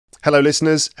Hello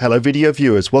listeners, hello video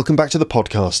viewers, welcome back to the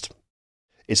podcast.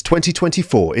 It's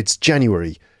 2024, it's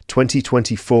January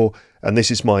 2024, and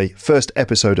this is my first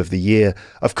episode of the year.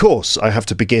 Of course, I have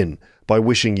to begin by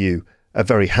wishing you a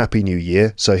very happy new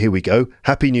year. So here we go.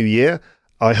 Happy New Year.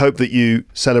 I hope that you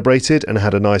celebrated and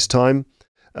had a nice time.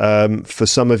 For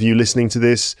some of you listening to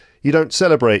this, you don't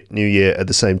celebrate New Year at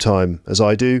the same time as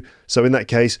I do. So in that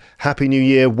case, Happy New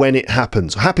Year when it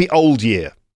happens. Happy Old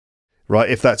Year. Right,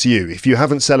 if that's you. If you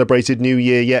haven't celebrated New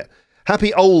Year yet,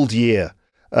 Happy Old Year.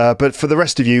 But for the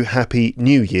rest of you, Happy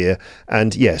New Year.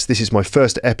 And yes, this is my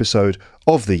first episode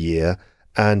of the year,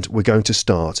 and we're going to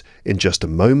start in just a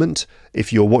moment.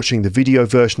 If you're watching the video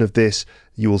version of this,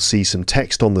 you will see some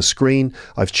text on the screen.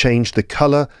 I've changed the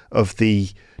colour of the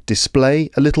display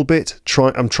a little bit.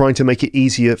 I'm trying to make it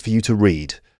easier for you to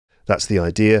read. That's the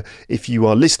idea. If you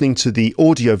are listening to the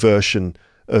audio version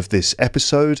of this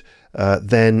episode,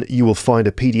 then you will find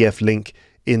a PDF link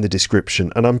in the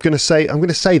description. And I'm going to say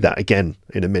that again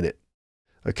in a minute,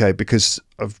 okay? Because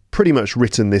I've pretty much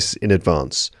written this in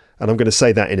advance, and I'm going to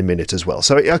say that in a minute as well.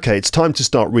 So, okay, it's time to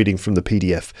start reading from the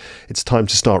PDF. It's time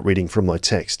to start reading from my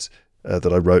text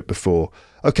that I wrote before.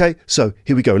 Okay, so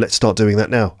here we go. Let's start doing that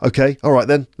now. Okay, all right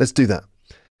then, let's do that.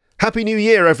 Happy New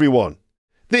Year, everyone.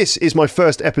 This is my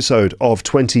first episode of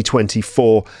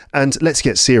 2024, and let's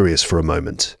get serious for a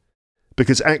moment.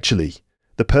 Because actually,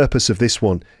 the purpose of this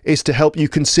one is to help you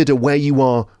consider where you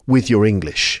are with your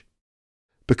English.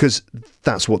 Because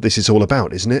that's what this is all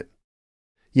about, isn't it?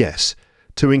 Yes,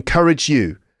 to encourage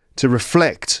you to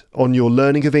reflect on your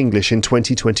learning of English in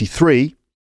 2023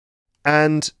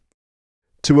 and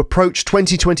to approach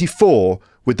 2024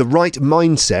 with the right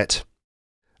mindset,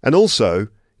 and also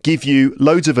give you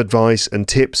loads of advice and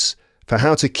tips for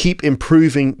how to keep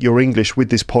improving your English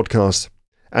with this podcast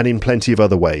and in plenty of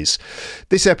other ways.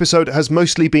 This episode has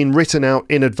mostly been written out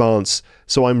in advance,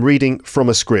 so I'm reading from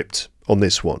a script on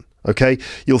this one, okay?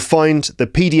 You'll find the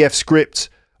PDF script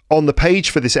on the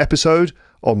page for this episode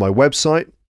on my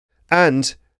website,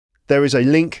 and there is a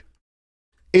link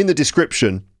in the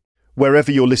description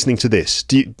wherever you're listening to this.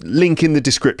 Link in the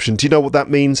description. Do you know what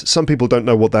that means? Some people don't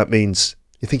know what that means.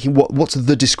 You're thinking, what's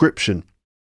the description?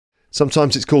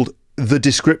 Sometimes it's called the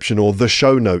description or the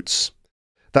show notes.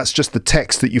 That's just the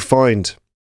text that you find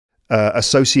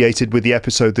associated with the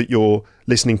episode that you're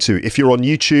listening to. If you're on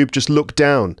YouTube, just look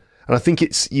down. And I think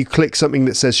you click something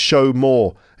that says show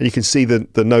more, and you can see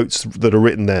the notes that are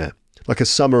written there, like a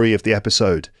summary of the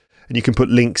episode. And you can put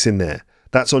links in there.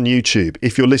 That's on YouTube.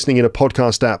 If you're listening in a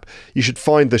podcast app, you should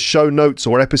find the show notes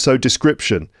or episode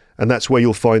description, and that's where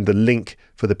you'll find the link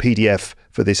for the PDF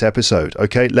for this episode.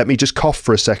 Okay, let me just cough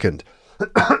for a second.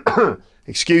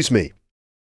 Excuse me.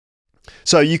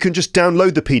 So you can just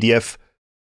download the PDF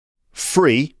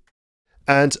free,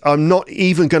 and I'm not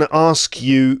even going to ask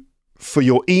you for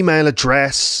your email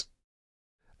address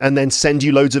and then send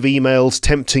you loads of emails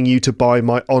tempting you to buy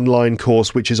my online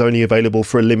course, which is only available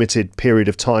for a limited period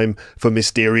of time for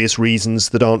mysterious reasons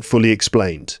that aren't fully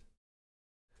explained.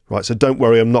 Right, so don't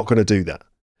worry, I'm not going to do that.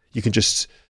 You can just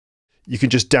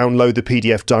download the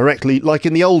PDF directly, like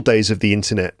in the old days of the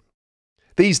internet.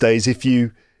 These days,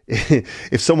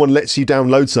 if someone lets you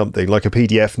download something like a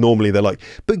PDF, normally they're like,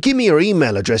 but give me your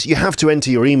email address. You have to enter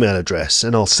your email address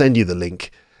and I'll send you the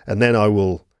link. And then I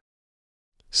will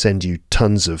send you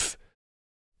tons of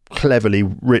cleverly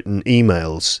written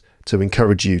emails to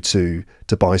encourage you to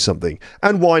buy something.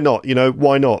 And why not? You know,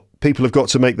 why not? People have got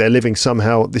to make their living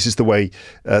somehow. This is the way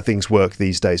things work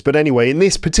these days. But anyway, in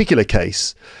this particular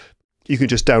case, you can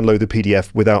just download the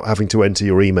PDF without having to enter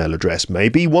your email address.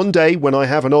 Maybe one day when I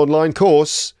have an online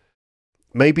course,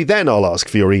 maybe then I'll ask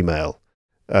for your email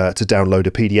to download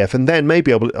a PDF, and then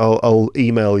maybe I'll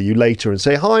email you later and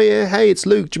say, hi, hey, it's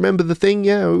Luke. Do you remember the thing?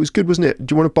 Yeah, it was good, wasn't it?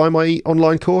 Do you want to buy my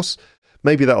online course?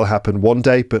 Maybe that'll happen one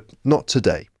day, but not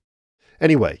today.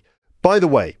 Anyway, by the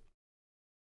way,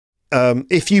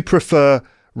 if you prefer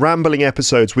rambling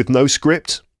episodes with no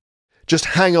script, just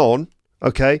hang on.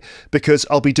 Okay, because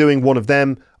I'll be doing one of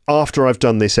them after I've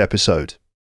done this episode.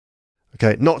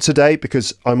 Okay, not today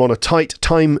because I'm on a tight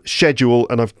time schedule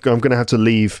and I'm going to have to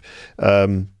leave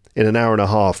in an hour and a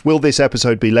half. Will this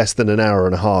episode be less than an hour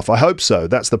and a half? I hope so.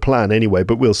 That's the plan anyway,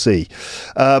 but we'll see.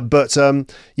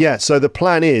 Yeah, so the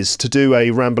plan is to do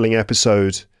a rambling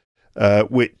episode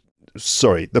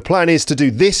the plan is to do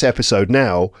this episode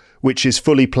now, which is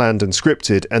fully planned and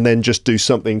scripted, and then just do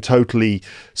something totally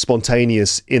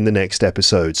spontaneous in the next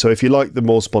episode. So if you like the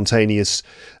more spontaneous,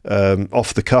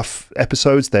 off-the-cuff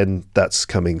episodes, then that's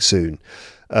coming soon.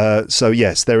 So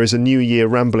yes, there is a New Year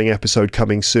rambling episode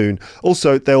coming soon.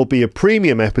 Also, there'll be a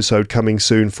premium episode coming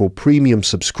soon for premium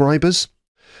subscribers.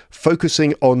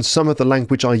 focusing on some of the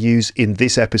language I use in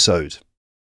this episode.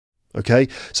 Okay,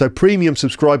 so premium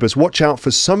subscribers, watch out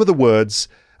for some of the words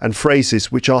and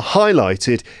phrases which are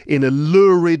highlighted in a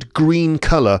lurid green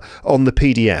colour on the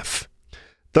PDF.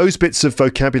 Those bits of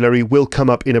vocabulary will come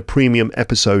up in a premium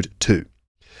episode too.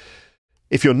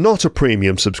 If you're not a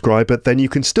premium subscriber, then you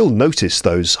can still notice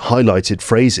those highlighted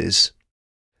phrases.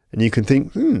 And you can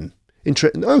think,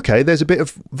 okay, there's a bit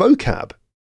of vocab.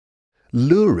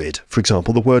 Lurid, for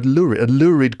example, the word lurid, a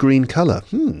lurid green colour.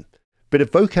 Bit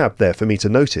of vocab there for me to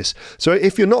notice. So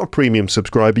if you're not a premium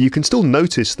subscriber, you can still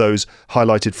notice those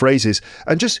highlighted phrases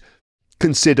and just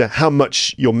consider how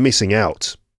much you're missing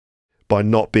out by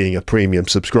not being a premium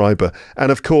subscriber. And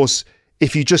of course,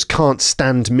 if you just can't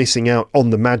stand missing out on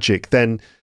the magic, then,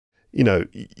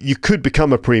 you could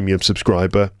become a premium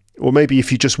subscriber. Or maybe if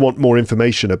you just want more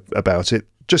information about it,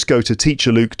 just go to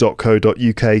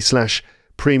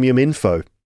teacherluke.co.uk/premium info.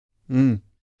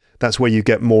 That's where you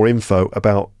get more info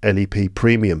about LEP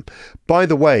Premium. By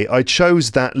the way, I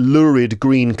chose that lurid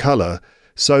green colour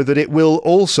so that it will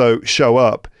also show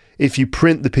up if you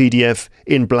print the PDF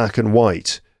in black and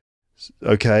white.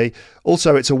 Okay.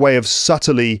 Also, it's a way of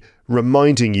subtly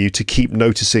reminding you to keep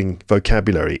noticing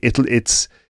vocabulary.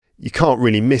 You can't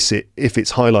really miss it if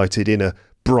it's highlighted in a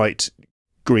bright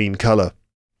green colour.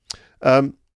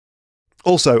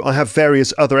 Also, I have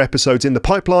various other episodes in the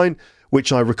pipeline,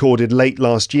 which I recorded late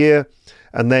last year,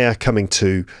 and they are coming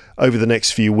too over the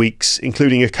next few weeks,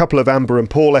 including a couple of Amber and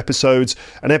Paul episodes,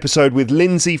 an episode with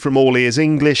Lindsay from All Ears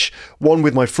English, one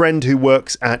with my friend who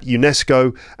works at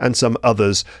UNESCO, and some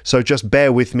others. So just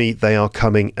bear with me, they are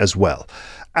coming as well.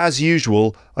 As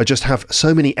usual, I just have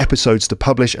so many episodes to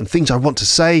publish and things I want to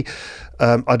say.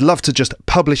 I'd love to just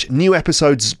publish new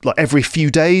episodes like every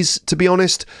few days, to be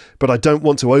honest, but I don't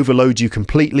want to overload you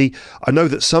completely. I know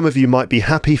that some of you might be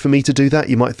happy for me to do that.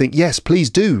 You might think, yes, please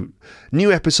do.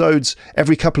 New episodes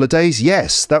every couple of days.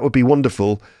 Yes, that would be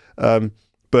wonderful.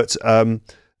 But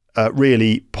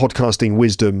really, podcasting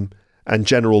wisdom and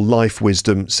general life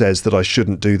wisdom says that I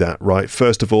shouldn't do that, right?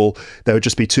 First of all, there would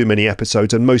just be too many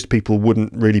episodes and most people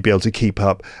wouldn't really be able to keep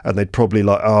up, and they'd probably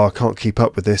like, oh, I can't keep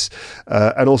up with this.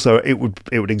 And also it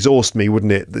would exhaust me,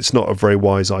 wouldn't it? It's not a very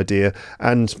wise idea.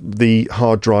 And the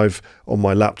hard drive on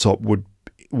my laptop would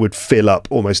fill up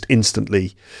almost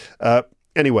instantly.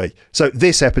 Anyway, so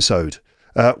this episode,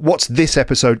 what's this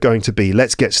episode going to be?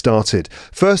 Let's get started.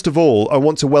 First of all, I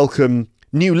want to welcome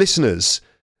new listeners.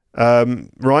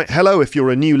 Right, hello if you're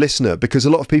a new listener, because a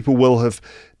lot of people will have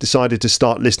decided to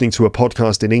start listening to a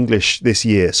podcast in English this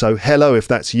year. So hello if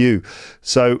that's you.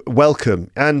 So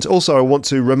welcome. And also I want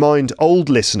to remind old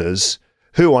listeners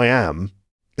who I am,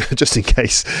 just in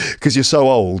case, because you're so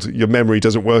old, your memory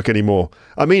doesn't work anymore.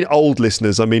 I mean old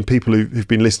listeners, I mean people who've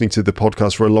been listening to the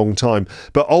podcast for a long time,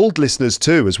 but old listeners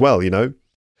too as well,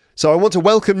 So I want to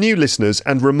welcome new listeners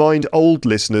and remind old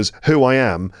listeners who I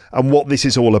am and what this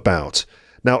is all about.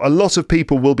 Now, a lot of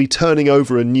people will be turning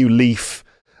over a new leaf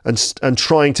and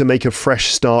trying to make a fresh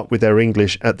start with their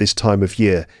English at this time of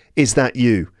year. Is that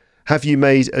you? Have you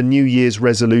made a New Year's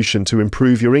resolution to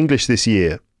improve your English this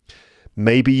year?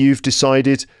 Maybe you've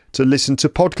decided to listen to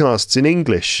podcasts in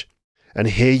English, and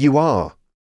here you are.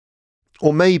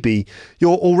 Or maybe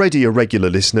you're already a regular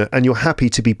listener and you're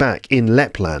happy to be back in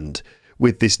Lapland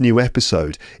with this new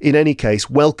episode. In any case,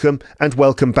 welcome and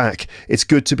welcome back. It's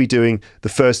good to be doing the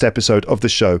first episode of the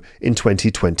show in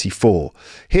 2024.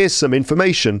 Here's some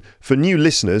information for new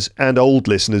listeners and old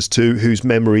listeners too, whose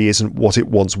memory isn't what it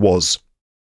once was.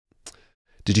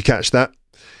 Did you catch that?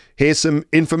 Here's some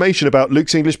information about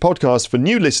Luke's English podcast for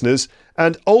new listeners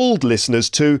and old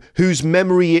listeners too, whose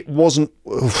memory it wasn't...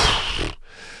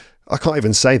 I can't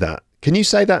even say that. Can you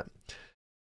say that?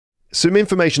 Some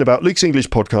information about Luke's English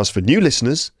podcast for new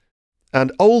listeners and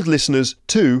old listeners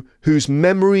too, whose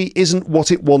memory isn't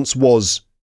what it once was.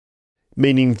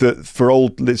 Meaning that for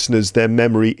old listeners, their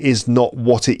memory is not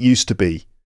what it used to be.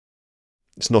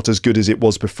 It's not as good as it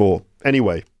was before.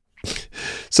 Anyway,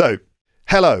 so,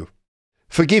 hello.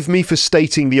 Forgive me for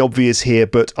stating the obvious here,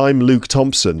 but I'm Luke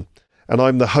Thompson, and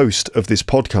I'm the host of this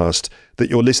podcast that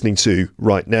you're listening to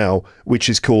right now, which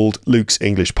is called Luke's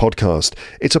English Podcast.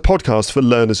 It's a podcast for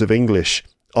learners of English.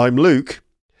 I'm Luke,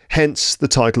 hence the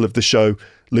title of the show,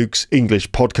 Luke's English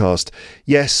Podcast.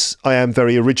 Yes, I am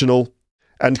very original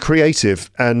and creative,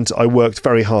 and I worked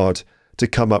very hard to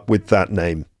come up with that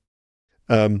name.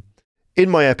 In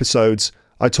my episodes,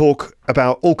 I talk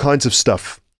about all kinds of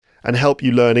stuff and help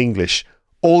you learn English.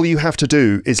 All you have to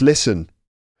do is listen.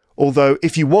 Although,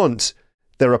 if you want,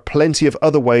 there are plenty of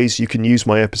other ways you can use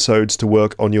my episodes to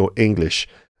work on your English.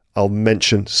 I'll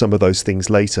mention some of those things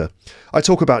later. I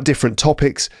talk about different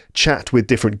topics, chat with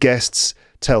different guests,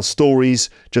 tell stories,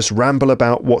 just ramble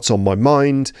about what's on my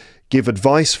mind, give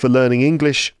advice for learning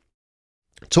English,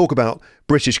 talk about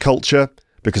British culture,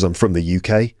 because I'm from the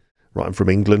UK, right, I'm from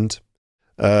England.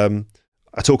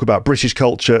 I talk about British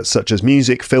culture such as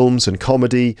music, films and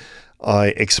comedy. I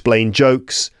explain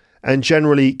jokes and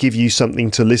generally give you something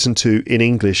to listen to in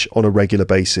English on a regular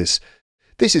basis.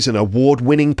 This is an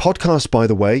award-winning podcast, by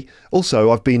the way. Also,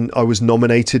 I was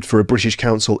nominated for a British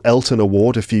Council Elton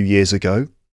Award a few years ago.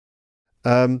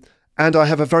 And I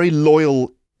have a very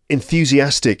loyal,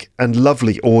 enthusiastic and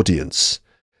lovely audience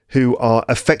who are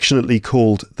affectionately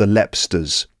called the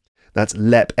Lepsters. That's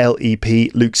LEP,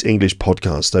 L-E-P, Luke's English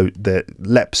Podcast. So they're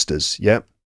Lepsters, yeah?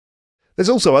 There's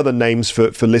also other names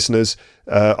for listeners.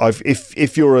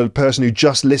 If you're a person who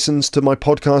just listens to my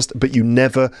podcast, but you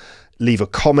never leave a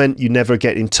comment, you never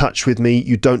get in touch with me,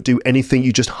 you don't do anything,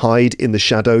 you just hide in the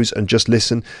shadows and just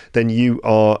listen, then you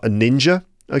are a ninja,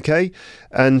 okay?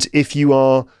 And if you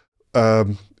are,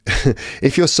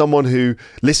 if you're someone who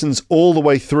listens all the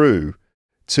way through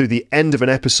to the end of an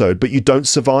episode, but you don't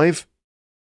survive,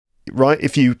 right?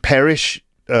 If you perish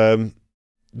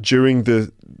during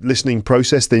the listening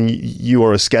process, then you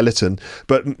are a skeleton.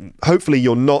 But hopefully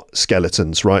you're not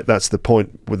skeletons, right? That's the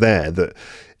point there, that,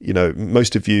 you know,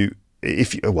 most of you,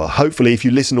 hopefully if you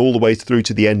listen all the way through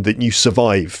to the end, that you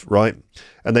survive, right?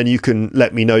 And then you can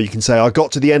let me know, you can say, I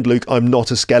got to the end, Luke, I'm not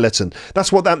a skeleton.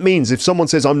 That's what that means. If someone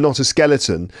says I'm not a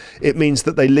skeleton, it means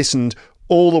that they listened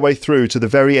all the way through to the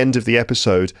very end of the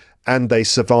episode and they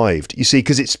survived. You see,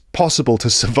 because it's possible to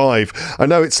survive. I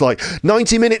know it's like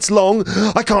 90 minutes long,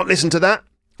 I can't listen to that.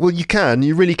 Well, you can,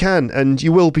 you really can, and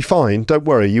you will be fine. Don't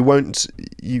worry, you won't,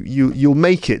 you'll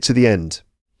make it to the end.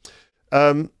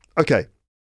 Okay.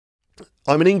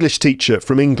 I'm an English teacher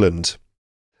from England.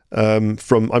 I'm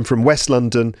from West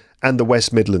London and the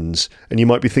West Midlands, and you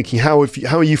might be thinking, how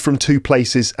are you from two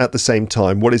places at the same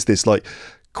time? What is this, like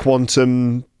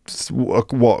quantum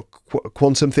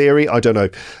theory? I don't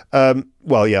know.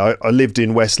 Well, yeah, I lived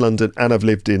in West London and I've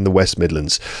lived in the West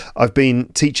Midlands. I've been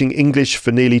teaching English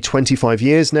for nearly 25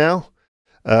 years now.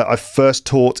 I first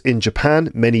taught in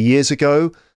Japan many years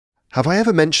ago. Have I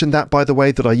ever mentioned that, by the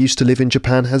way, that I used to live in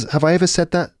Japan? Have I ever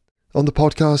said that on the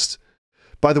podcast?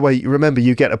 By the way, remember,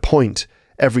 you get a point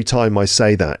every time I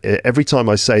say that. Every time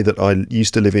I say that I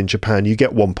used to live in Japan, you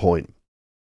get 1 point.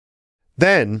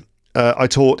 Then I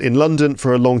taught in London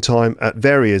for a long time at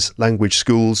various language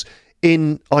schools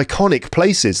in iconic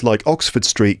places like Oxford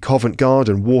Street, Covent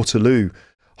Garden, Waterloo,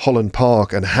 Holland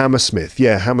Park and Hammersmith.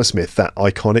 Yeah, Hammersmith, that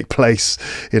iconic place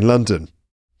in London.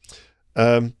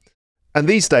 And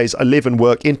these days I live and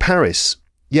work in Paris.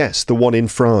 Yes, the one in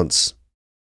France.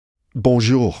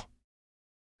 Bonjour.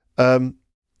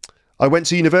 I went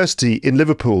to university in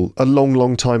Liverpool a long,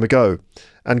 long time ago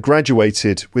and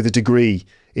graduated with a degree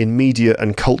in media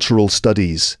and cultural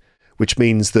studies, which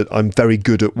means that I'm very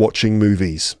good at watching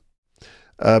movies.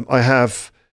 I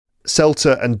have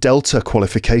CELTA and Delta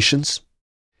qualifications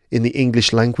in the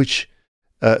English language.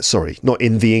 Sorry, not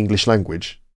in the English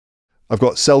language. I've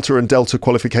got CELTA and Delta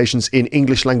qualifications in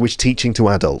English language teaching to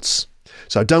adults.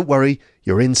 So don't worry,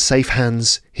 you're in safe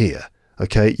hands here.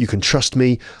 Okay, you can trust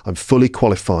me. I'm fully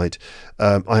qualified.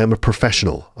 I am a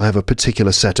professional. I have a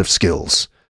particular set of skills,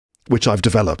 which I've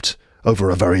developed over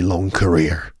a very long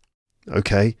career.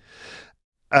 Okay.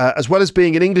 As well as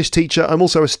being an English teacher, I'm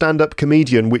also a stand-up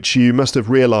comedian, which you must have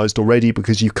realised already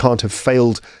because you can't have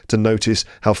failed to notice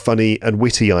how funny and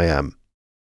witty I am.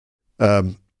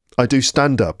 I do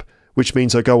stand-up, which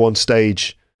means I go on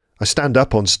stage. I stand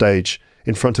up on stage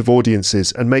in front of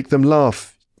audiences and make them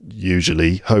laugh.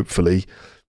 Usually, hopefully,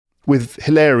 with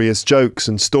hilarious jokes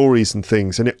and stories and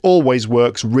things, and it always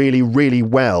works really, really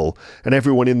well, and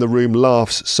everyone in the room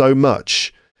laughs so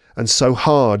much and so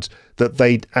hard that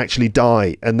they actually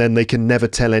die, and then they can never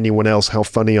tell anyone else how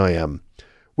funny I am,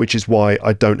 which is why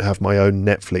I don't have my own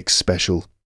Netflix special.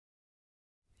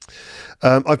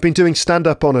 I've been doing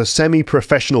stand-up on a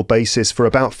semi-professional basis for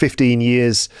about 15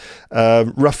 years,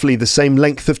 roughly the same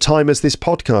length of time as this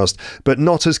podcast, but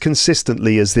not as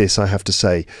consistently as this, I have to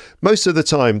say. Most of the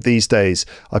time these days,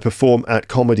 I perform at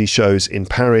comedy shows in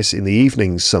Paris in the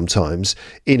evenings sometimes,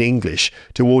 in English,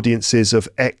 to audiences of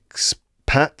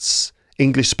expats,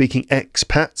 English-speaking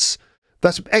expats.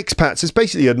 That's expats is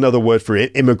basically another word for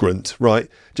immigrant, right?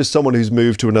 Just someone who's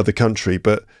moved to another country,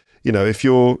 but you know, if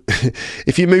you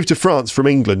move to France from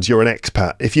England, you're an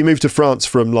expat. If you move to France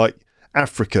from like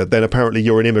Africa, then apparently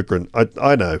you're an immigrant.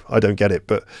 I know, I don't get it,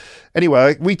 but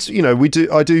anyway,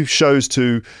 I do shows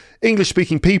to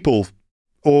English-speaking people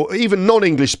or even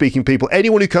non-English speaking people,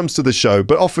 anyone who comes to the show,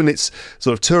 but often it's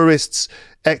sort of tourists,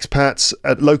 expats,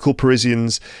 local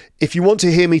Parisians. If you want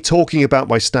to hear me talking about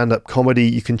my stand-up comedy,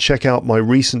 you can check out my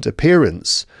recent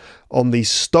appearance on the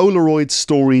Stolaroid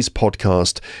Stories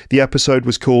podcast. The episode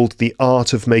was called The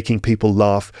Art of Making People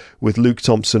Laugh with Luke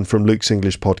Thompson from Luke's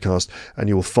English podcast, and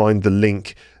you will find the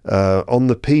link on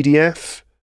the PDF.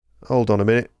 Hold on a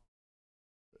minute.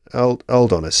 Hold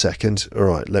on a second. All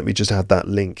right, let me just add that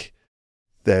link.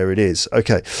 There it is.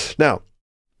 Okay. Now,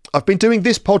 I've been doing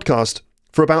this podcast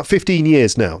for about 15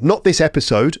 years now. Not this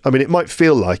episode. I mean, it might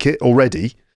feel like it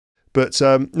already, but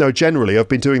no, generally, I've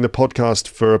been doing the podcast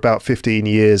for about 15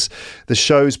 years. The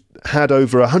show's had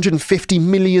over 150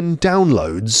 million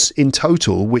downloads in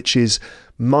total, which is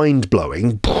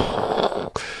mind-blowing.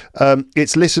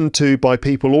 It's listened to by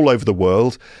people all over the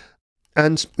world.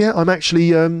 And yeah, I'm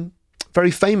actually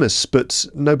very famous, but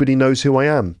nobody knows who I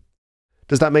am.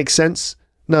 Does that make sense?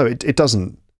 No, it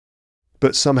doesn't.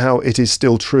 But somehow it is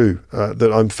still true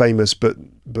that I'm famous, but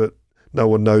no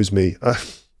one knows me.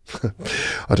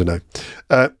 I don't know.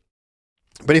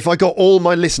 But if I got all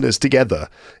my listeners together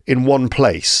in one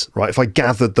place, right, if I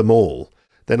gathered them all,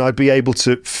 then I'd be able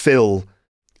to fill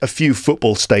a few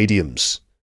football stadiums,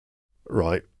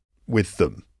 right, with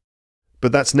them.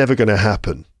 But that's never going to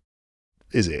happen,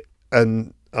 is it?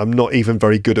 And I'm not even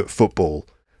very good at football,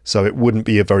 so it wouldn't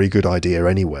be a very good idea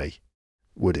anyway.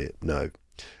 Would it? No.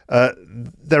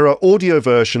 There are audio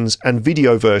versions and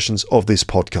video versions of this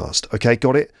podcast. Okay,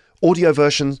 got it? Audio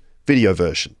version, video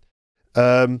version.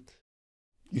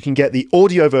 You can get the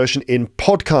audio version in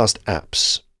podcast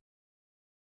apps.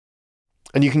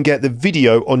 And you can get the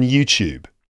video on YouTube.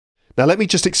 Now, let me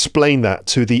just explain that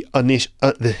to the let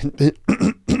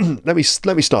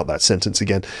me start that sentence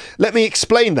again. Let me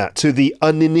explain that to the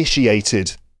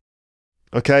uninitiated.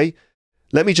 Okay?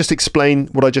 Let me just explain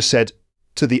what I just said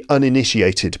to the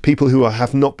uninitiated, people who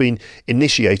have not been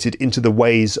initiated into the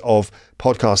ways of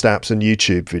podcast apps and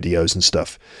YouTube videos and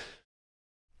stuff.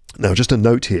 Now, just a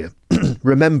note here.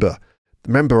 Remember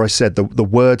I said the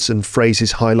words and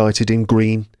phrases highlighted in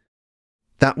green?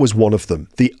 That was one of them,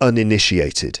 the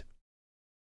uninitiated.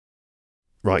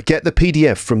 Right, get the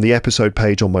PDF from the episode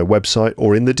page on my website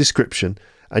or in the description,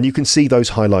 and you can see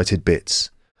those highlighted bits.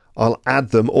 I'll add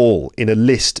them all in a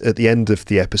list at the end of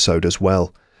the episode as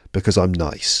well, because I'm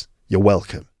nice. You're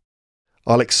welcome.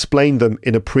 I'll explain them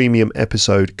in a premium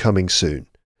episode coming soon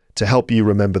to help you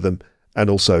remember them and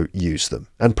also use them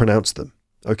and pronounce them.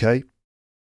 Okay?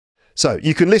 So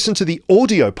you can listen to the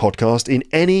audio podcast in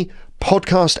any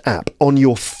podcast app on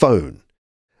your phone.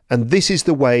 And this is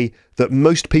the way that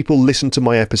most people listen to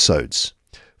my episodes.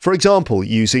 For example,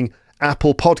 using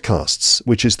Apple Podcasts,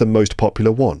 which is the most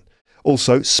popular one.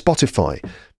 Also Spotify,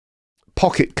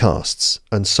 Pocket Casts,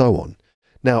 and so on.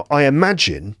 Now, I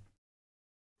imagine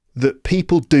that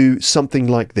people do something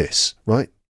like this, right?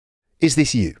 Is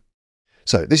this you?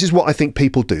 So this is what I think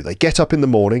people do. They get up in the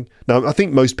morning. Now, I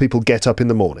think most people get up in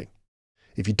the morning.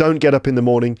 If you don't get up in the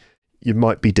morning, you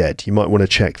might be dead. You might want to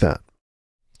check that.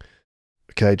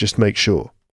 Okay, just make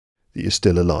sure that you're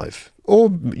still alive.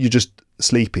 Or you're just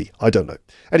sleepy. I don't know.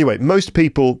 Anyway, most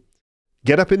people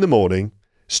get up in the morning,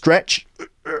 stretch,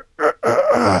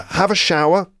 have a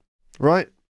shower, right?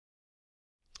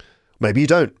 Maybe you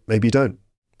don't. Maybe you don't.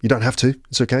 You don't have to.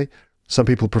 It's okay. Some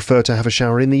people prefer to have a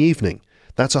shower in the evening.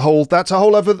 That's a whole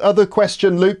other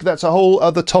question, Luke. That's a whole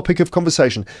other topic of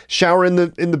conversation. Shower in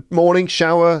the morning,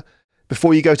 shower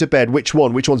before you go to bed. Which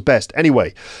one? Which one's best?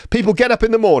 Anyway, people get up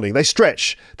in the morning, they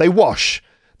stretch, they wash,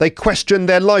 they question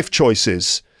their life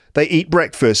choices, they eat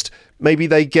breakfast, maybe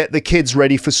they get the kids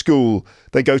ready for school,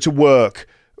 they go to work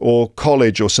or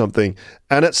college or something,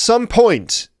 and at some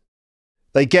point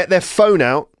they get their phone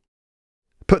out,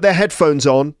 put their headphones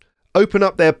on, open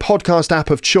up their podcast app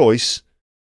of choice,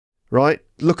 right?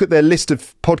 Look at their list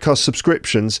of podcast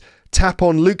subscriptions, tap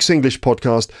on Luke's English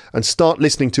podcast and start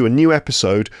listening to a new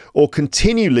episode, or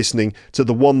continue listening to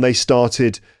the one they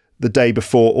started the day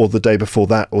before or the day before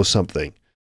that or something.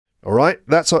 All right?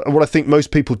 That's what I think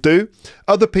most people do.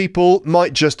 Other people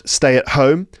might just stay at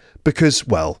home because,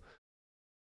 well,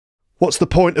 what's the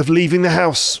point of leaving the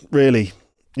house, really?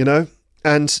 You know?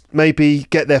 And maybe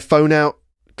get their phone out,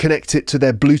 connect it to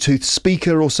their Bluetooth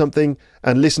speaker or something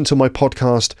and listen to my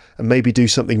podcast and maybe do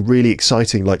something really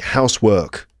exciting like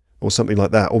housework or something like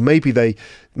that. Or maybe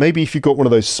if you've got one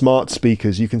of those smart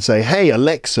speakers, you can say, "Hey,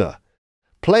 Alexa,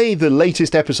 play the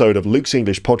latest episode of Luke's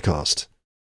English podcast."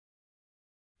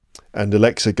 And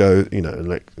Alexa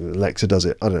Alexa does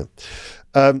it. I don't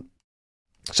know.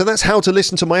 So that's how to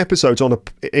listen to my episodes in a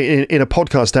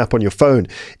podcast app on your phone.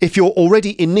 If you're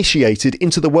already initiated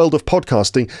into the world of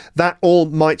podcasting, that all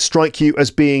might strike you as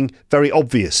being very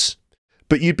obvious.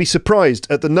 But you'd be surprised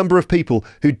at the number of people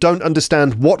who don't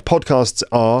understand what podcasts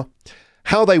are,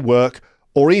 how they work,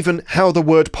 or even how the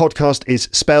word podcast is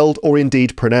spelled or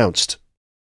indeed pronounced.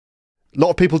 A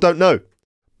lot of people don't know.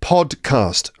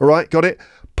 Podcast, all right? Got it?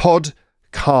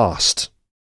 Podcast.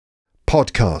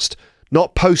 Podcast.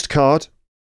 Not postcard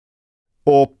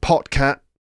or potcat.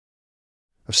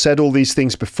 I've said all these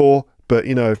things before, but,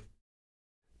 you know,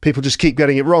 people just keep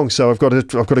getting it wrong, so I've got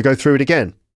to go through it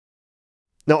again.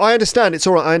 Now, I understand. It's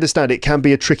all right. I understand it can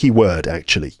be a tricky word,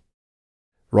 actually.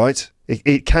 Right?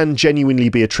 It can genuinely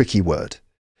be a tricky word.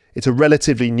 It's a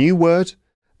relatively new word,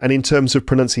 and in terms of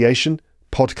pronunciation,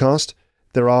 podcast,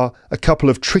 there are a couple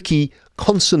of tricky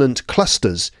consonant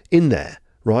clusters in there,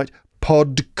 right?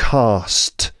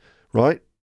 Podcast, right?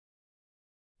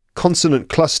 Consonant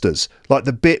clusters, like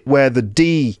the bit where the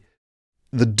D,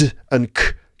 the D and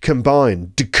K combine,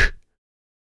 dk.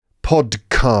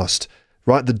 Podcast,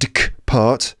 right? The dk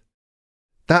part,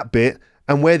 that bit,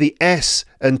 and where the S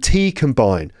and T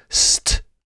combine, st.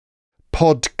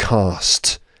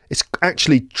 Podcast. It's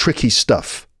actually tricky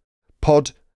stuff.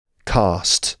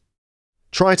 Podcast.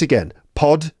 Try it again.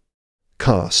 Podcast.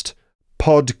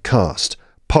 Podcast.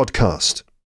 Podcast.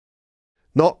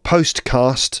 Not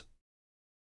postcast.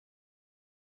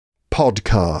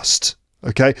 Podcast.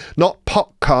 Okay? Not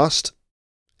podcast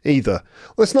either.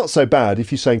 Well, it's not so bad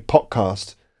if you're saying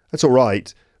podcast. That's all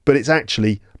right. But it's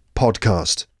actually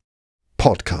podcast.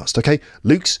 Podcast. Okay?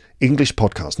 Luke's English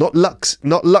Podcast. Not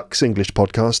Luck's English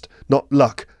Podcast. Not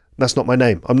Luck. That's not my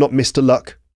name. I'm not Mr.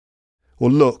 Luck or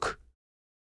Look.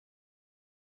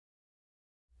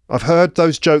 I've heard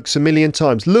those jokes a million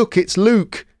times. Look, it's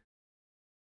Luke.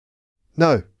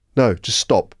 No, just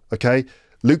stop, okay?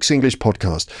 Luke's English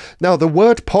Podcast. Now, the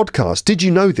word podcast, did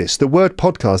you know this? The word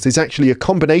podcast is actually a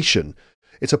combination.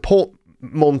 It's a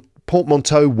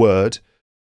portmanteau word.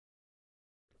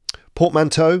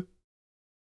 Portmanteau?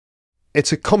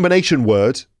 It's a combination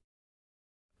word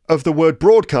of the word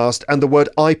broadcast and the word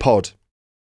iPod.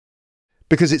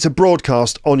 Because it's a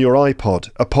broadcast on your iPod,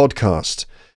 a podcast,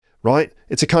 right?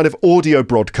 It's a kind of audio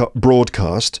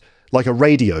broadcast, like a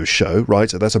radio show, right?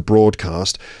 So that's a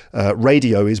broadcast.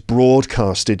 Radio is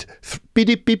broadcasted,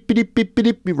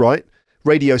 right?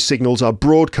 Radio signals are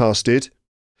broadcasted.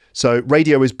 So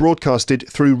radio is broadcasted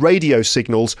through radio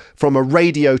signals from a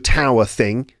radio tower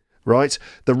thing, right?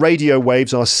 The radio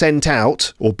waves are sent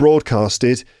out or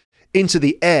broadcasted into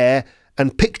the air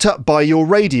and picked up by your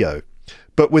radio.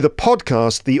 But with a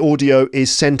podcast, the audio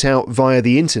is sent out via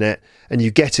the internet and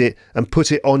you get it and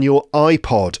put it on your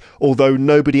iPod, although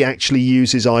nobody actually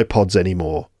uses iPods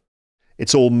anymore.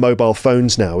 It's all mobile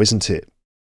phones now, isn't it?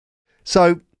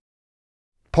 So,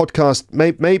 podcast,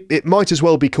 it might as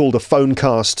well be called a phone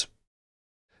cast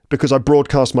because I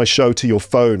broadcast my show to your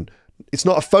phone. It's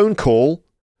not a phone call,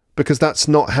 because that's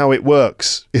not how it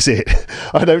works, is it?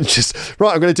 I don't just,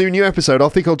 right, I'm going to do a new episode. I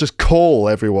think I'll just call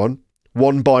everyone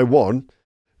one by one.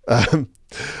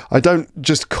 I don't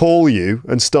just call you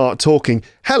and start talking.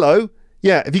 Hello?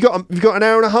 Yeah, have you got an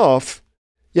hour and a half?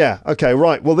 Yeah, okay,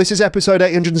 right. Well, this is episode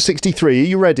 863. Are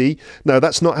you ready? No,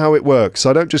 that's not how it works.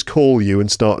 I don't just call you and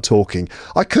start talking.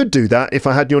 I could do that if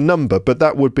I had your number, but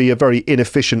that would be a very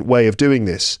inefficient way of doing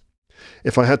this.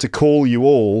 If I had to call you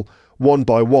all one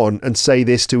by one and say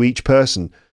this to each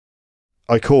person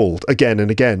I called again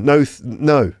and again. No,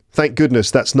 thank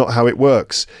goodness that's not how it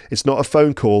works. It's not a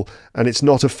phone call and it's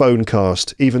not a phone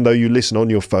cast, even though you listen on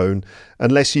your phone,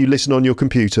 unless you listen on your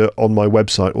computer on my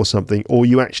website or something, or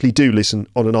you actually do listen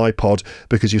on an iPod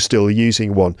because you're still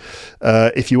using one.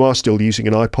 If you are still using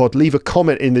an iPod, leave a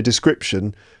comment in the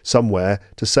description somewhere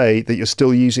to say that you're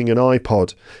still using an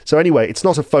iPod. So anyway, it's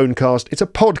not a phone cast, it's a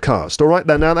podcast. All right,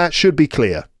 now that should be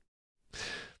clear.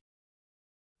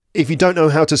 If you don't know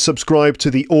how to subscribe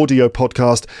to the audio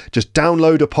podcast, just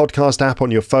download a podcast app on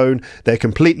your phone. They're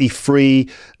completely free.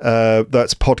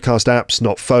 That's podcast apps,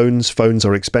 not phones. Phones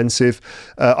are expensive.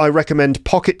 I recommend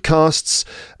Pocket Casts.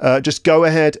 Just go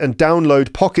ahead and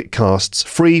download Pocket Casts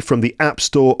free from the App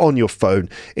Store on your phone.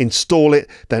 Install it,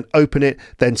 then open it,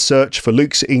 then search for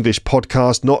Luke's English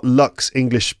Podcast, not Luck's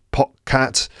English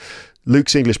Podcast,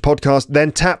 Luke's English Podcast.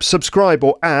 Then tap subscribe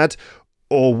or add,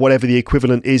 or whatever the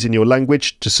equivalent is in your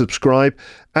language to subscribe,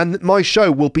 and my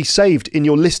show will be saved in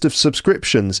your list of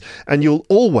subscriptions, and you'll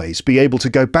always be able to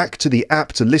go back to the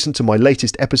app to listen to my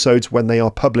latest episodes when they are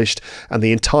published, and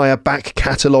the entire back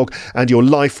catalogue, and your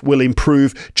life will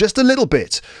improve just a little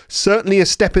bit. Certainly a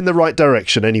step in the right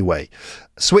direction anyway.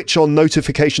 Switch on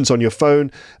notifications on your phone,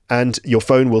 and your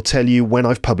phone will tell you when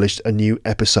I've published a new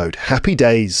episode. Happy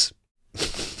days.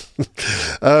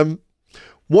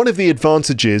 One of the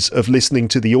advantages of listening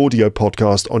to the audio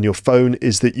podcast on your phone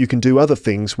is that you can do other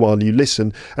things while you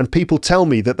listen, and people tell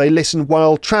me that they listen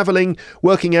while travelling,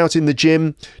 working out in the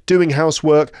gym, doing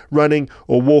housework, running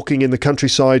or walking in the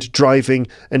countryside, driving,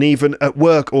 and even at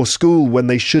work or school when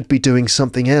they should be doing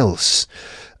something else.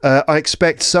 I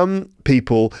expect some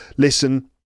people listen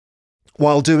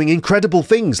while doing incredible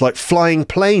things like flying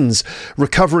planes,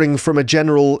 recovering from a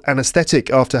general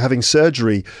anaesthetic after having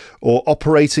surgery, or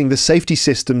operating the safety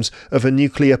systems of a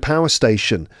nuclear power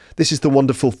station. This is the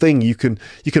wonderful thing. You can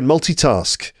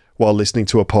multitask while listening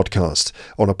to a podcast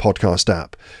on a podcast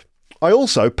app. I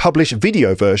also publish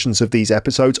video versions of these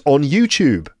episodes on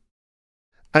YouTube.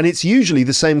 And it's usually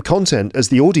the same content as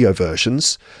the audio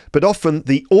versions, but often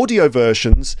the audio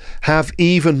versions have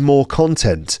even more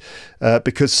content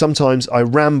because sometimes I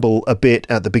ramble a bit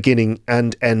at the beginning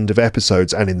and end of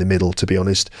episodes, and in the middle, to be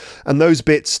honest. And those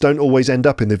bits don't always end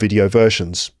up in the video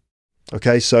versions.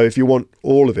 Okay, so if you want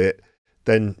all of it,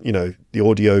 then, you know, the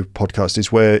audio podcast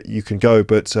is where you can go.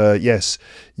 But yes,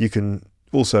 you can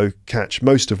also catch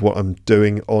most of what I'm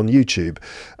doing on YouTube.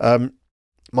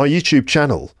 My YouTube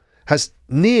channel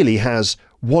nearly has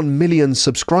 1 million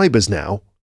subscribers now,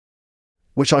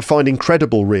 which I find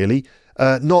incredible, really.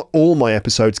 Not all my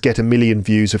episodes get 1 million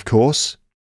views, of course,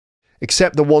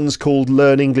 except the ones called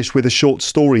Learn English with a Short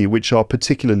Story, which are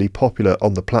particularly popular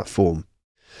on the platform.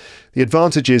 The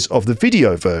advantages of the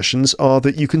video versions are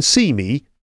that you can see me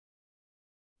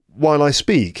while I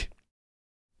speak.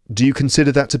 Do you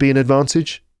consider that to be an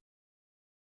advantage?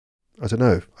 I don't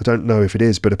know. I don't know if it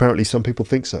is, but apparently some people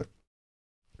think so.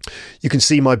 You can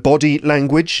see my body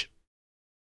language,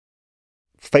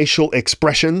 facial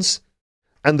expressions,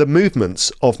 and the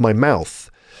movements of my mouth.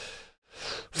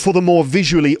 For the more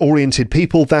visually oriented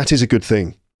people, that is a good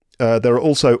thing. There are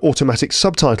also automatic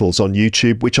subtitles on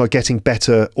YouTube, which are getting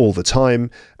better all the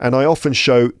time, and I often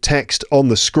show text on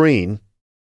the screen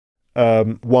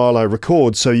while I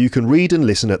record, so you can read and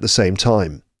listen at the same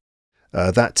time.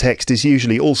 That text is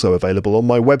usually also available on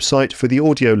my website for the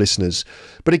audio listeners.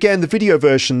 But again, the video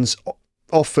versions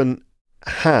often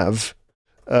have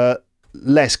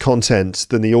less content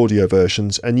than the audio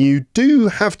versions, and you do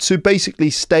have to basically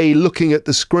stay looking at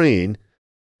the screen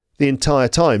the entire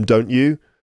time, don't you?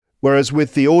 Whereas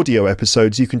with the audio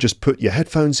episodes, you can just put your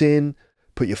headphones in,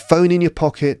 put your phone in your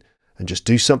pocket, and just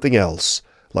do something else,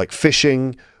 like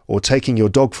fishing, or taking your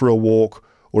dog for a walk,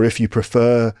 or if you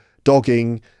prefer,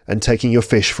 dogging and taking your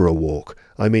fish for a walk.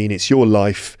 I mean, it's your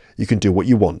life. You can do what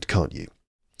you want, can't you?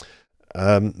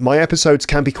 My episodes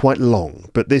can be quite long,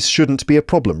 but this shouldn't be a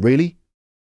problem, really.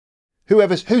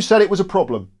 Who said it was a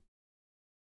problem?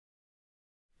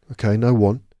 Okay, no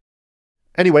one.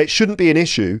 Anyway, it shouldn't be an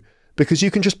issue because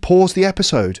you can just pause the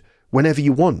episode whenever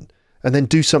you want and then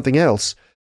do something else.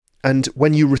 And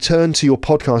when you return to your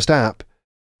podcast app,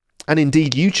 and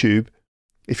indeed YouTube,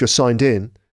 if you're signed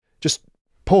in, just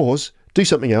pause, do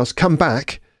something else, come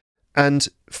back and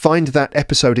find that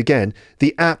episode again.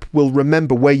 The app will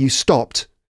remember where you stopped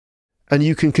and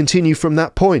you can continue from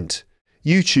that point.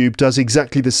 YouTube does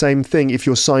exactly the same thing if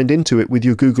you're signed into it with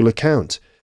your Google account.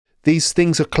 These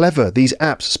things are clever. These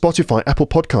apps, Spotify, Apple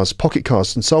Podcasts, Pocket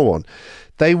Casts, and so on,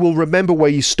 they will remember where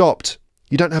you stopped.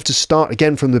 You don't have to start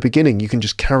again from the beginning. You can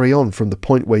just carry on from the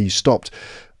point where you stopped.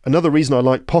 Another reason I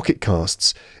like Pocket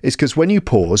Casts is because when you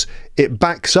pause, it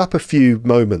backs up a few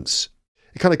moments.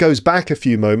 It kind of goes back a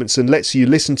few moments and lets you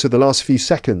listen to the last few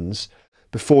seconds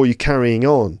before you're carrying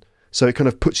on. So it kind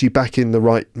of puts you back in the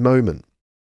right moment.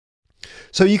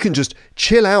 So you can just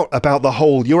chill out about the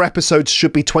whole, your episodes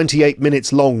should be 28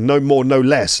 minutes long, no more, no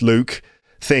less, Luke,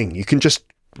 thing. You can just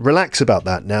relax about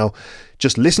that now.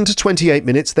 Just listen to 28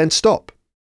 minutes, then stop.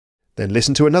 Then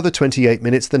listen to another 28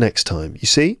 minutes the next time. You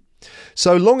see?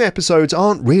 So long episodes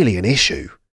aren't really an issue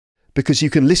because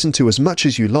you can listen to as much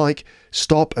as you like,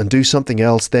 stop and do something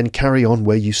else, then carry on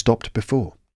where you stopped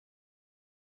before.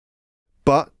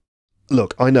 But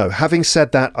look, I know, having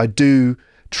said that, I do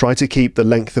try to keep the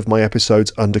length of my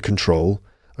episodes under control.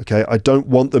 Okay, I don't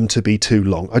want them to be too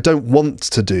long. I don't want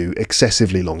to do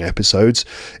excessively long episodes.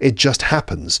 It just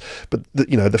happens. But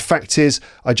the fact is,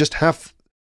 I just have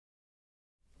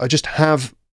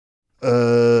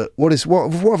what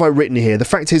have I written here? The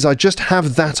fact is, I just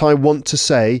have that I want to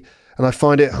say, and I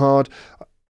find it hard.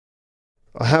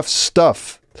 I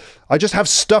just have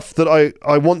stuff that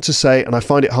I want to say, and I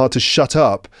find it hard to shut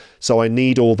up, so I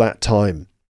need all that time.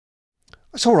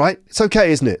 It's all right. It's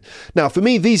okay, isn't it? Now, for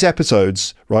me, these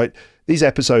episodes, right, these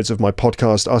episodes of my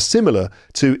podcast are similar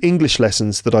to English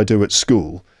lessons that I do at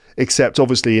school, except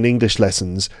obviously in English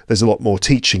lessons, there's a lot more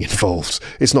teaching involved.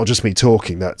 It's not just me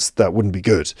talking. That wouldn't be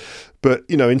good. But,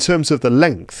 you know, in terms of the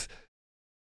length,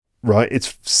 right,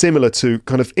 it's similar to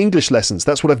kind of English lessons.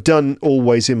 That's what I've done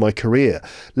always in my career.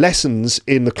 Lessons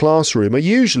in the classroom are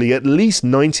usually at least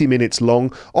 90 minutes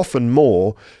long, often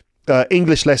more.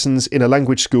 English lessons in a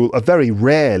language school are very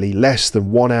rarely less than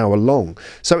 1 hour long.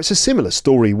 So it's a similar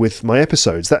story with my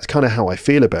episodes. That's kind of how I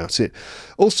feel about it.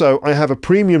 Also, I have a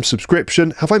premium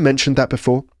subscription. Have I mentioned that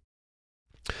before?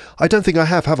 I don't think I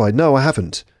have I? No, I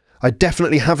haven't. I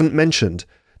definitely haven't mentioned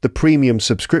the premium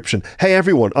subscription. Hey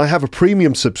everyone, I have a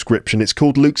premium subscription. It's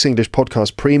called Luke's English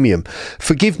Podcast Premium.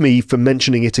 Forgive me for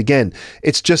mentioning it again.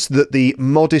 It's just that the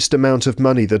modest amount of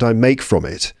money that I make from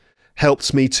it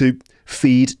helps me to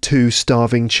feed 2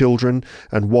 starving children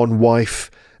and 1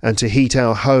 wife, and to heat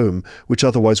our home, which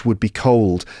otherwise would be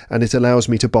cold, and it allows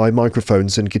me to buy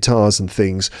microphones and guitars and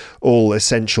things, all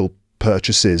essential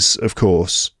purchases, of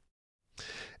course.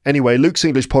 Anyway, Luke's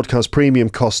English Podcast Premium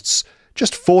costs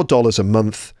just $4 a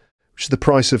month, which is the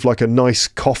price of like a nice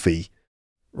coffee,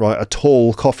 right? A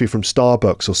tall coffee from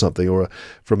Starbucks or something, or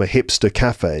from a hipster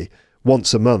cafe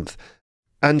once a month.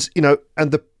 And, you know,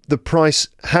 and the price,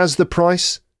 has the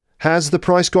price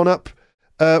gone up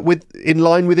in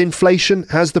line with inflation?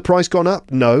 Has the price gone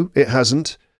up? No, it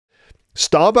hasn't.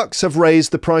 Starbucks have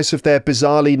raised the price of their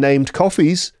bizarrely named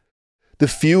coffees. The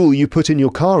fuel you put in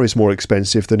your car is more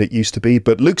expensive than it used to be,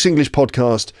 but Luke's English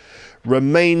Podcast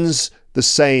remains the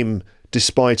same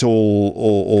despite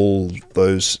all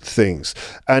those things.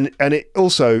 And it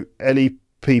also,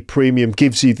 LEP Premium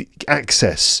gives you the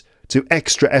access to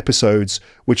extra episodes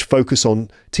which focus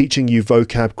on teaching you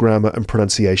vocab, grammar and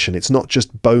pronunciation. It's not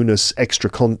just bonus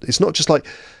extra it's not just like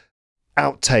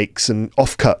outtakes and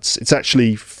offcuts. It's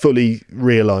actually fully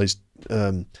realized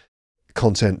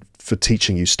content for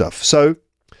teaching you stuff. So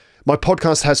my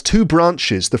podcast has 2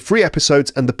 branches, the free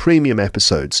episodes and the premium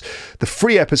episodes. The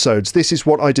free episodes, this is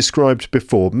what I described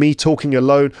before, me talking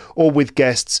alone or with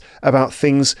guests about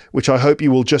things which I hope you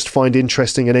will just find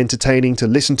interesting and entertaining to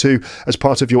listen to as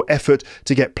part of your effort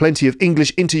to get plenty of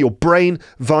English into your brain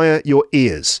via your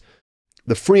ears.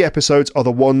 The free episodes are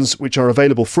the ones which are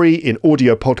available free in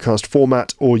audio podcast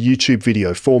format or YouTube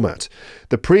video format.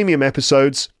 The premium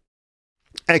episodes,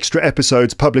 extra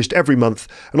episodes published every month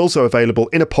and also available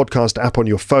in a podcast app on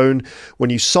your phone. When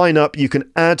you sign up, you can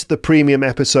add the premium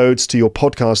episodes to your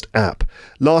podcast app.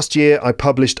 Last year, I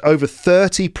published over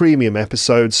 30 premium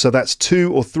episodes, so that's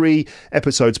 2 or 3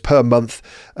 episodes per month.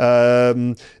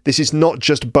 This is not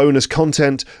just bonus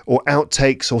content or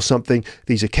outtakes or something.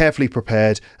 These are carefully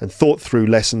prepared and thought through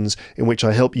lessons in which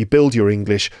I help you build your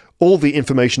English. All the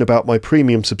information about my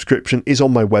premium subscription is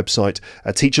on my website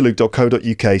at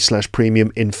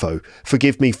teacherluke.co.uk/premium info.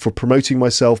 Forgive me for promoting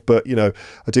myself, but, you know,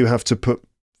 I do have to put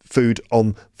food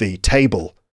on the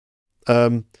table.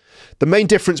 The main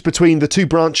difference between the 2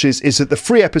 branches is that the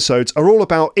free episodes are all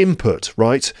about input,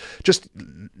 right? Just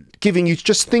giving you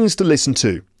just things to listen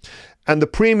to. And the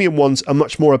premium ones are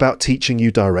much more about teaching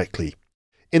you directly.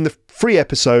 In the free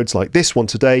episodes like this one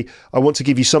today, I want to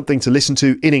give you something to listen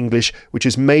to in English, which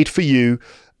is made for you,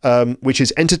 which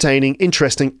is entertaining,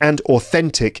 interesting and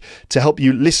authentic to help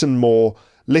you listen more,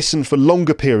 listen for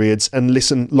longer periods and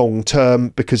listen long term,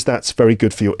 because that's very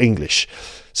good for your English.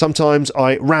 Sometimes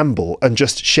I ramble and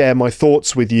just share my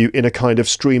thoughts with you in a kind of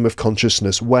stream of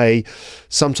consciousness way.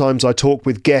 Sometimes I talk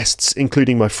with guests,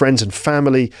 including my friends and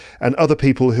family and other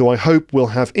people who I hope will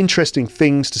have interesting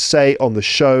things to say on the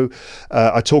show.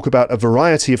 I talk about a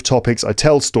variety of topics, I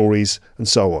tell stories and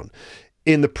so on.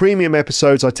 In the premium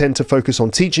episodes, I tend to focus on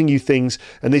teaching you things,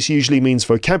 and this usually means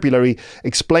vocabulary,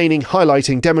 explaining,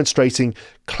 highlighting, demonstrating,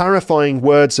 clarifying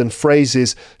words and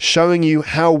phrases, showing you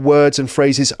how words and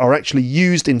phrases are actually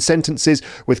used in sentences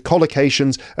with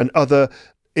collocations and other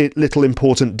little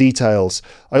important details.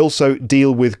 I also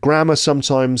deal with grammar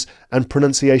sometimes and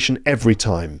pronunciation every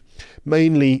time,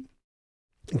 mainly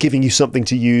giving you something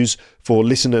to use for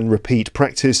listen and repeat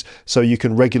practice so you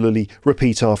can regularly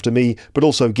repeat after me, but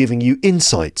also giving you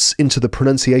insights into the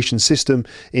pronunciation system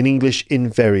in English in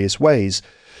various ways.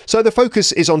 So the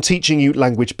focus is on teaching you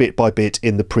language bit by bit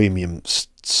in the premium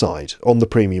side, on the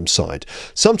premium side.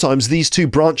 Sometimes these 2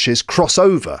 branches cross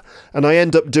over and I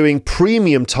end up doing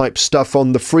premium type stuff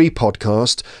on the free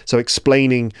podcast, so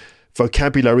explaining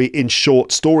vocabulary in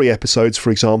short story episodes,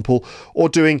 for example, or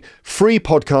doing free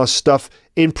podcast stuff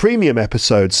in premium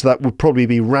episodes. So that would probably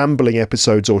be rambling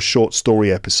episodes or short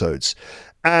story episodes.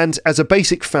 And as a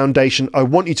basic foundation, I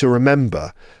want you to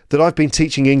remember that I've been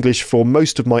teaching English for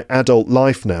most of my adult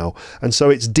life now, and so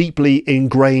it's deeply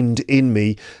ingrained in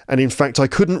me. And in fact, I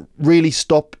couldn't really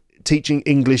stop teaching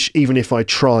English even if I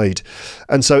tried.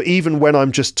 And so even when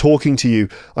I'm just talking to you,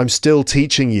 I'm still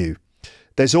teaching you.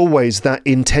 There's always that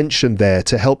intention there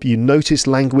to help you notice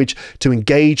language, to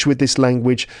engage with this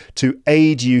language, to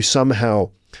aid you somehow.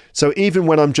 So even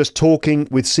when I'm just talking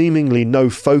with seemingly no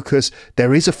focus,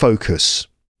 there is a focus.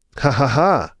 Ha ha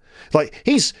ha. Like,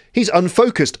 he's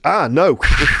unfocused. Ah, no,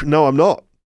 no, I'm not.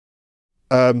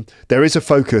 There is a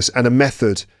focus and a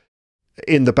method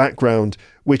in the background,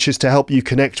 which is to help you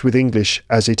connect with English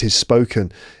as it is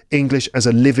spoken. English as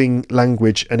a living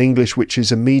language, and English which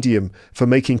is a medium for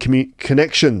making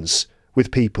connections with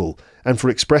people and for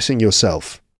expressing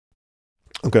yourself.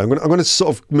 Okay, I'm going to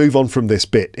sort of move on from this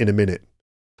bit in a minute.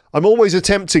 I'm always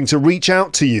attempting to reach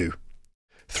out to you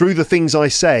through the things I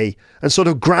say and sort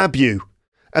of grab you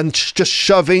and just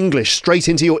shove English straight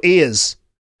into your ears,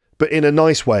 but in a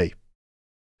nice way.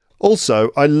 Also,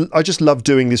 I just love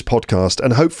doing this podcast,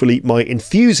 and hopefully my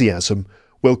enthusiasm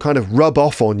will kind of rub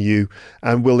off on you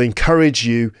and will encourage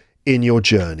you in your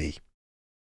journey.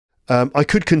 I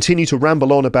could continue to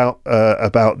ramble on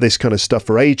about this kind of stuff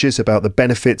for ages, about the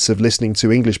benefits of listening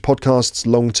to English podcasts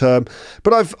long term,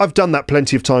 but I've done that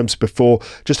plenty of times before.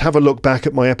 Just have a look back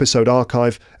at my episode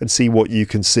archive and see what you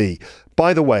can see.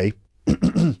 By the way,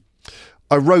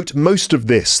 I wrote most of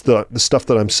this, the stuff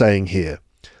that I'm saying here.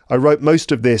 I wrote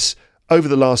most of this over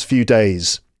the last few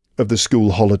days of the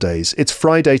school holidays. It's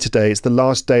Friday today. It's the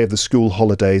last day of the school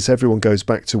holidays. Everyone goes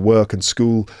back to work and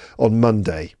school on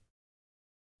Monday.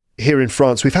 Here in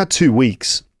France, we've had 2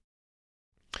 weeks.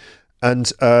 And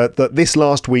this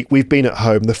last week, we've been at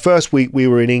home. The first week, we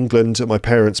were in England at my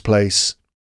parents' place.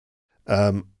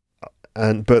 But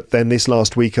then this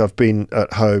last week, I've been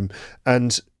at home.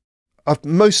 And I've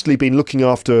mostly been looking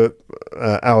after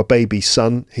our baby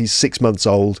son. He's 6 months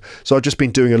old. So I've just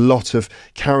been doing a lot of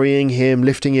carrying him,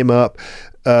 lifting him up,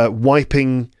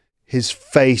 wiping his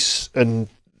face and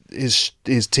his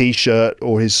t-shirt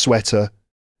or his sweater,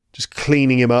 just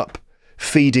cleaning him up,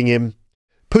 feeding him,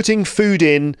 putting food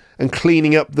in and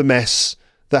cleaning up the mess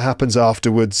that happens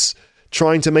afterwards,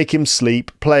 trying to make him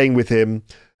sleep, playing with him,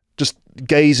 just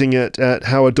gazing at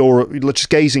how adorable, just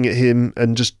gazing at him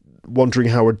and just wondering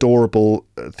how adorable,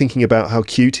 thinking about how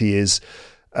cute he is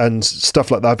and stuff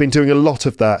like that. I've been doing a lot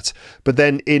of that. But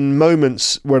then in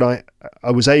moments when I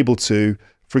was able to,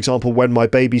 for example, when my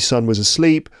baby son was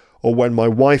asleep, or when my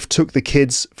wife took the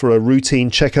kids for a routine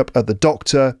checkup at the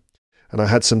doctor, and I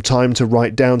had some time to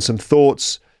write down some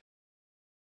thoughts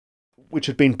which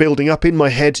had been building up in my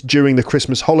head during the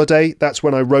Christmas holiday. That's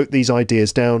when I wrote these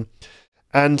ideas down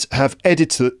and have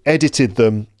edited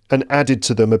them and added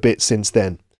to them a bit since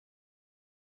then.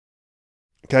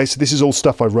 Okay, so this is all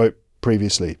stuff I wrote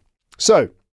previously. So,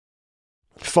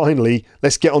 finally,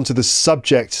 let's get on to the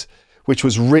subject which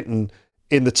was written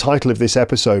in the title of this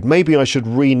episode. Maybe I should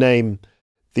rename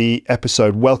the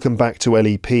episode Welcome Back to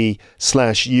LEP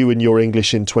 / You and Your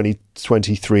English in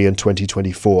 2023 and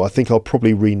 2024. I think I'll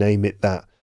probably rename it that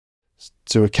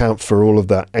to account for all of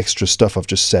that extra stuff I've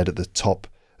just said at the top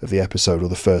of the episode, or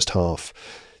the first half.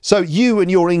 So, You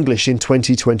and Your English in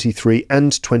 2023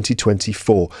 and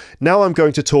 2024. Now I'm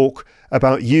going to talk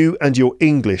about you and your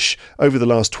English over the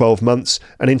last 12 months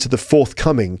and into the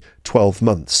forthcoming 12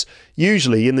 months.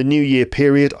 Usually in the New Year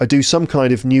period, I do some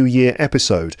kind of New Year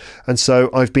episode. And so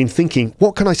I've been thinking,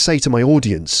 what can I say to my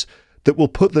audience that will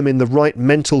put them in the right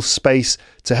mental space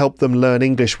to help them learn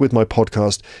English with my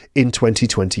podcast in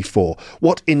 2024?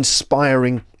 What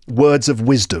inspiring words of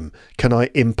wisdom can I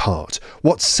impart?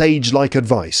 What sage-like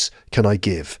advice can I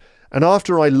give? And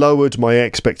after I lowered my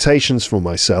expectations for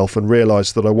myself and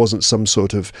realised that I wasn't some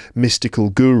sort of mystical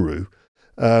guru,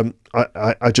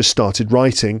 I just started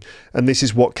writing, and this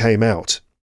is what came out.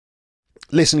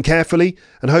 Listen carefully,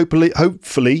 and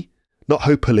hopefully, not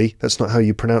hopefully, that's not how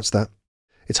you pronounce that.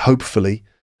 It's hopefully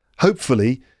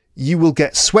you will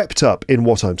get swept up in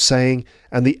what I'm saying,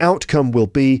 and the outcome will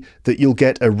be that you'll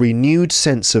get a renewed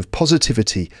sense of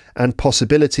positivity and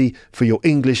possibility for your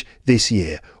English this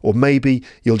year. Or maybe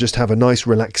you'll just have a nice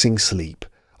relaxing sleep.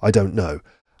 I don't know.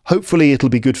 Hopefully it'll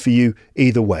be good for you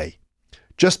either way.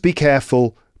 Just be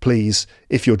careful, please,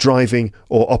 if you're driving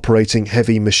or operating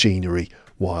heavy machinery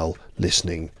while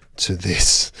listening to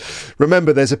this.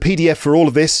 Remember, there's a PDF for all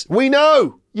of this. We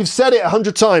know! You've said it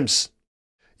 100 times.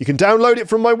 You can download it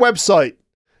from my website.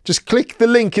 Just click the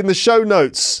link in the show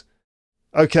notes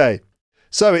Okay,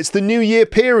 so it's the New Year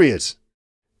period.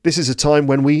 This is a time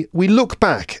when we look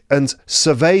back and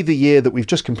survey the year that we've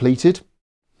just completed.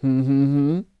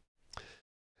 And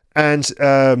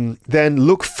then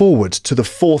look forward to the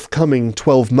forthcoming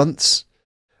 12 months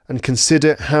and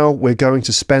consider how we're going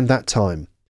to spend that time.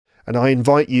 And I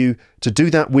invite you to do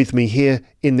that with me here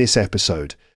in this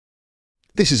episode.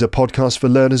 This is a podcast for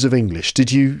learners of English.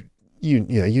 Did you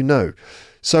know?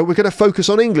 So we're going to focus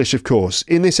on English, of course.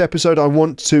 In this episode, I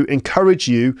want to encourage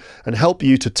you and help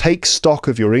you to take stock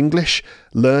of your English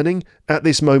learning at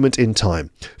this moment in time.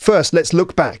 First, let's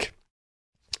look back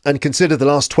and consider the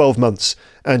last 12 months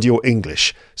and your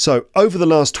English. So over the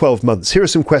last 12 months, here are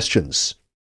some questions.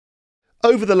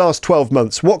 Over the last 12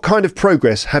 months, what kind of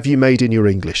progress have you made in your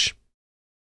English?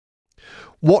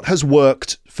 What has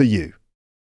worked for you?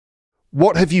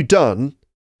 What have you done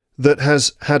that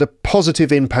has had a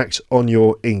positive impact on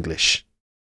your English?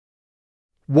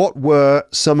 What were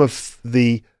some of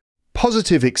the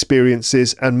positive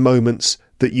experiences and moments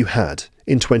that you had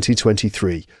in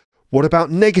 2023? What about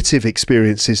negative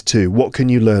experiences too? What can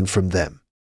you learn from them?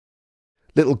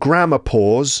 Little grammar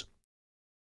pause.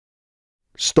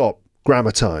 Stop.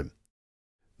 Grammar time.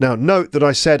 Now note that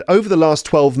I said over the last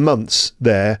 12 months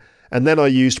there, and then I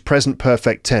used present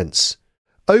perfect tense.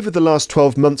 Over the last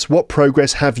 12 months, what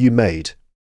progress have you made?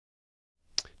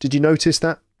 Did you notice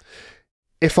that?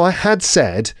 If I had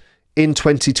said in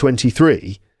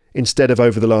 2023 instead of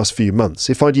over the last few months,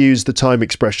 if I'd used the time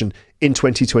expression in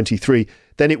 2023,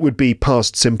 then it would be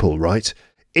past simple, right?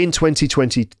 In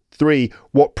 2023,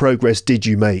 what progress did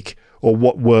you make, or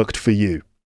what worked for you?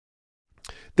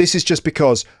 This is just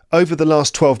because over the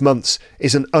last 12 months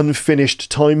is an unfinished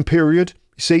time period.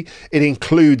 You see, it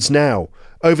includes now.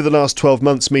 Over the last 12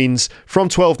 months means from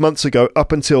 12 months ago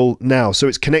up until now. So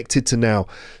it's connected to now.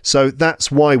 So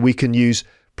that's why we can use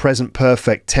present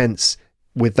perfect tense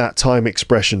with that time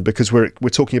expression, because we're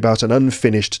talking about an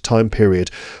unfinished time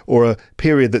period or a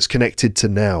period that's connected to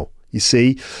now. You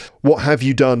see, what have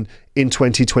you done in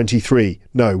 2023?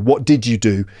 No, what did you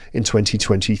do in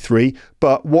 2023?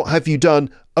 But what have you done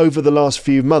over the last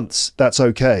few months? That's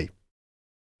okay.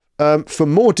 For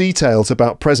more details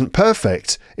about present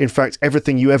perfect, in fact,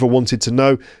 everything you ever wanted to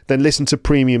know, then listen to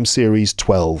Premium Series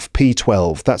 12,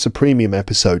 P12. That's a premium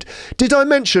episode. Did I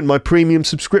mention my premium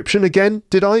subscription again?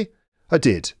 Did I? I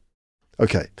did.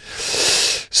 Okay.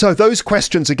 So those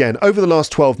questions again. Over the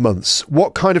last 12 months,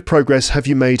 what kind of progress have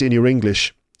you made in your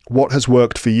English? What has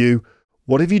worked for you?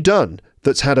 What have you done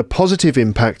that's had a positive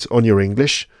impact on your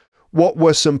English? What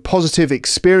were some positive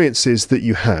experiences that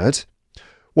you had?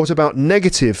 What about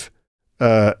negative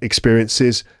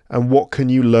experiences, and what can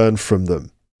you learn from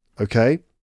them? Okay?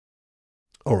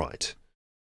 All right.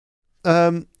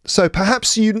 So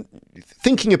perhaps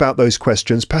thinking about those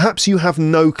questions, perhaps you have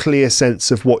no clear sense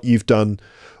of what you've done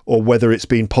or whether it's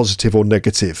been positive or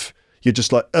negative. You're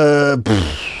just like, don't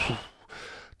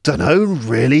know,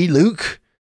 really, Luke?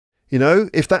 You know,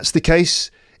 if that's the case,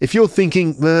 if you're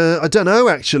thinking, I don't know,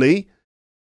 actually,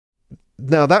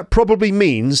 now that probably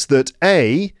means that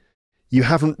A, you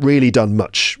haven't really done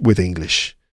much with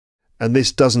English. And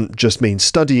this doesn't just mean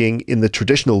studying in the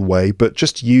traditional way, but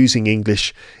just using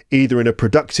English either in a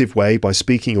productive way by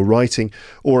speaking or writing,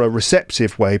 or a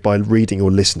receptive way by reading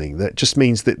or listening. That just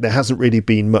means that there hasn't really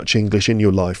been much English in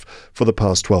your life for the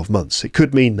past 12 months. It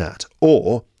could mean that.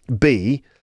 Or B,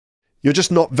 you're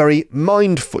just not very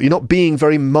mindful. You're not being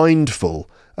very mindful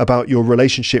about your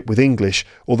relationship with English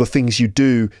or the things you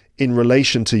do in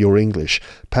relation to your English.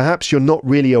 Perhaps you're not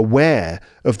really aware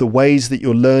of the ways that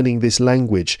you're learning this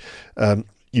language.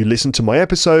 You listen to my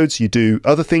episodes, you do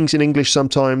other things in English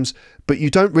sometimes, but you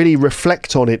don't really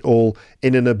reflect on it all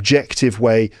in an objective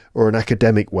way or an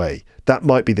academic way. That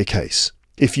might be the case.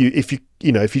 If you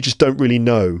just don't really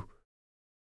know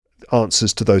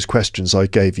answers to those questions I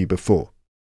gave you before.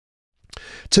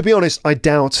 To be honest, I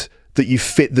doubt that you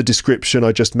fit the description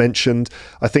I just mentioned.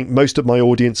 I think most of my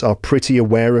audience are pretty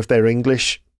aware of their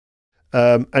English.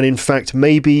 And in fact,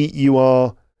 maybe you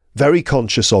are very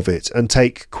conscious of it and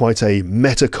take quite a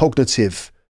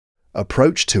metacognitive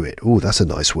approach to it. Oh, that's a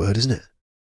nice word, isn't it?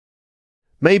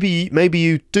 Maybe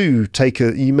you do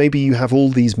maybe you have all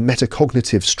these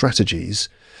metacognitive strategies.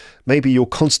 Maybe you're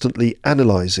constantly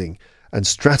analysing and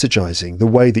strategizing the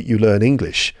way that you learn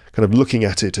English, kind of looking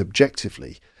at it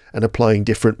objectively and applying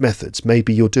different methods.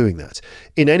 Maybe you're doing that.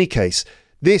 In any case,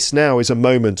 this now is a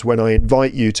moment when I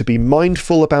invite you to be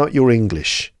mindful about your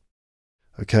English.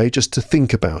 Okay, just to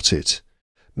think about it.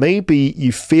 Maybe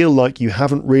you feel like you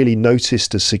haven't really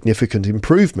noticed a significant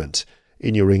improvement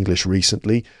in your English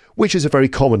recently, which is a very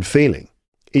common feeling.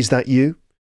 Is that you?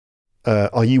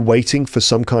 Are you waiting for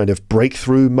some kind of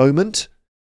breakthrough moment?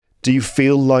 Do you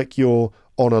feel like you're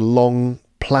on a long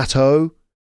plateau?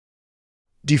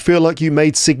 Do you feel like you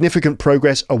made significant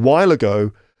progress a while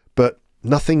ago, but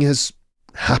nothing has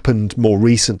happened more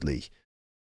recently?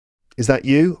 Is that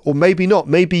you? Or maybe not.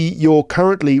 Maybe you're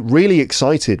currently really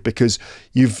excited because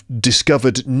you've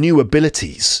discovered new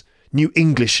abilities, new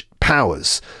English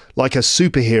powers, like a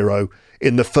superhero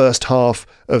in the first half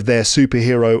of their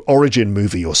superhero origin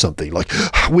movie or something. Like,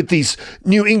 with these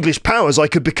new English powers, I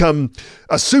could become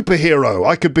a superhero.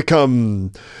 I could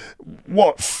become,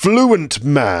 fluent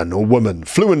man or woman,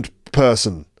 fluent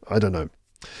person. I don't know.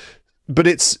 But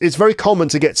it's very common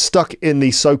to get stuck in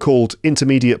the so-called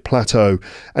intermediate plateau.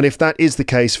 And if that is the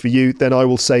case for you, then I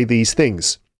will say these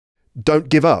things. Don't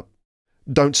give up.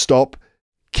 Don't stop.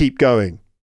 Keep going.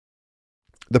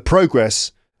 The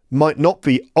progress might not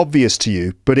be obvious to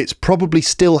you, but it's probably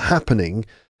still happening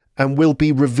and will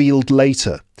be revealed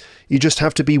later. You just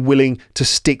have to be willing to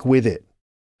stick with it.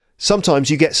 Sometimes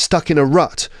you get stuck in a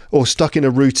rut or stuck in a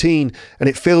routine and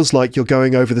it feels like you're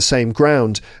going over the same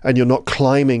ground and you're not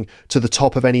climbing to the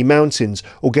top of any mountains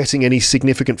or getting any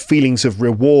significant feelings of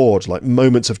reward, like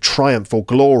moments of triumph or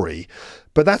glory.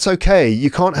 But that's okay. You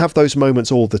can't have those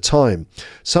moments all the time.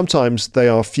 Sometimes they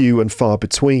are few and far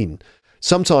between.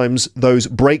 Sometimes those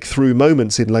breakthrough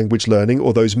moments in language learning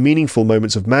or those meaningful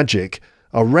moments of magic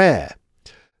are rare.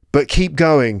 But keep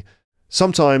going.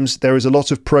 Sometimes there is a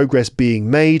lot of progress being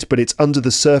made, but it's under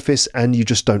the surface and you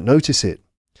just don't notice it.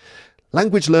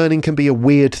 Language learning can be a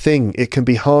weird thing. It can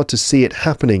be hard to see it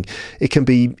happening. It can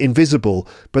be invisible,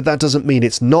 but that doesn't mean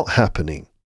it's not happening.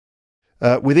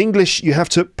 With English, you have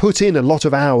to put in a lot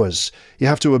of hours. You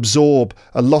have to absorb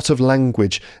a lot of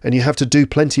language and you have to do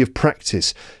plenty of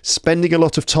practice. Spending a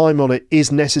lot of time on it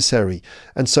is necessary.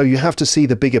 And so you have to see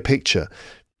the bigger picture.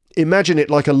 Imagine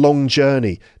it like a long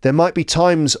journey. There might be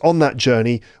times on that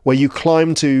journey where you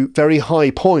climb to very high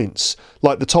points,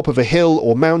 like the top of a hill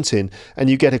or mountain,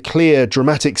 and you get a clear,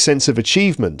 dramatic sense of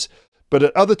achievement. But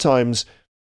at other times,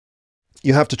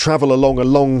 you have to travel along a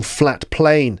long, flat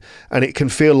plain, and it can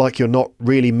feel like you're not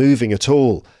really moving at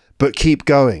all. But keep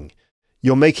going.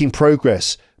 You're making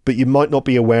progress, but you might not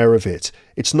be aware of it.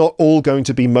 It's not all going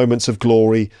to be moments of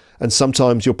glory, and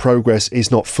sometimes your progress is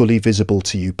not fully visible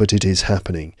to you, but it is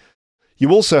happening.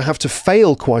 You also have to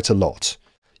fail quite a lot.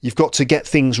 You've got to get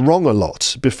things wrong a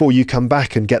lot before you come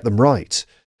back and get them right.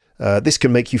 This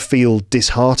can make you feel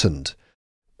disheartened,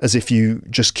 as if you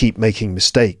just keep making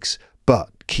mistakes.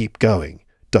 But keep going.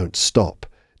 Don't stop.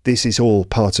 This is all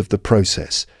part of the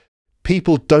process.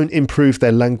 People don't improve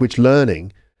their language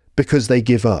learning because they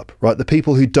give up, right? The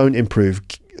people who don't improve,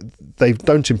 they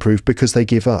don't improve because they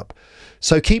give up.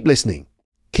 So keep listening.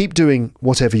 Keep doing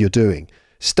whatever you're doing.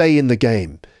 Stay in the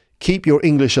game. Keep your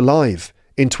English alive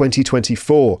in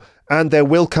 2024. And there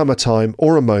will come a time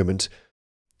or a moment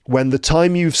when the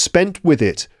time you've spent with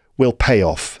it will pay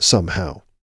off somehow.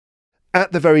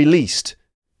 At the very least,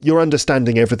 you're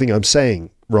understanding everything I'm saying,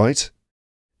 right?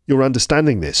 You're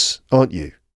understanding this, aren't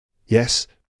you? Yes?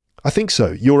 I think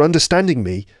so. You're understanding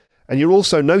me, and you're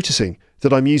also noticing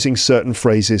that I'm using certain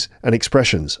phrases and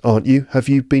expressions, aren't you? Have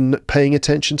you been paying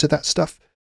attention to that stuff?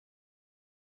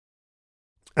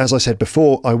 As I said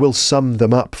before, I will sum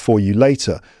them up for you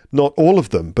later. Not all of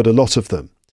them, but a lot of them.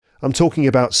 I'm talking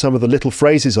about some of the little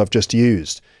phrases I've just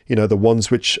used. You know, the ones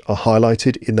which are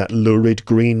highlighted in that lurid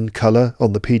green colour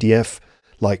on the PDF.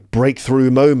 Like breakthrough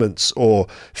moments or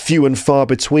few and far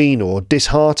between or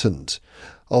disheartened.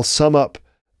 I'll sum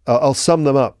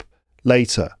them up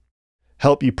later.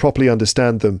 Help you properly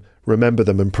understand them, remember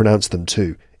them and pronounce them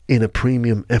too in a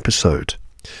premium episode.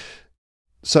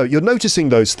 So you're noticing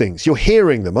those things. You're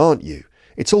hearing them, aren't you?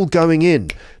 It's all going in.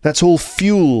 That's all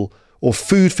fuel or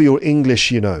food for your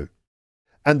English, you know.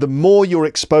 And the more you're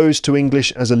exposed to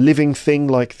English as a living thing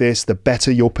like this, the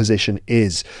better your position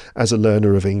is as a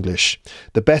learner of English.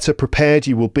 The better prepared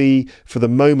you will be for the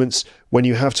moments when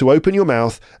you have to open your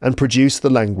mouth and produce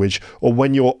the language, or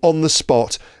when you're on the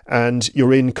spot and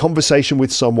you're in conversation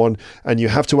with someone and you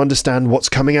have to understand what's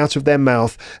coming out of their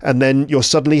mouth, and then you're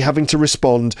suddenly having to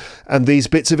respond and these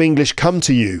bits of English come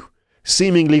to you,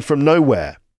 seemingly from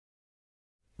nowhere.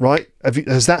 Right?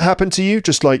 Has that happened to you?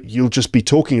 Just like you'll just be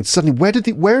talking and suddenly,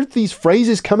 where are these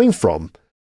phrases coming from?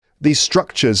 These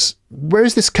structures, where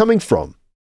is this coming from?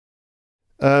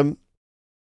 And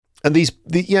these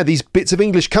bits of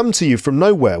English come to you from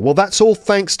nowhere. Well, that's all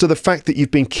thanks to the fact that you've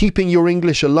been keeping your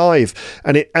English alive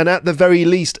and at the very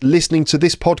least listening to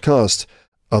this podcast.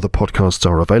 Other podcasts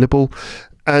are available,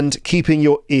 and keeping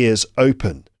your ears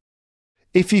open.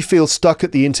 If you feel stuck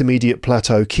at the intermediate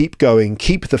plateau, keep going,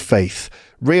 keep the faith.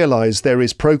 Realise there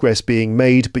is progress being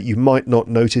made, but you might not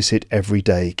notice it every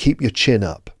day. Keep your chin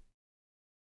up.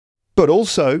 But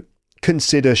also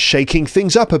consider shaking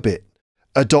things up a bit,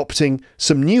 adopting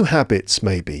some new habits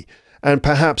maybe, and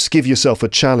perhaps give yourself a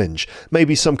challenge,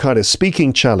 maybe some kind of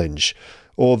speaking challenge,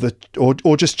 or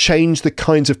just change the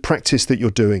kinds of practice that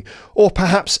you're doing, or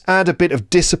perhaps add a bit of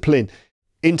discipline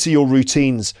into your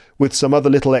routines with some other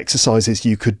little exercises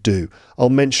you could do.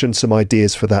 I'll mention some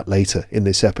ideas for that later in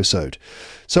this episode.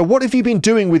 So what have you been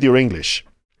doing with your English?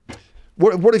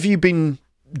 What have you been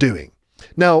doing?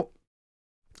 Now,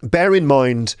 bear in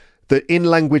mind that in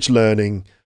language learning,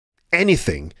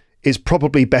 anything is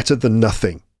probably better than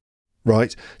nothing,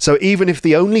 right? So even if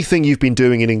the only thing you've been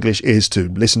doing in English is to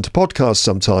listen to podcasts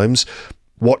sometimes,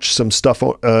 watch some stuff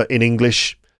in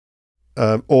English,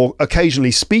 or occasionally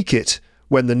speak it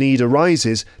when the need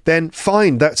arises, then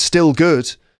fine, that's still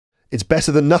good. It's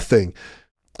better than nothing.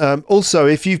 Also,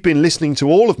 if you've been listening to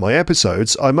all of my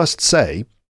episodes, I must say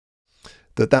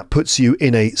that puts you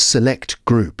in a select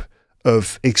group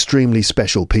of extremely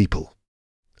special people.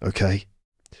 Okay?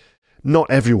 Not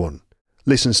everyone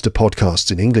listens to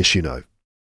podcasts in English, you know.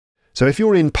 So if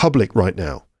you're in public right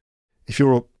now, if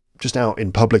you're just out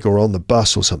in public or on the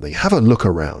bus or something, have a look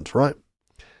around, right?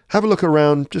 Have a look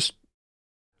around, just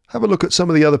have a look at some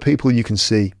of the other people you can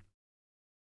see.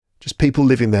 Just people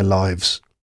living their lives.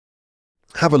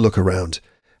 Have a look around.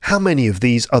 How many of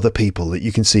these other people that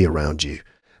you can see around you,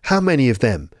 how many of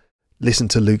them listen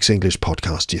to Luke's English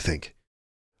podcast, do you think?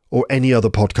 Or any other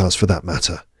podcast for that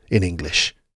matter, in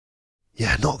English?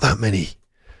 Yeah, not that many.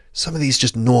 Some of these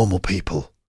just normal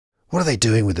people. What are they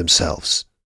doing with themselves?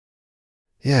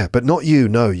 Yeah, but not you,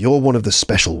 no, you're one of the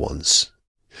special ones.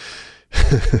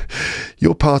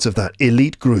 You're part of that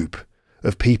elite group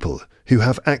of people who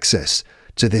have access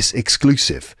to this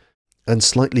exclusive and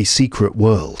slightly secret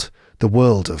world, the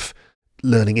world of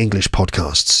learning English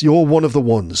podcasts. You're one of the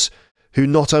ones who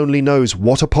not only knows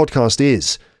what a podcast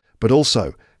is, but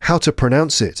also how to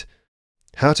pronounce it,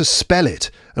 how to spell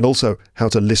it, and also how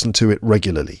to listen to it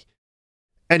regularly.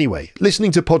 Anyway,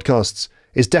 listening to podcasts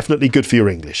is definitely good for your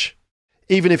English,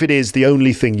 even if it is the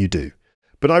only thing you do.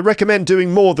 But I recommend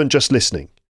doing more than just listening.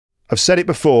 I've said it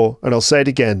before, and I'll say it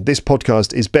again. This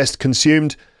podcast is best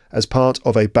consumed as part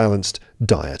of a balanced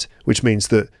diet, which means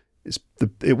that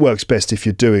it works best if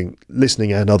you're doing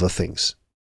listening and other things.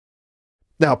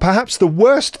 Now, perhaps the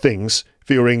worst things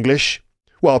for your English,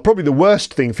 well, probably the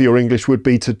worst thing for your English would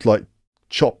be to,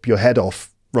 chop your head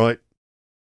off, right?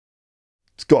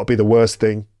 It's got to be the worst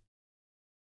thing.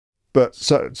 But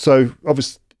so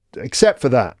obviously, except for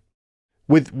that,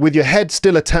 with your head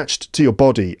still attached to your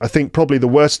body, I think probably the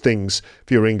worst things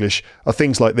for your English are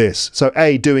things like this. So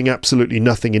A, doing absolutely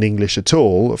nothing in English at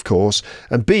all, of course,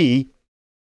 and B,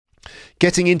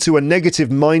 getting into a negative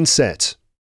mindset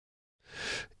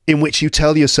in which you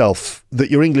tell yourself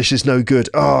that your English is no good.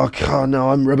 Oh, God, no,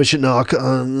 I'm rubbish at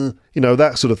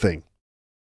that sort of thing.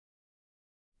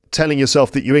 Telling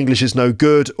yourself that your English is no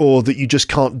good, or that you just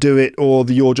can't do it, or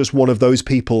that you're just one of those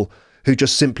people who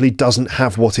just simply doesn't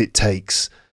have what it takes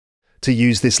to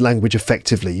use this language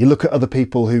effectively. You look at other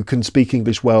people who can speak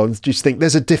English well and just think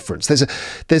there's a difference.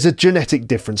 There's a genetic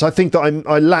difference. I think that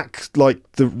I lack,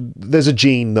 there's a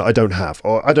gene that I don't have,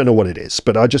 or I don't know what it is,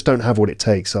 but I just don't have what it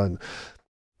takes.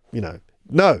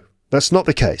 No, that's not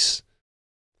the case.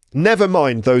 Never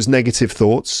mind those negative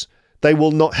thoughts. They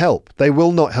will not help. They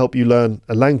will not help you learn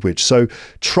a language. So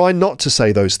try not to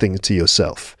say those things to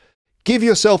yourself. Give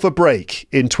yourself a break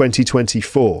in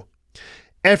 2024.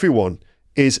 Everyone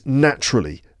is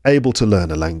naturally able to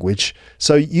learn a language,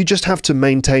 so you just have to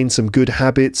maintain some good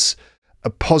habits,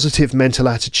 a positive mental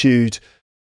attitude,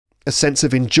 a sense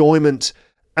of enjoyment,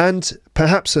 and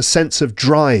perhaps a sense of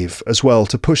drive as well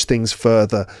to push things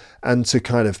further and to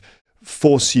kind of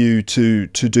force you to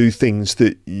do things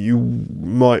that you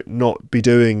might not be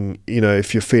doing,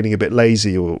 if you're feeling a bit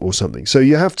lazy or something. So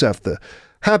you have to have the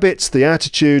habits, the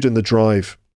attitude, and the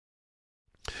drive.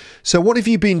 So what have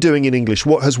you been doing in English?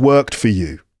 What has worked for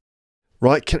you?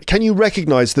 Right? Can you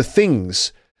recognize the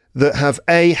things that have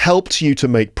A, helped you to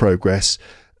make progress,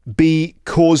 B,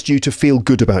 caused you to feel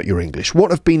good about your English? What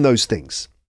have been those things?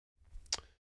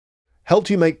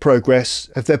 Helped you make progress?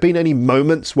 Have there been any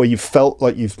moments where you've felt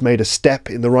like you've made a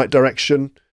step in the right direction?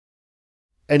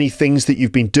 Any things that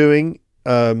you've been doing?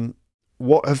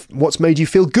 What's made you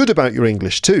feel good about your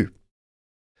English too?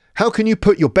 How can you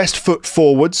put your best foot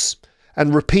forwards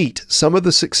and repeat some of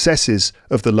the successes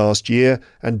of the last year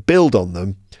and build on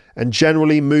them and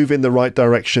generally move in the right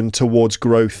direction towards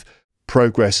growth,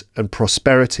 progress and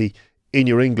prosperity in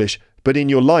your English but in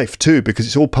your life too, because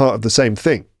it's all part of the same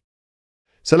thing.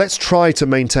 So let's try to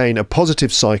maintain a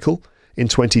positive cycle in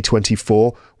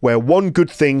 2024, where one good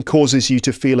thing causes you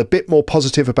to feel a bit more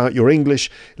positive about your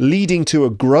English, leading to a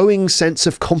growing sense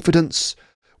of confidence,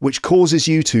 which causes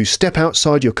you to step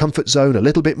outside your comfort zone a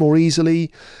little bit more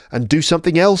easily and do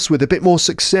something else with a bit more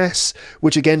success,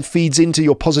 which again feeds into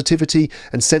your positivity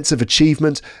and sense of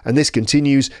achievement, and this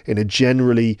continues in a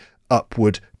generally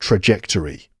upward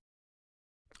trajectory.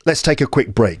 Let's take a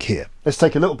quick break here. Let's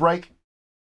take a little break.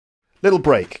 Little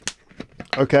break.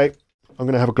 Okay, I'm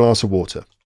going to have a glass of water,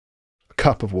 a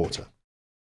cup of water.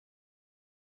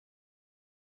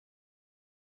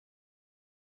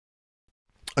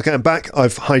 Okay, I'm back. I'm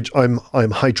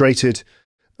hydrated.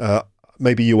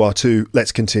 Maybe you are too.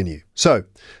 Let's continue. So,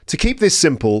 to keep this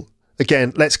simple,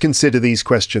 again, let's consider these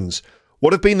questions.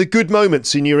 What have been the good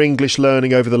moments in your English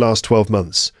learning over the last 12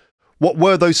 months? What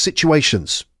were those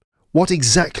situations? What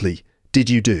exactly did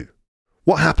you do?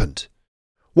 What happened?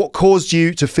 What caused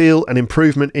you to feel an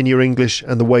improvement in your English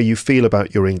and the way you feel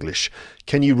about your English?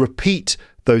 Can you repeat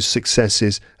those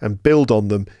successes and build on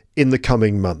them in the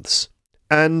coming months?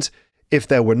 And if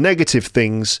there were negative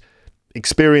things,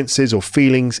 experiences or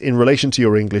feelings in relation to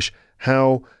your English,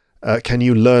 how can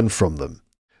you learn from them?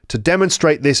 To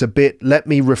demonstrate this a bit, let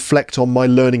me reflect on my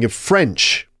learning of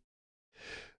French,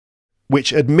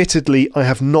 which admittedly I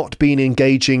have not been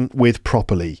engaging with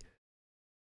properly.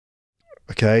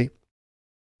 Okay?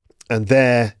 And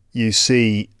there you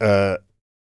see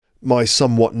my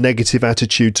somewhat negative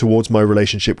attitude towards my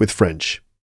relationship with French,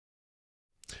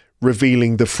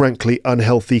 revealing the frankly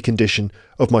unhealthy condition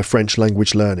of my French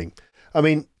language learning. I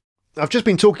mean, I've just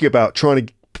been talking about trying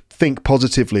to think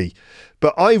positively,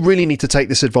 but I really need to take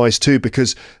this advice too,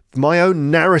 because my own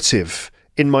narrative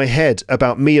in my head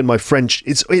about me and my French,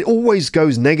 it always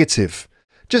goes negative.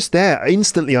 Just there,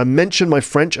 instantly, I mention my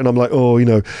French and I'm like, oh,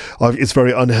 it's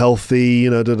very unhealthy,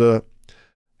 I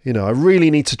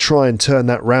really need to try and turn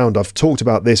that round. I've talked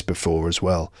about this before as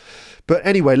well. But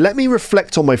anyway, let me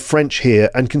reflect on my French here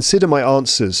and consider my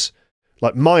answers,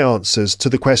 like my answers to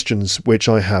the questions which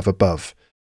I have above.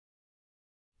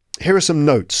 Here are some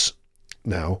notes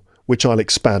now, which I'll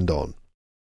expand on.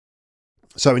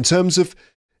 So in terms of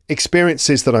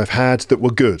experiences that I've had that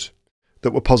were good,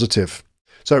 that were positive.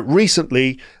 So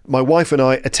recently, my wife and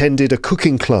I attended a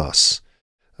cooking class.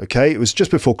 Okay, it was just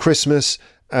before Christmas,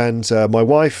 and my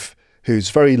wife,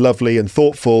 who's very lovely and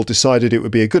thoughtful, decided it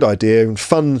would be a good idea and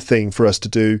fun thing for us to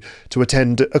do to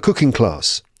attend a cooking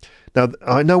class. Now,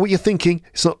 I know what you're thinking.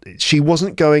 She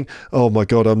wasn't going, oh my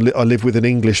God, I live with an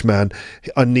Englishman.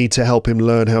 I need to help him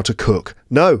learn how to cook.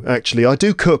 No, actually, I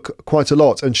do cook quite a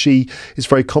lot, and she is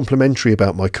very complimentary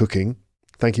about my cooking.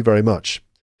 Thank you very much.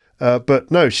 But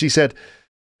no, she said,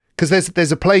 because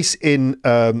there's a place in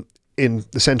the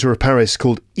centre of Paris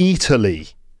called Italy,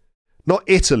 not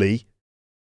Italy.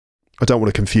 I don't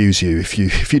want to confuse you if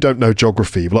you don't know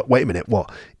geography. You're like, wait a minute,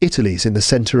 what? Italy's in the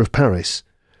centre of Paris?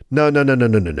 No.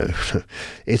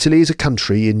 Italy is a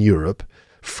country in Europe.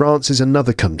 France is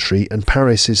another country, and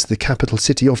Paris is the capital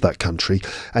city of that country.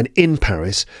 And in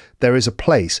Paris, there is a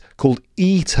place called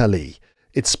Italy.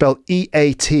 It's spelled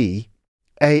E-A-T-A-L-Y.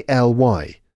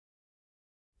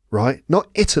 Right? Not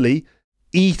Italy,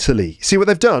 Italy. See what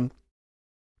they've done?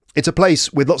 It's a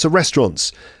place with lots of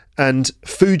restaurants and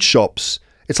food shops.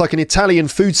 It's like an Italian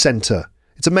food centre.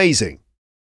 It's amazing.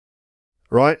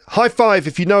 Right? High five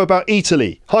if you know about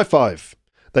Italy. High five.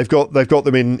 They've got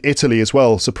them in Italy as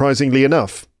well, surprisingly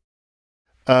enough.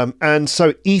 And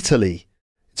so Italy,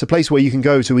 it's a place where you can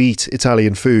go to eat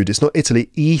Italian food. It's not Italy,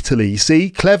 Italy. See?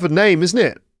 Clever name, isn't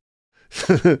it?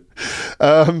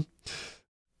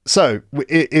 So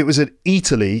it was at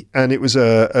Italy, and it was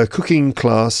a cooking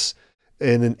class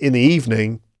in the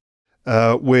evening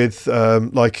with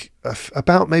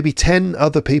about maybe 10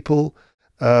 other people.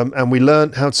 And we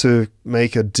learned how to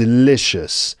make a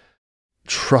delicious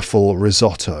truffle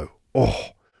risotto.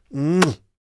 Oh,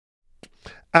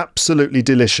 absolutely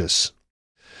delicious.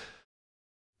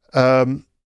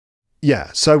 Yeah,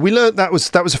 so we learned that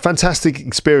was a fantastic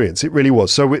experience. It really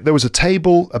was. So there was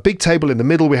a big table in the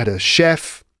middle. We had a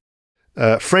chef,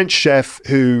 French chef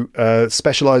who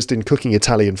specialised in cooking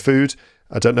Italian food.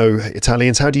 I don't know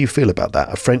Italians. How do you feel about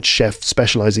that? A French chef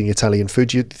specialising in Italian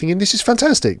food. You're thinking, this is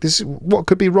fantastic. What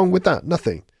could be wrong with that?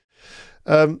 Nothing.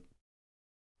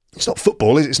 It's not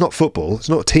football. It's not football. It's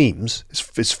not teams.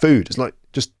 It's food. It's like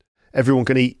just everyone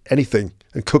can eat anything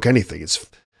and cook anything. It's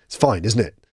fine, isn't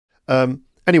it?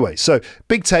 Anyway, so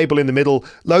big table in the middle,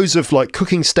 loads of like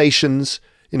cooking stations,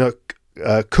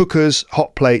 cookers,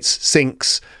 hot plates,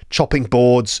 sinks, chopping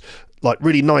boards, like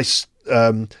really nice,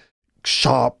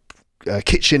 sharp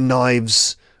kitchen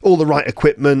knives, all the right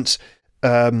equipment,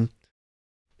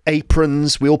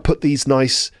 aprons. We all put these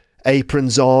nice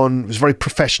aprons on. It was a very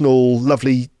professional,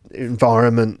 lovely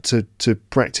environment to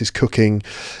practice cooking.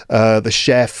 The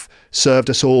chef served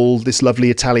us all this lovely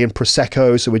Italian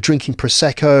prosecco, so we're drinking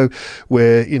prosecco.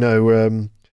 We're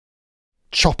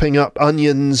chopping up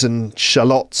onions and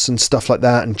shallots and stuff like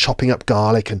that, and chopping up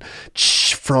garlic and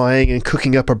frying and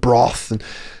cooking up a broth,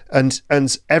 and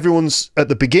everyone's at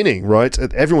the beginning, right?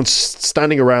 Everyone's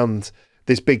standing around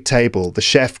this big table. The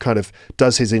chef kind of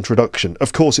does his introduction.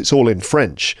 Of course, it's all in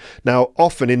French. Now,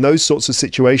 often in those sorts of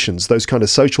situations, those kind of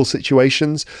social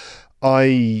situations,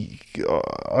 I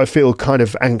feel kind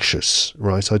of anxious,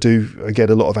 right? I get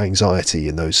a lot of anxiety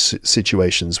in those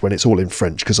situations when it's all in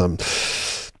French, because I'm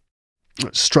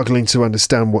struggling to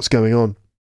understand what's going on.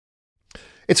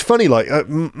 It's funny, like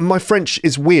my French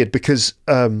is weird because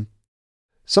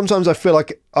sometimes I feel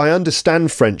like I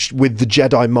understand French with the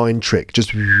Jedi mind trick.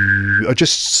 I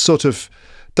just sort of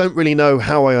don't really know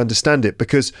how I understand it,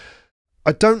 because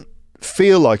I don't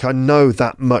feel like I know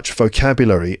that much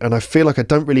vocabulary, and I feel like I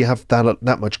don't really have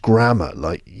that much grammar.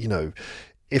 Like,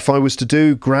 if I was to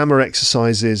do grammar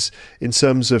exercises in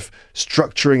terms of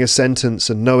structuring a sentence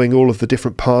and knowing all of the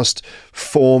different past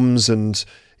forms and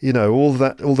all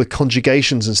the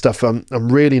conjugations and stuff, I'm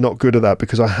really not good at that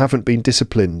because I haven't been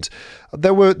disciplined.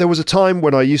 There was a time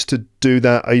when I used to do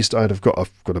that. I've got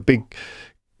a big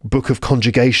book of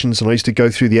conjugations, and I used to go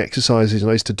through the exercises,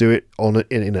 and I used to do it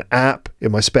in an app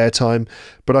in my spare time.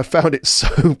 But I found it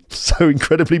so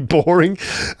incredibly boring,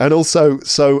 and also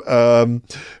so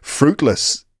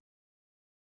fruitless.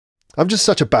 I'm just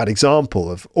such a bad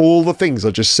example of all the things I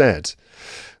just said.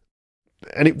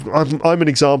 And I'm an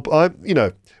example.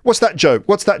 What's that joke?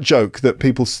 What's that joke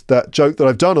that joke that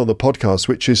I've done on the podcast,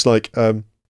 which is like,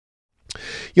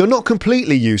 you're not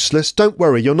completely useless. Don't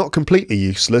worry, you're not completely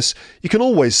useless. You can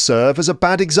always serve as a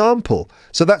bad example.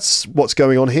 So that's what's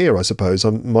going on here, I suppose.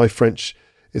 My French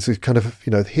is a kind of,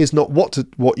 here's not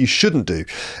what you shouldn't do.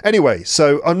 Anyway,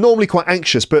 so I'm normally quite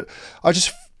anxious, but I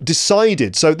just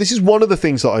decided. So this is one of the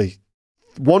things that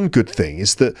one good thing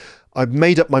is that I've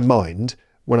made up my mind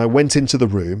when I went into the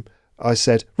room. I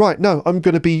said, right, no, I'm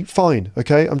going to be fine.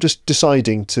 Okay. I'm just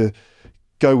deciding to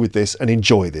go with this and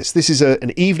enjoy this. This is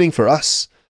an evening for us,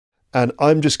 and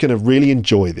I'm just going to really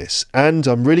enjoy this, and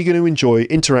I'm really going to enjoy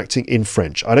interacting in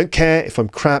French. I don't care if I'm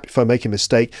crap, if I make a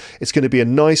mistake. It's going to be a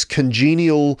nice,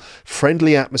 congenial,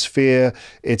 friendly atmosphere.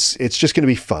 It's just going to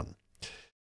be fun.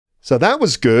 So that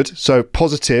was good. So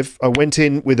positive. I went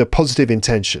in with a positive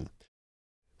intention.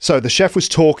 So the chef was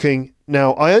talking.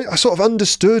 Now I sort of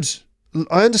understood.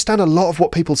 I understand a lot of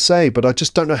what people say, but I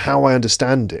just don't know how I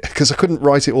understand it because I couldn't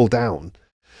write it all down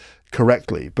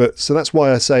correctly. But so that's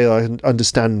why I say I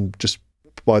understand just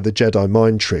by the Jedi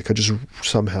mind trick. I just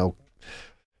somehow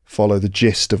follow the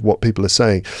gist of what people are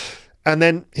saying. And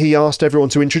then he asked everyone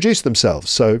to introduce themselves.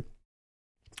 So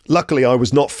luckily I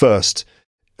was not first.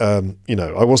 I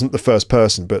wasn't the first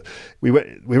person, but we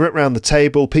went around the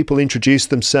table. People introduced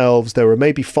themselves. There were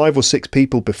maybe 5 or 6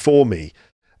 people before me.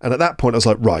 And at that point I was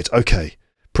like, right, okay,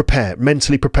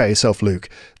 mentally prepare yourself, Luke.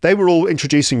 They were all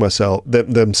introducing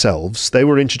themselves. They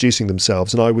were introducing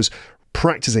themselves, and I was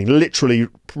practicing, literally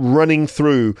running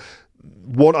through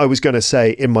what I was going to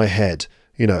say in my head.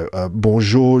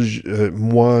 Bonjour,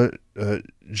 moi,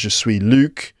 je suis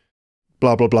Luc,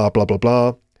 blah, blah, blah, blah, blah,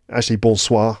 blah. Actually,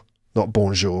 bonsoir, not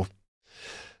bonjour.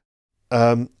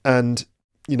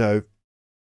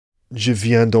 Je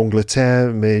viens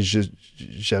d'Angleterre, mais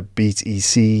j'habite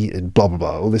ici, and blah, blah,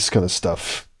 blah, all this kind of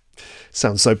stuff.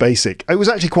 Sounds so basic. It was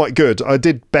actually quite good. I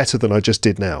did better than I just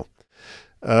did now.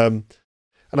 And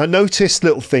I noticed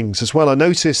little things as well. I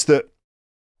noticed that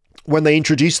when they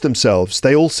introduced themselves,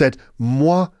 they all said,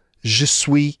 moi, je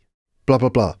suis, blah, blah,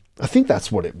 blah. I think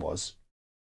that's what it was.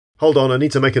 Hold on, I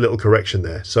need to make a little correction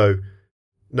there. So,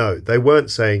 no, they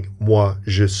weren't saying, moi,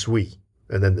 je suis,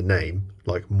 and then the name,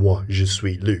 like moi, je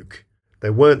suis Luc. They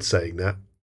weren't saying that.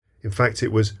 In fact,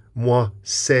 it was moi,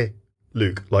 c'est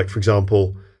Luc. Like, for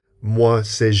example, moi,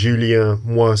 c'est Julien,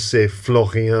 moi, c'est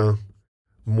Florian,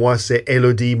 moi, c'est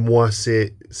Elodie, moi,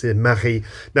 c'est Marie.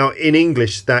 Now, in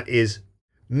English, that is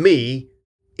me,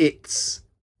 it's,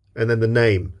 and then the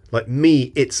name. Like,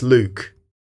 me, it's Luke.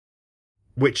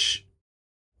 Which,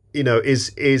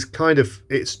 is kind of,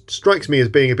 it strikes me as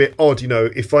being a bit odd.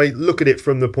 If I look at it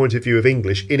from the point of view of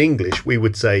English, in English, we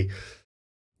would say,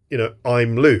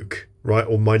 I'm Luke, right?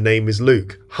 Or my name is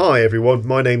Luke. Hi, everyone.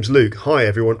 My name's Luke. Hi,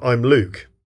 everyone. I'm Luke.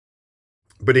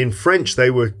 But in French, they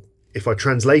were, if I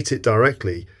translate it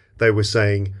directly, they were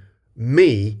saying,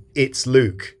 me, it's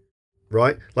Luke.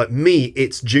 right? Like me,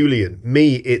 it's Julian.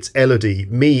 Me, it's Elodie.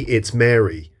 Me, it's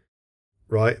Mary,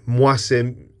 right? Moi,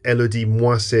 c'est Elodie.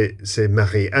 Moi, c'est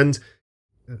Marie. And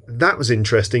that was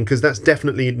interesting because that's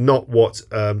definitely not what,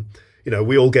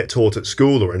 we all get taught at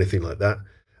school or anything like that.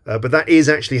 But that is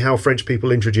actually how French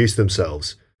people introduce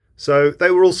themselves. So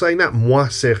they were all saying that. Moi,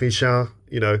 c'est Richard.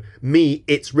 Me,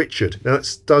 it's Richard. Now,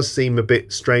 that does seem a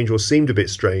bit strange, or seemed a bit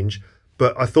strange,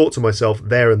 but I thought to myself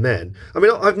there and then, I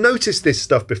mean, I've noticed this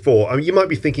stuff before. I mean, you might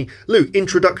be thinking, Luke,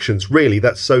 introductions, really,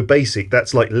 that's so basic.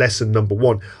 That's like lesson number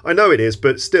 1. I know it is,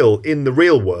 but still, in the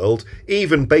real world,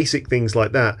 even basic things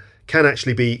like that can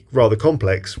actually be rather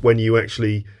complex when you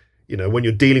actually, when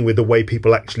you're dealing with the way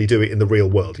people actually do it in the real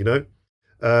world,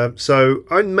 So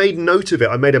I made note of it.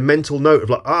 I made a mental note of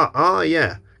like,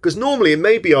 yeah. Because normally,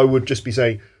 maybe I would just be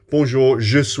saying, bonjour,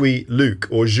 je suis Luc,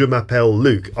 or je m'appelle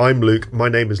Luc. I'm Luke, my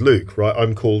name is Luke, right?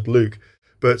 I'm called Luke.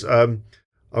 But I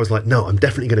was like, no, I'm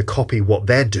definitely going to copy what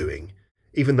they're doing,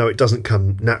 even though it doesn't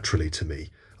come naturally to me.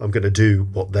 I'm going to do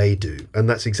what they do. And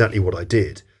that's exactly what I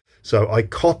did. So I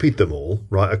copied them all,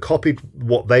 right? I copied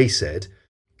what they said,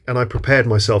 and I prepared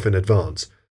myself in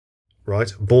advance,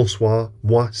 right? Bonsoir,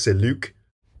 moi, c'est Luc.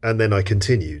 And then I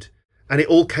continued. And it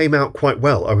all came out quite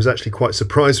well. I was actually quite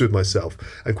surprised with myself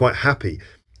and quite happy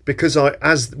because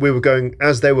as they were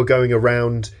going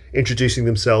around introducing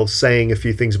themselves, saying a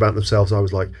few things about themselves, I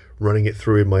was like running it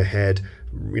through in my head,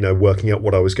 working out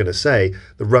what I was going to say.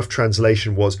 The rough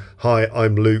translation was, "Hi,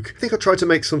 I'm Luke." I think I tried to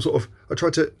make I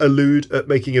tried to allude at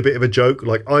making a bit of a joke,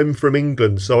 like I'm from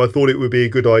England, so I thought it would be a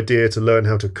good idea to learn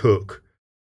how to cook.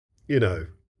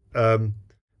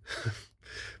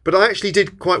 But I actually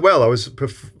did quite well. I was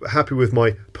happy with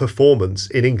my performance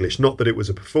in English. Not that it was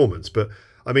a performance, but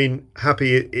I mean,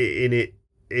 happy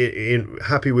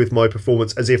happy with my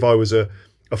performance as if I was a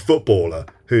footballer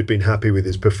who'd been happy with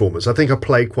his performance. I think I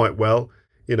played quite well,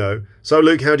 So,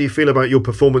 Luke, how do you feel about your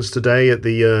performance today at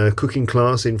the cooking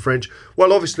class in French?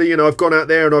 Well, obviously, I've gone out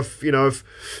there and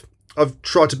I've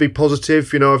tried to be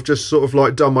positive. I've just sort of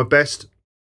like done my best.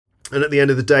 And at the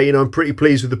end of the day, I'm pretty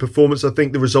pleased with the performance. I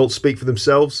think the results speak for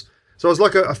themselves. So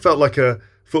I felt like a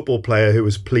football player who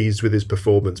was pleased with his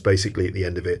performance, basically, at the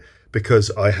end of it,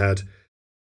 because I had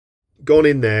gone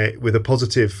in there with a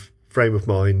positive frame of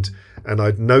mind, and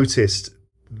I'd noticed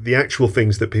the actual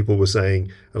things that people were saying,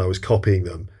 and I was copying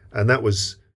them. And that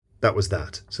was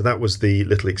that. So that was the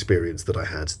little experience that I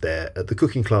had there at the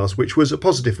cooking class, which was a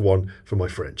positive one for my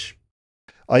French.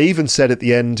 I even said at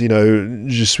the end,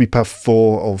 je suis pas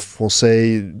fort en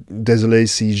français, désolé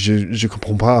si je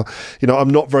comprends pas. I'm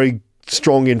not very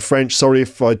strong in French, sorry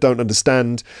if I don't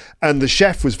understand. And the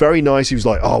chef was very nice. He was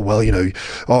like, oh, well, your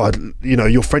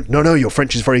French, no, your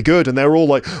French is very good. And they're all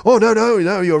like, oh,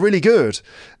 no, you're really good.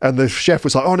 And the chef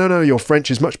was like, oh, no, your French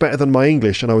is much better than my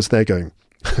English. And I was there going,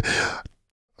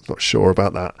 I'm not sure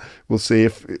about that. We'll see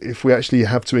if we actually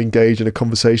have to engage in a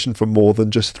conversation for more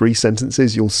than just 3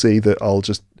 sentences. You'll see that I'll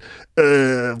just,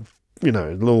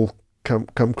 it'll all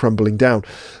come crumbling down.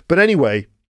 But anyway,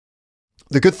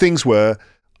 the good things were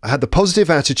I had the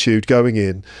positive attitude going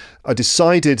in. I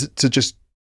decided to just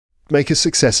make a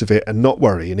success of it and not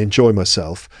worry and enjoy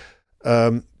myself.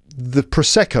 The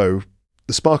Prosecco,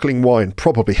 the sparkling wine,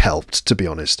 probably helped, to be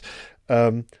honest.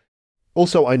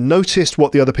 Also, I noticed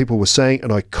what the other people were saying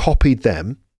and I copied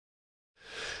them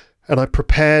and I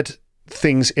prepared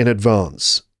things in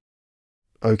advance.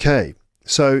 Okay,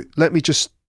 so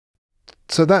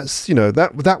so that's,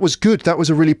 that was good. That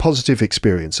was a really positive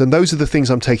experience. And those are the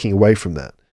things I'm taking away from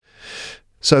that.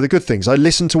 So the good things, I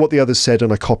listened to what the others said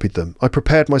and I copied them. I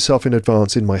prepared myself in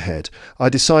advance in my head. I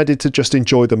decided to just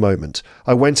enjoy the moment.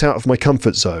 I went out of my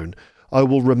comfort zone. I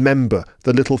will remember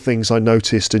the little things I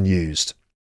noticed and used.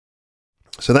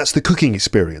 So that's the cooking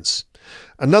experience.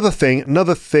 Another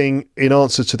thing in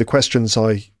answer to the questions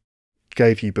I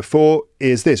gave you before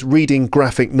is this, reading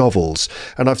graphic novels.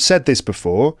 And I've said this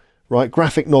before, right?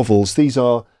 Graphic novels, these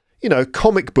are,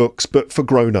 comic books, but for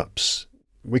grown-ups.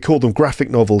 We call them graphic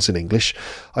novels in English.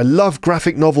 I love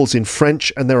graphic novels in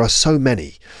French, and there are so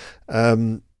many.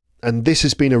 And this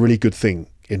has been a really good thing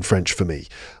in French for me.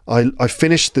 I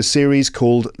finished the series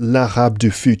called L'Arabe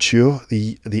du futur,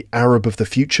 the Arab of the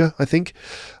future, I think.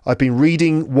 I've been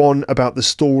reading one about the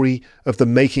story of the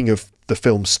making of the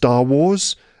film Star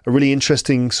Wars, a really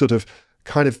interesting sort of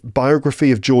kind of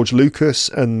biography of George Lucas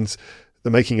and the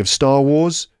making of Star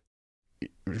Wars.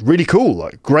 Really cool,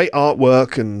 like great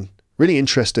artwork and really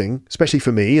interesting, especially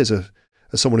for me as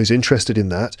someone who's interested in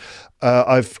that.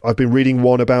 I've been reading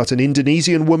one about an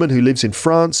Indonesian woman who lives in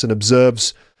France and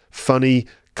observes funny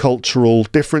cultural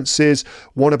differences.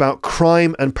 One about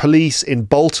crime and police in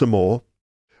Baltimore,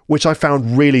 which I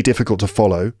found really difficult to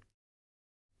follow.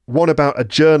 one about a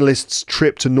journalist's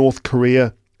trip to North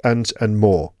Korea, and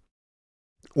more.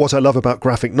 What I love about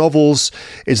graphic novels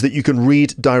is that you can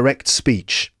read direct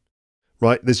speech,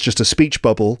 right? There's just a speech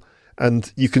bubble,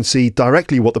 and you can see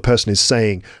directly what the person is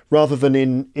saying, rather than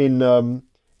in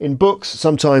books.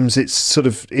 Sometimes it's sort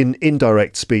of in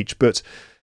indirect speech, but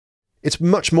it's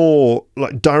much more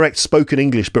like direct spoken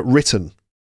English, but written.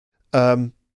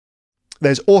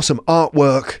 There's awesome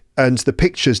artwork, and the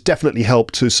pictures definitely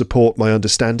help to support my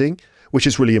understanding, which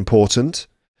is really important.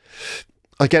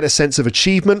 I get a sense of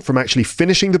achievement from actually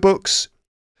finishing the books.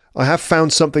 I have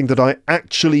found something that I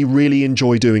actually really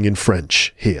enjoy doing in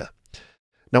French here.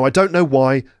 Now, I don't know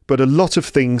why, but a lot of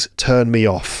things turn me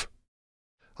off.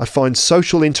 I find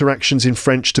social interactions in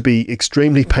French to be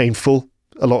extremely painful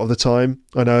a lot of the time.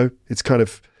 I know, it's kind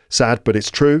of sad, but it's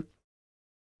true.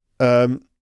 And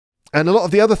a lot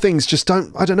of the other things just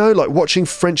don't, I don't know, like watching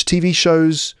French TV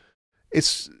shows.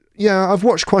 Yeah, I've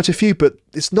watched quite a few, but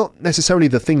it's not necessarily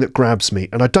the thing that grabs me,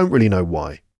 and I don't really know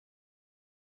why.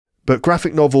 But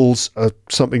graphic novels are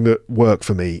something that work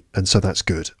for me, and so that's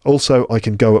good. Also, I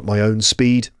can go at my own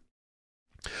speed,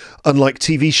 unlike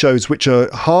TV shows, which are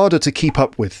harder to keep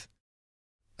up with.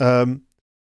 I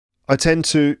tend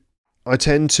to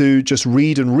just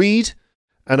read and read,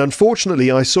 and unfortunately,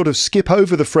 I sort of skip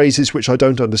over the phrases which I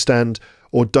don't understand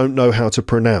or don't know how to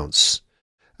pronounce.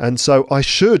 And so I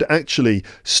should actually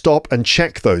stop and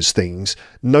check those things,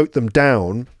 note them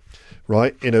down,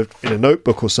 right, in a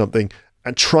notebook or something,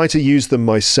 and try to use them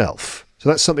myself. So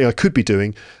that's something I could be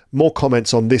doing. More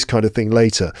comments on this kind of thing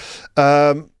later.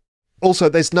 Also,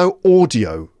 there's no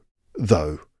audio,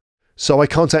 though, so I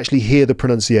can't actually hear the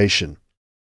pronunciation.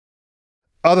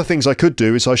 Other things I could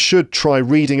do is I should try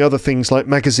reading other things like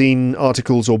magazine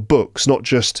articles or books, not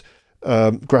just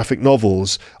graphic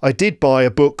novels. I did buy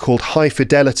a book called High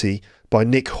Fidelity by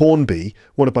Nick Hornby,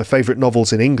 one of my favourite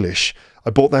novels in English. I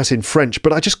bought that in French,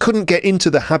 but I just couldn't get into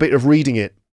the habit of reading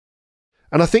it.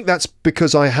 And I think that's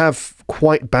because I have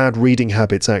quite bad reading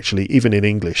habits, actually, even in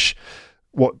English.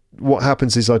 What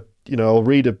happens is I'll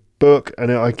read a book and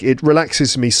it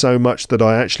relaxes me so much that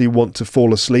I actually want to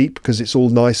fall asleep because it's all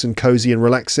nice and cozy and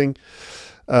relaxing.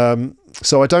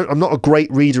 So I'm not a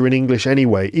great reader in English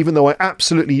anyway, even though I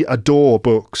absolutely adore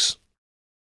books.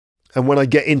 And when I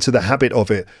get into the habit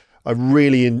of it, I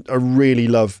really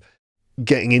love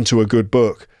getting into a good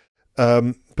book.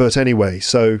 But anyway,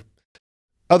 so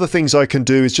other things I can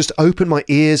do is just open my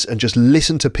ears and just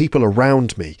listen to people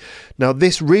around me. Now,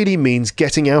 this really means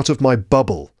getting out of my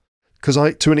bubble. Because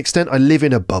to an extent, I live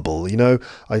in a bubble, you know.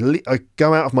 I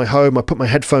go out of my home, I put my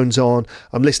headphones on,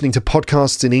 I'm listening to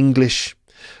podcasts in English,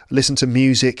 I listen to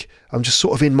music, I'm just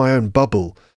sort of in my own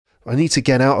bubble. I need to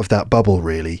get out of that bubble,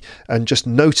 really, and just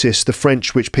notice the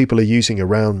French which people are using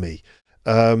around me.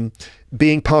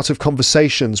 Being part of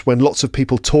conversations when lots of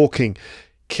people are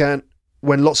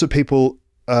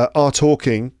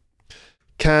talking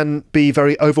can be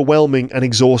very overwhelming and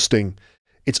exhausting.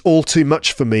 It's all too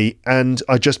much for me, and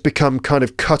I just become kind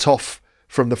of cut off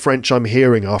from the French I'm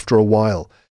hearing after a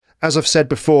while. As I've said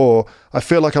before, I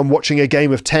feel like I'm watching a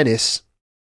game of tennis,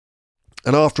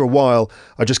 and after a while,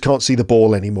 I just can't see the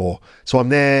ball anymore. So I'm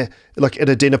there, like at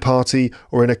a dinner party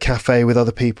or in a cafe with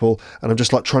other people, and I'm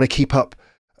just like trying to keep up,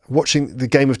 watching the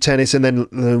game of tennis, and then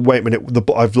wait a minute,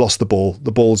 I've lost the ball.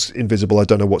 The ball's invisible. I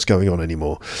don't know what's going on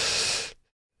anymore.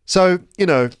 So, you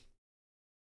know,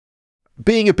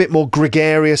 being a bit more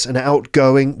gregarious and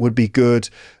outgoing would be good.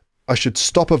 I should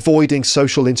stop avoiding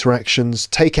social interactions,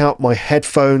 take out my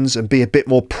headphones and be a bit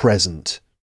more present.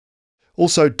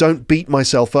 Also, don't beat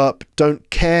myself up, don't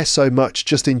care so much,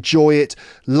 just enjoy it,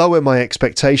 lower my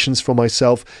expectations for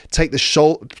myself, take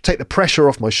the pressure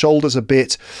off my shoulders a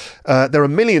bit. There are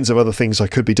millions of other things I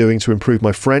could be doing to improve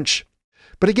my French.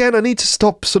 But again, I need to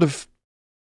stop sort of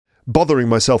bothering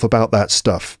myself about that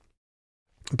stuff.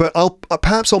 But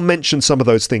perhaps I'll mention some of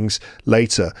those things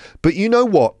later. But you know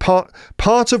what?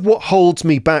 Part of what holds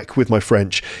me back with my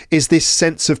French is this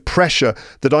sense of pressure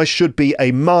that I should be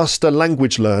a master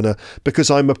language learner because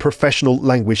I'm a professional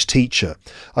language teacher.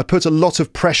 I put a lot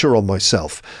of pressure on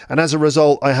myself, and as a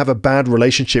result, I have a bad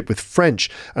relationship with French,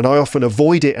 and I often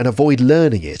avoid it and avoid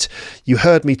learning it. You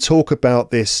heard me talk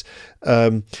about this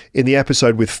in the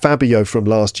episode with Fabio from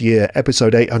last year,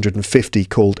 episode 850,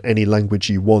 called Any Language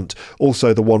You Want,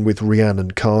 also the one with Rhiannon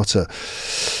Carter.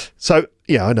 So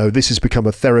yeah, I know this has become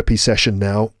a therapy session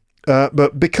now,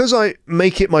 but because I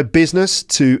make it my business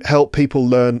to help people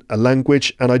learn a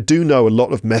language, and I do know a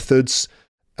lot of methods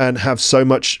and have so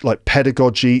much like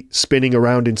pedagogy spinning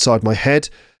around inside my head,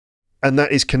 and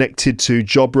that is connected to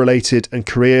job related and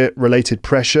career related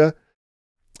pressure,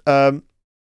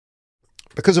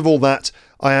 Because of all that,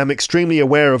 I am extremely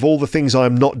aware of all the things I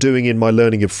am not doing in my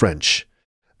learning of French.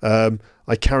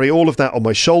 I carry all of that on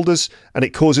my shoulders, and it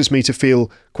causes me to feel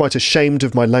quite ashamed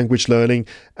of my language learning,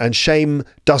 and shame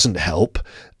doesn't help.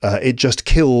 It just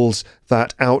kills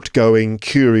that outgoing,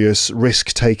 curious,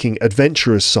 risk-taking,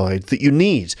 adventurous side that you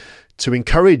need to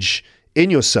encourage in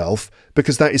yourself,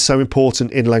 because that is so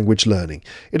important in language learning.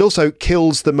 It also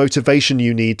kills the motivation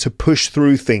you need to push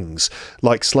through things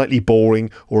like slightly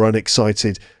boring or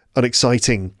unexciting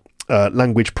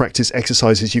language practice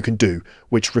exercises you can do,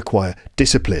 which require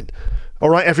discipline. All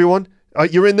right, everyone,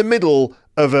 you're in the middle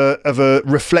of a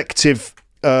reflective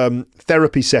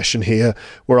therapy session here,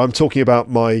 where I'm talking about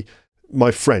my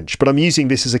French, but I'm using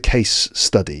this as a case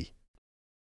study.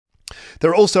 There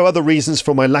are also other reasons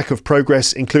for my lack of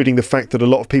progress, including the fact that a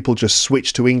lot of people just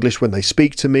switch to English when they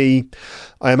speak to me.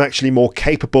 I am actually more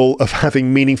capable of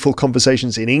having meaningful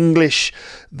conversations in English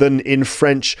than in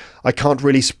French. I can't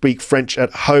really speak French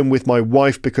at home with my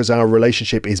wife because our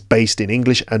relationship is based in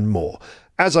English, and more.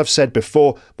 As I've said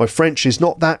before, my French is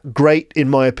not that great in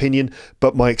my opinion,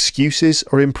 but my excuses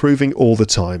are improving all the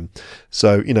time.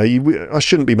 So, you know, I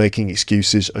shouldn't be making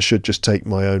excuses. I should just take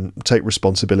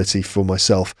responsibility for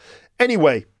myself.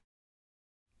 Anyway,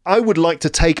 I would like to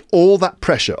take all that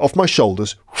pressure off my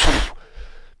shoulders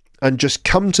and just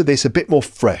come to this a bit more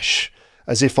fresh,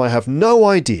 as if I have no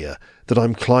idea that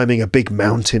I'm climbing a big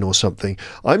mountain or something.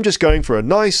 I'm just going for a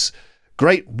nice,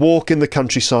 great walk in the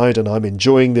countryside, and I'm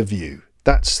enjoying the view.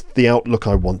 That's the outlook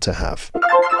I want to have.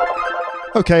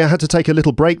 Okay, I had to take a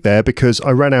little break there because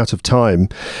I ran out of time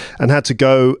and had to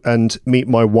go and meet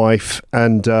my wife.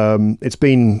 And it's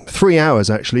been 3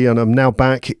 hours actually, and I'm now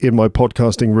back in my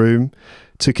podcasting room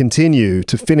to continue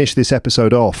to finish this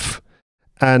episode off.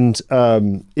 And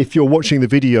if you're watching the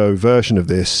video version of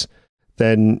this,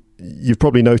 then you've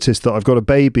probably noticed that I've got a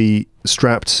baby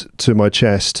strapped to my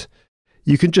chest.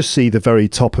 You can just see the very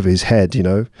top of his head, you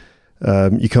know.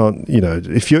 You can't, you know,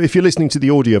 if you're listening to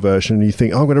the audio version and you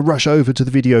think, oh, I'm going to rush over to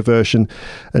the video version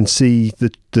and see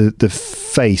the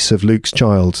face of Luke's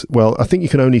child, well, I think you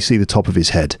can only see the top of his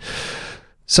head.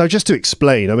 So just to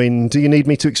explain, I mean, do you need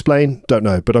me to explain? Don't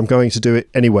know, but I'm going to do it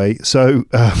anyway. So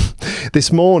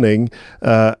this morning,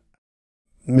 my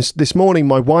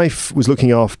wife was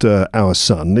looking after our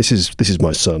son. This is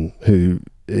my son who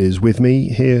is with me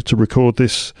here to record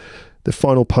the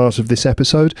final part of this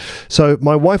episode. So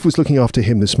my wife was looking after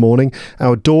him this morning.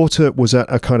 Our daughter was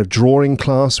at a kind of drawing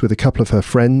class with a couple of her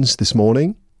friends this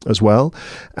morning as well.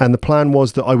 And the plan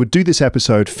was that I would do this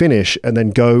episode, finish, and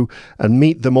then go and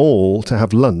meet them all to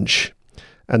have lunch.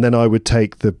 And then I would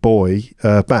take the boy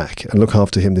back and look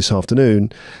after him this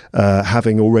afternoon,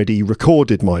 having already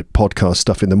recorded my podcast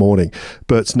stuff in the morning.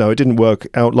 But no, it didn't work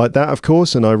out like that, of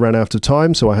course, and I ran out of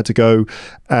time, so I had to go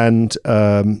and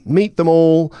meet them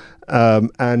all.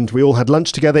 And we all had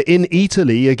lunch together in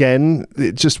Italy again.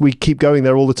 We keep going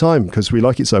there all the time because we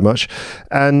like it so much.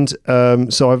 And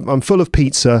so I'm full of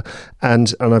pizza,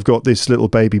 and I've got this little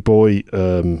baby boy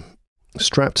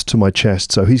strapped to my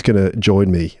chest, so he's going to join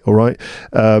me. All right.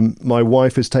 My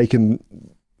wife has taken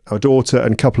our daughter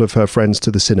and a couple of her friends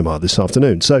to the cinema this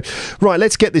afternoon. So, right,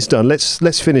 let's get this done.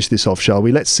 Let's finish this off, shall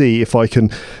we? Let's see if I can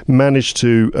manage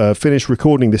to finish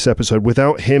recording this episode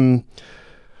without him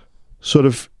sort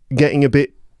of getting a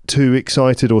bit too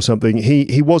excited or something.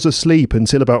 He was asleep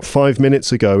until about 5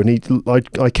 minutes ago, and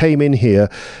I came in here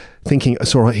thinking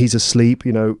it's all right, he's asleep,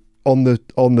 you know. On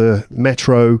the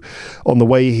metro on the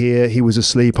way here, he was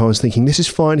asleep. I was thinking, this is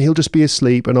fine, he'll just be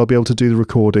asleep and I'll be able to do the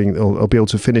recording, I'll be able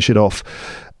to finish it off.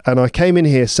 And I came in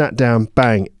here, sat down,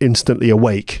 bang, instantly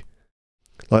awake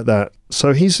like that.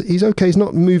 So he's okay, he's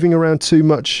not moving around too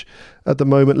much at the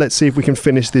moment. Let's see if we can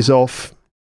finish this off.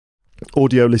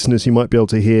 Audio listeners, you might be able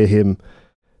to hear him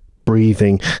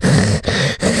breathing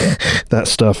that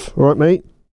stuff. All right, mate?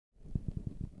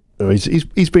 Oh,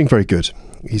 he's being very good.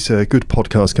 He's a good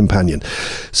podcast companion.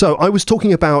 So I was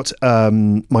talking about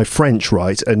my French,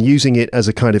 right, and using it as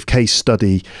a kind of case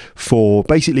study for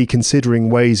basically considering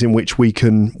ways in which we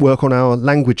can work on our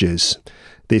languages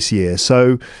this year.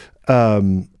 So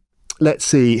let's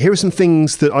see. Here are some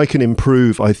things that I can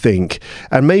improve, I think,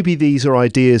 and maybe these are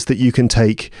ideas that you can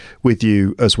take with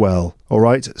you as well. All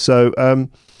right. So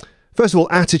first of all,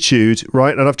 attitude,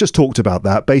 right, and I've just talked about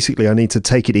that. Basically, I need to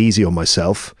take it easy on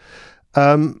myself.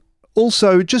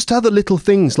 Also, just other little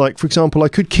things like, for example, I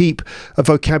could keep a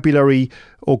vocabulary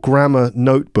or grammar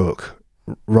notebook,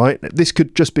 right? This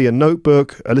could just be a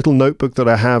notebook, a little notebook that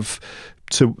I have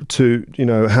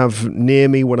to have near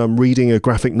me when I'm reading a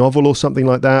graphic novel or something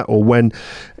like that, or when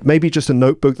maybe just a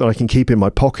notebook that I can keep in my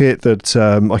pocket that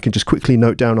I can just quickly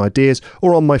note down ideas,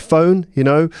 or on my phone,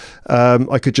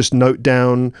 I could just note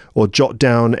down or jot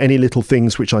down any little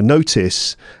things which I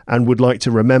notice and would like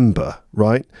to remember,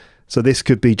 right? So this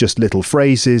could be just little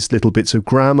phrases, little bits of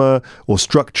grammar or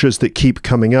structures that keep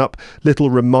coming up, little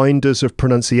reminders of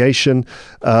pronunciation,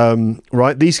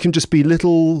 right? These can just be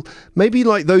little, maybe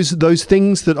like those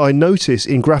things that I notice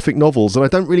in graphic novels and I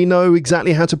don't really know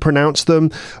exactly how to pronounce them,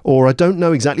 or I don't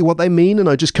know exactly what they mean and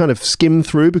I just kind of skim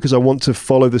through because I want to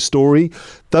follow the story.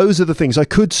 Those are the things I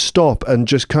could stop and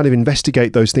just kind of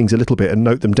investigate those things a little bit and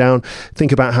note them down,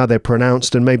 think about how they're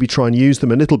pronounced and maybe try and use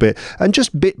them a little bit. And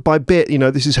just bit by bit,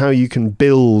 this is how you can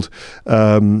build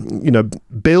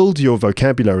your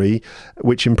vocabulary,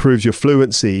 which improves your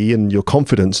fluency and your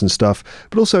confidence and stuff.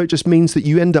 But also it just means that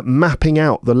you end up mapping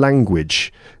out the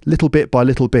language little bit by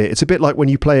little bit. It's a bit like when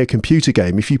you play a computer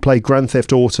game. If you play Grand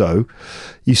Theft Auto,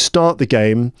 you start the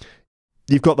game,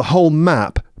 you've got the whole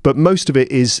map, but most of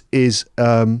it is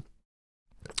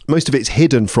most of it's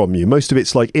hidden from you. Most of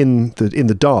it's like in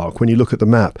the dark when you look at the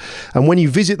map. And when you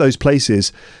visit those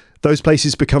places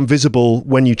become visible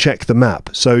when you check the map.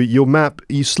 So your map,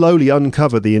 you slowly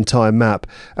uncover the entire map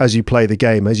as you play the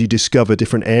game, as you discover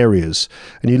different areas.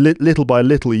 And you little by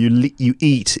little, you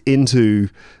eat into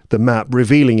the map,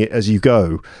 revealing it as you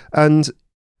go. And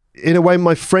in a way,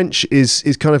 my French is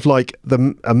kind of like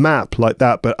a map like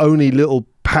that, but only little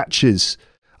patches.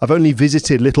 I've only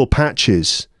visited little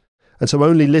patches. And so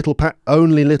only little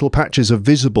patches are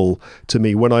visible to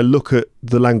me when I look at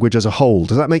the language as a whole.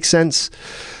 Does that make sense?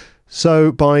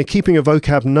 So by keeping a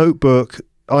vocab notebook,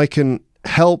 I can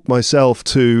help myself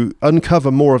to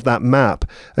uncover more of that map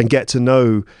and get to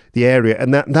know the area.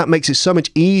 And that makes it so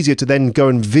much easier to then go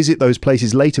and visit those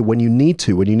places later when you need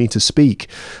to speak.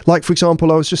 Like, for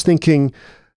example, I was just thinking,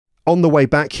 on the way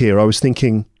back here, I was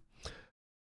thinking,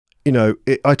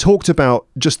 I talked about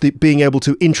just being able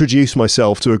to introduce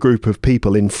myself to a group of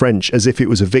people in French as if it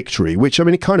was a victory, which, I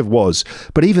mean, it kind of was.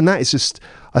 But even that is just,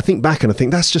 I think back and I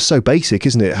think that's just so basic,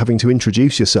 isn't it? Having to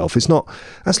introduce yourself.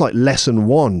 That's like lesson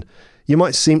one. You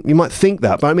might think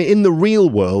that, but I mean, in the real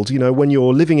world, when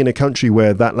you're living in a country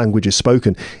where that language is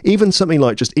spoken, even something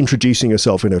like just introducing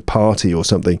yourself in a party or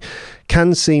something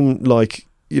can seem like,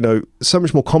 so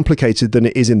much more complicated than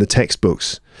it is in the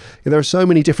textbooks. There are so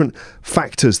many different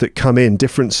factors that come in,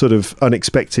 different sort of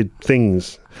unexpected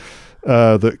things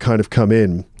that kind of come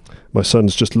in. My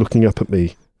son's just looking up at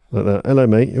me like that. Hello,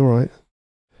 mate. You all right?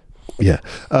 Yeah.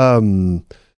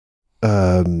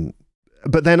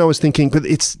 But then I was thinking, but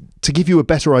it's to give you a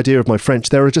better idea of my French,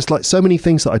 there are just like so many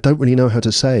things that I don't really know how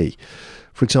to say.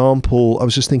 For example, I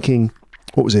was just thinking,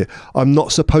 what was it? I'm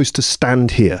not supposed to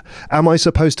stand here. Am I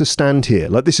supposed to stand here?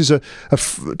 Like, this is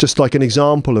just like an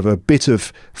example of a bit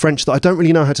of French that I don't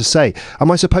really know how to say. Am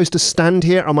I supposed to stand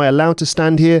here? Am I allowed to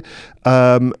stand here?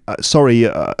 Sorry,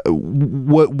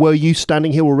 were you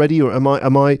standing here already? Or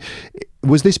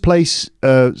was this place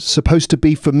supposed to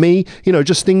be for me?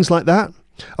 Just things like that.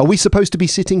 Are we supposed to be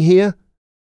sitting here?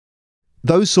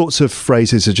 Those sorts of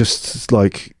phrases are just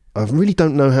like, I really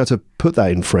don't know how to put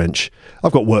that in French.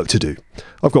 I've got work to do.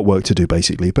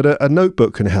 Basically. But a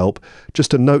notebook can help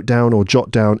just to note down or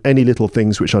jot down any little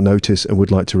things which I notice and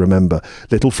would like to remember.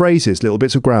 Little phrases, little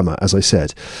bits of grammar, as I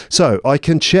said. So I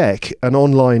can check an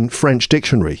online French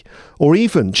dictionary, or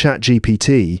even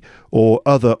ChatGPT or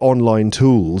other online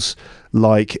tools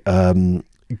like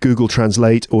Google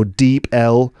Translate or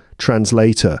DeepL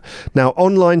Translator. Now,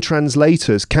 online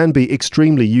translators can be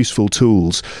extremely useful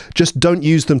tools. Just don't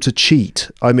use them to cheat.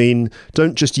 I mean,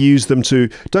 don't just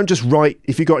write,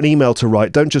 if you've got an email to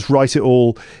write, don't just write it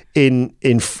all in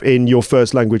your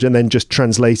first language and then just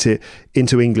translate it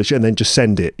into English and then just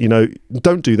send it.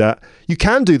 Don't do that. You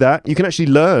can do that. You can actually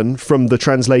learn from the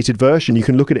translated version. You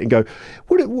can look at it and go,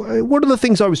 what are the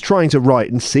things I was trying to write,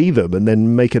 and see them and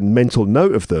then make a mental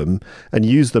note of them and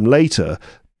use them later.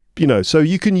 So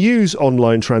you can use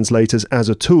online translators as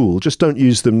a tool. Just don't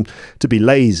use them to be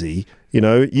lazy.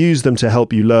 Use them to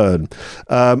help you learn.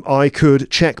 I could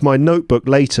check my notebook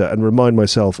later and remind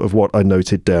myself of what I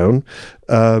noted down.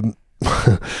 My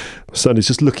son is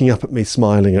just looking up at me,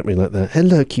 smiling at me like that.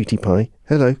 Hello, cutie pie.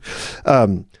 Hello.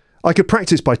 I could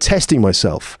practice by testing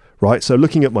myself, right? So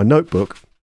looking at my notebook,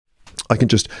 I can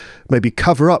just maybe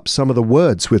cover up some of the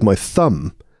words with my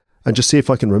thumb and just see if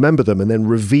I can remember them, and then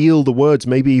reveal the words,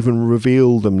 maybe even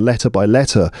reveal them letter by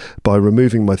letter by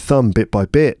removing my thumb bit by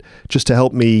bit, just to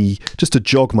help me, just to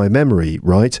jog my memory,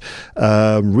 right?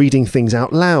 Reading things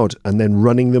out loud and then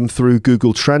running them through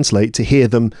Google Translate to hear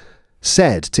them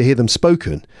said, to hear them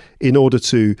spoken, in order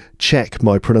to check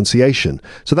my pronunciation.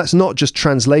 So that's not just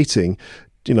translating,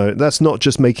 that's not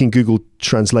just making Google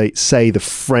Translate say the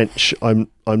French I'm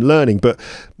learning, but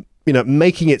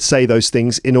making it say those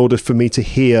things in order for me to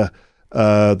hear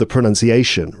the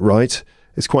pronunciation, right?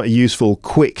 It's quite a useful,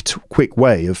 quick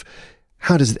way of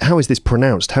how is this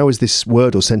pronounced? How is this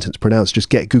word or sentence pronounced? Just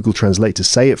get Google Translate to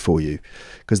say it for you,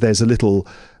 because there's a little,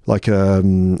 like a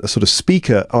sort of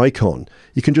speaker icon.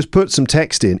 You can just put some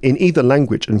text in either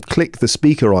language and click the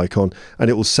speaker icon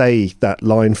and it will say that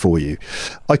line for you.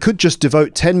 I could just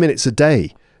devote 10 minutes a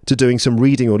day to doing some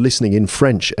reading or listening in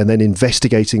French and then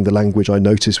investigating the language I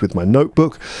notice with my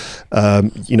notebook.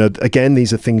 Again,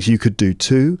 these are things you could do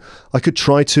too. I could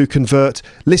try to convert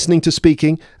listening to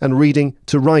speaking and reading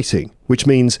to writing, which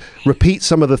means repeat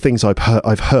some of the things I've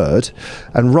heard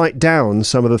and write down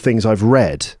some of the things I've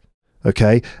read.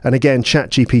 Okay, and again,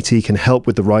 ChatGPT can help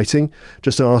with the writing.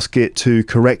 Just ask it to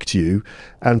correct you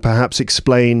and perhaps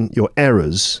explain your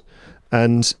errors.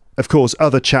 And of course,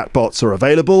 other chatbots are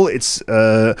available.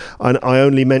 I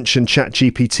only mention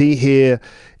ChatGPT here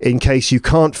in case you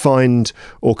can't find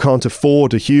or can't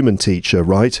afford a human teacher,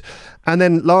 right? And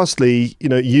then lastly,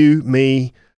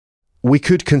 we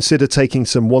could consider taking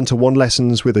some one-to-one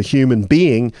lessons with a human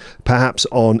being, perhaps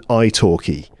on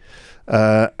italki.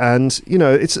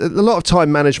 It's a lot of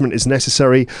time management is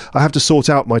necessary. I have to sort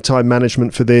out my time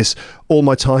management for this. All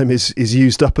my time is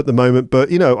used up at the moment, but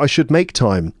I should make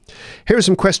time. Here are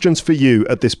some questions for you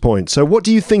at this point. So what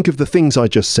do you think of the things I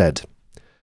just said?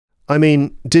 I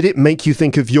mean, did it make you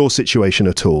think of your situation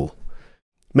at all?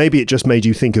 Maybe it just made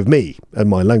you think of me and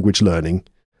my language learning.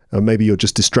 Maybe you're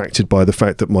just distracted by the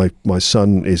fact that my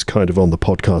son is kind of on the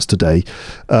podcast today.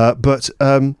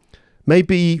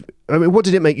 What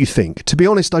did it make you think? To be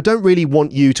honest, I don't really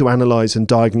want you to analyze and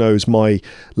diagnose my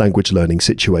language learning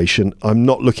situation. I'm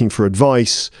not looking for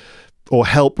advice or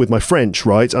help with my French,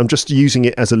 right? I'm just using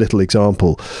it as a little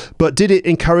example. But did it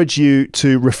encourage you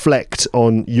to reflect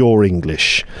on your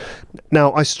English?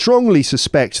 Now, I strongly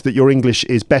suspect that your English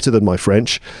is better than my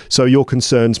French, so your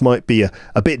concerns might be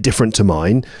a bit different to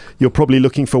mine. You're probably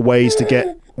looking for ways to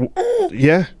get...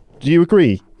 Yeah? Do you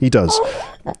agree? He does.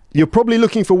 You're probably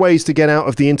looking for ways to get out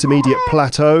of the intermediate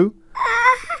plateau,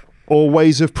 or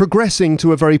ways of progressing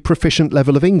to a very proficient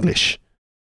level of English.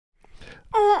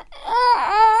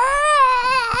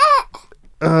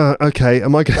 Okay,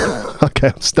 okay,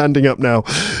 I'm standing up now.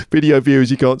 Video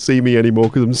viewers, you can't see me anymore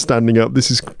because I'm standing up.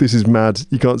 This is mad.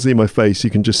 You can't see my face.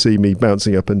 You can just see me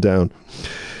bouncing up and down.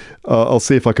 I'll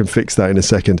see if I can fix that in a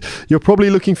second. You're probably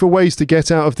looking for ways to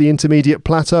get out of the intermediate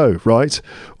plateau, right?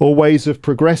 Or ways of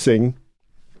progressing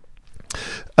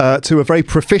to a very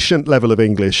proficient level of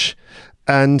English.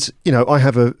 And, I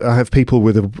have people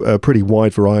with a pretty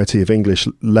wide variety of English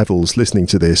levels listening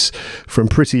to this, from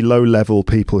pretty low level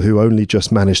people who only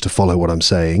just manage to follow what I'm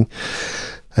saying.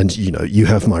 And, you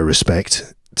have my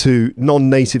respect, to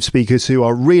non-native speakers who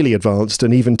are really advanced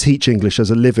and even teach English as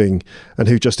a living and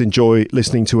who just enjoy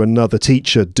listening to another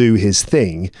teacher do his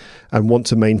thing and want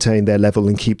to maintain their level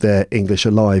and keep their English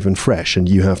alive and fresh. And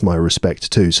you have my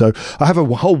respect too. So I have a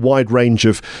whole wide range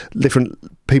of different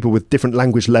people with different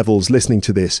language levels listening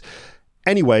to this.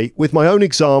 Anyway, with my own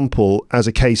example as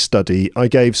a case study, I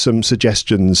gave some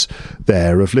suggestions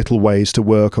there of little ways to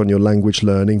work on your language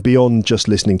learning beyond just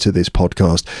listening to this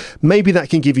podcast. Maybe that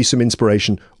can give you some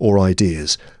inspiration or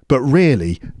ideas. But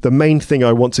really, the main thing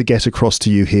I want to get across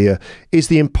to you here is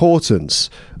the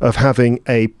importance of having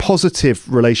a positive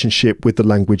relationship with the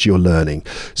language you're learning.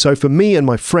 So for me and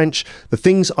my French, the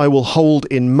things I will hold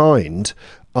in mind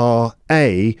are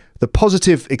A, the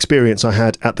positive experience I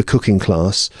had at the cooking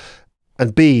class,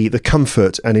 and B, the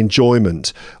comfort and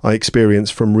enjoyment I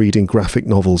experience from reading graphic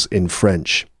novels in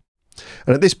French.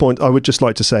 And at this point, I would just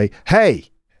like to say, hey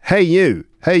you,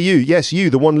 yes, you,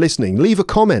 the one listening, leave a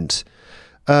comment.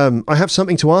 I have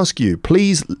something to ask you.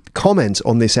 Please comment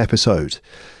on this episode.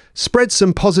 Spread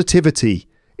some positivity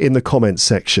in the comments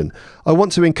section. I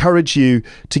want to encourage you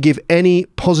to give any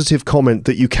positive comment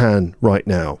that you can right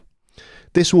now.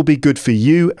 This will be good for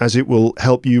you as it will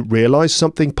help you realize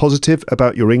something positive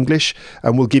about your English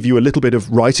and will give you a little bit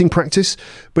of writing practice,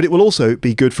 but it will also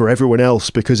be good for everyone else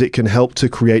because it can help to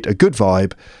create a good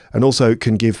vibe and also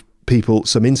can give people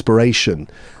some inspiration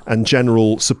and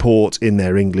general support in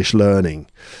their English learning.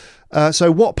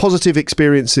 So what positive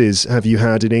experiences have you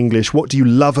had in English? What do you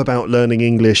love about learning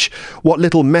English? What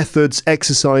little methods,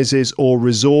 exercises or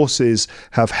resources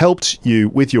have helped you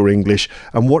with your English?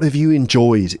 And what have you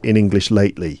enjoyed in English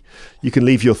lately? You can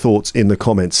leave your thoughts in the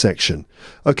comments section.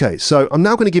 Okay, so I'm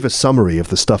now going to give a summary of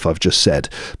the stuff I've just said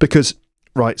because,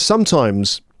 right,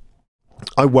 sometimes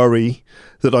I worry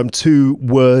that I'm too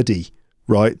wordy,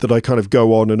 right? That I kind of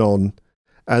go on,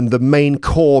 and the main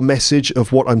core message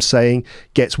of what I'm saying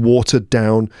gets watered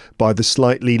down by the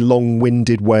slightly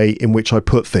long-winded way in which I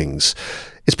put things.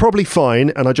 It's probably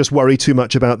fine, and I just worry too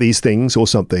much about these things or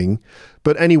something.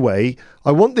 But anyway,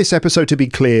 I want this episode to be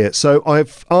clear, so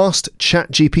I've asked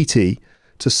ChatGPT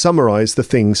to summarize the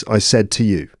things I said to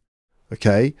you.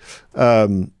 Okay?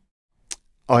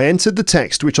 I entered the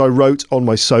text which I wrote on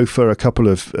my sofa a couple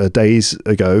of days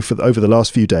ago over the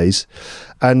last few days,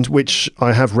 and which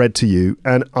I have read to you,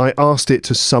 and I asked it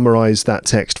to summarize that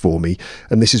text for me,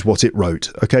 and this is what it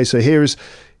wrote. Okay, so here's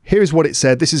what it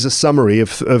said. This is a summary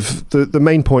of the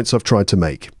main points I've tried to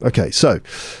make. Okay, so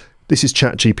this is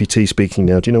ChatGPT speaking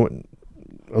now. Do you know what?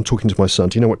 I'm talking to my son.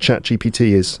 Do you know what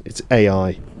ChatGPT is? It's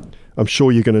AI. I'm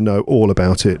sure you're going to know all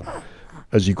about it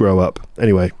as you grow up.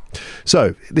 Anyway,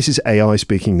 so this is AI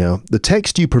speaking now. The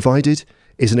text you provided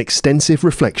is an extensive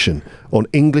reflection on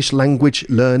English language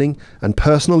learning and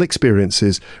personal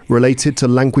experiences related to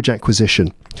language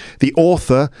acquisition. The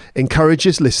author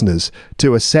encourages listeners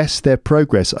to assess their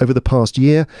progress over the past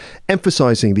year,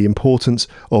 emphasizing the importance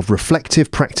of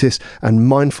reflective practice and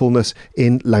mindfulness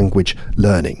in language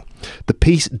learning. The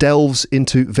piece delves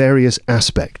into various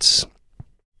aspects.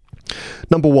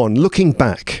 Number one, looking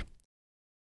back.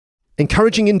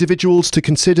 Encouraging individuals to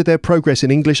consider their progress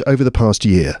in English over the past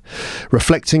year,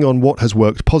 reflecting on what has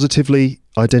worked positively,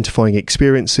 identifying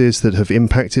experiences that have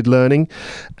impacted learning,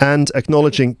 and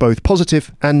acknowledging both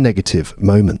positive and negative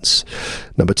moments.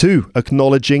 Number two,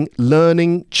 acknowledging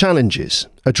learning challenges,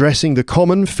 addressing the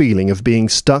common feeling of being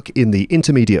stuck in the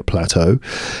intermediate plateau,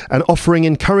 and offering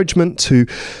encouragement to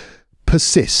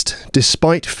persist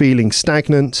despite feeling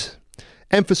stagnant,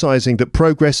 emphasizing that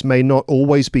progress may not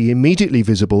always be immediately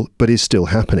visible, but is still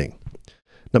happening.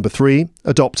 Number three,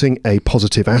 adopting a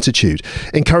positive attitude,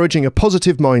 encouraging a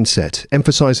positive mindset,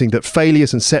 emphasizing that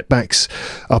failures and setbacks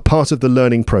are part of the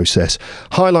learning process,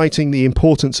 highlighting the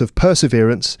importance of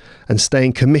perseverance and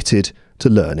staying committed to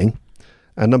learning.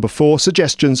 And number four,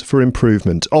 suggestions for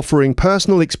improvement, offering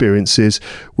personal experiences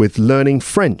with learning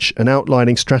French and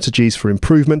outlining strategies for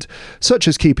improvement, such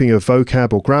as keeping a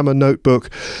vocab or grammar notebook,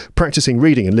 practicing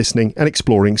reading and listening, and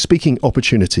exploring speaking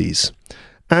opportunities.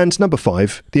 And number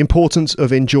five, the importance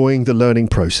of enjoying the learning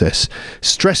process,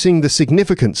 stressing the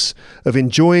significance of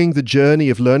enjoying the journey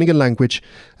of learning a language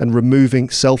and removing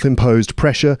self-imposed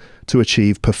pressure to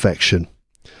achieve perfection.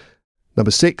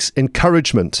 Number six,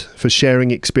 encouragement for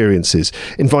sharing experiences,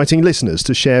 inviting listeners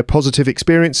to share positive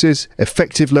experiences,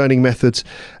 effective learning methods,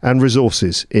 and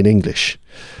resources in English.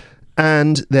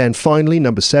 And then finally,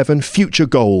 number seven, future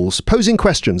goals, posing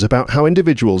questions about how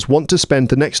individuals want to spend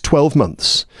the next 12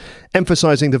 months,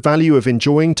 emphasizing the value of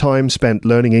enjoying time spent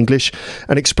learning English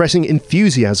and expressing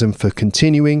enthusiasm for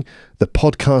continuing the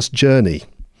podcast journey.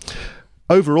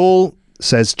 Overall,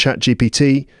 says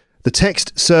ChatGPT, the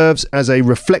text serves as a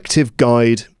reflective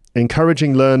guide,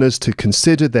 encouraging learners to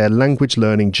consider their language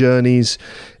learning journeys,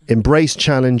 embrace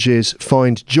challenges,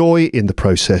 find joy in the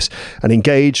process, and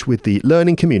engage with the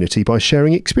learning community by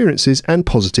sharing experiences and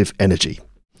positive energy.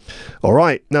 All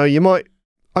right, now I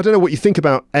don't know what you think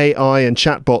about AI and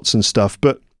chatbots and stuff,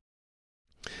 but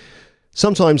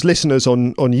sometimes listeners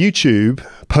on YouTube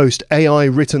post AI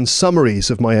written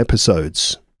summaries of my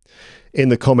episodes in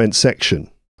the comments section.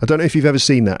 I don't know if you've ever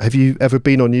seen that. Have you ever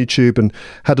been on YouTube and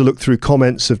had a look through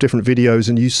comments of different videos,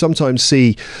 and you sometimes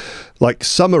see like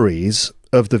summaries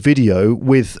of the video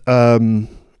with timestamps,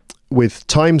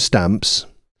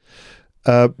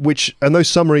 and those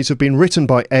summaries have been written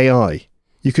by AI.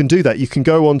 You can do that. You can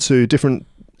go onto different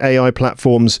AI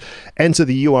platforms, enter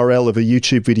the URL of a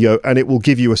YouTube video, and it will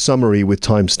give you a summary with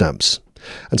timestamps.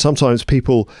 And sometimes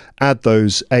people add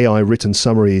those AI written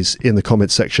summaries in the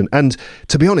comments section. And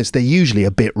to be honest, they're usually a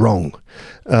bit wrong.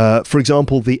 For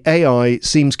example, the AI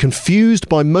seems confused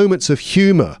by moments of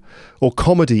humor or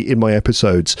comedy in my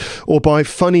episodes, or by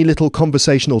funny little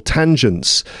conversational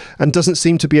tangents, and doesn't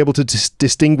seem to be able to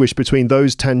distinguish between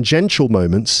those tangential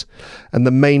moments and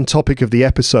the main topic of the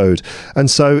episode. And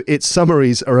so its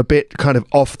summaries are a bit kind of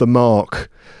off the mark.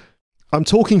 I'm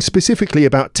talking specifically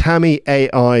about Tammy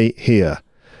AI here.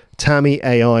 Tammy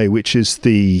AI, which is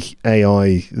the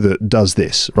AI that does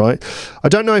this, right? I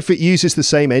don't know if it uses the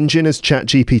same engine as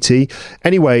ChatGPT.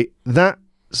 Anyway, Tammy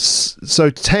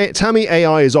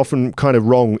AI is often kind of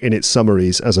wrong in its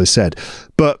summaries, as I said.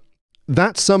 But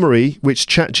that summary, which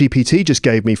ChatGPT just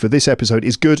gave me for this episode,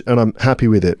 is good, and I'm happy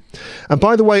with it. And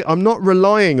by the way, I'm not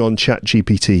relying on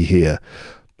ChatGPT here,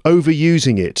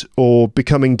 overusing it or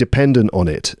becoming dependent on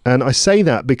it. And I say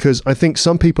that because I think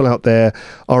some people out there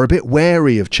are a bit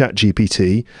wary of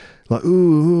ChatGPT. like,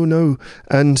 ooh, no.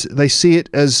 And they see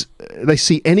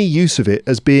any use of it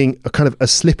as being a kind of a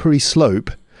slippery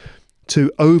slope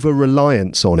to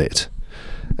over-reliance on it,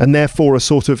 and therefore a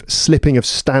sort of slipping of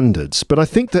standards. But I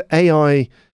think that AI,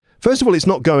 first of all, it's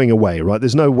not going away, right?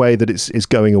 There's no way that it's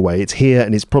going away. It's here,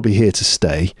 and it's probably here to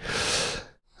stay.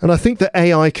 And I think that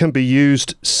AI can be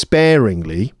used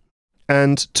sparingly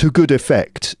and to good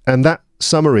effect. And that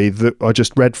summary that I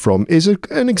just read from is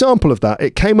an example of that.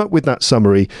 It came up with that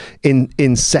summary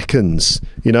in seconds.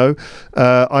 You know,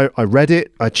 I read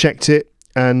it, I checked it,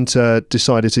 and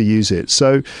decided to use it.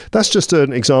 So that's just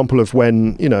an example of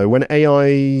when AI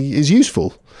is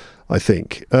useful, I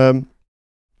think.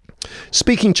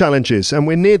 Speaking challenges, and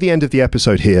we're near the end of the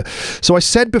episode here. So I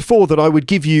said before that I would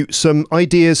give you some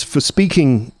ideas for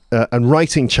speaking and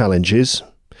writing challenges.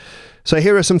 So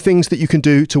here are some things that you can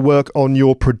do to work on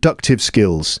your productive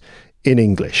skills in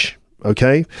English.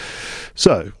 Okay?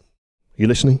 So, you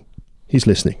listening? He's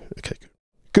listening. Okay,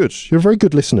 good. You're a very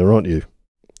good listener, aren't you?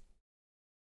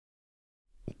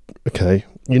 Okay,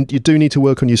 you do need to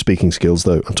work on your speaking skills,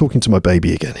 though. I'm talking to my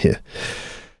baby again here.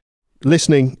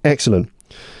 Listening, excellent.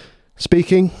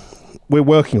 Speaking, we're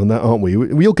working on that, aren't we?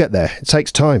 We'll get there. It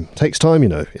takes time. It takes time, you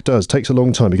know. It does. It takes a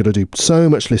long time. You've got to do so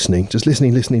much listening. Just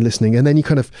listening, and then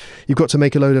you've got to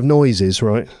make a load of noises,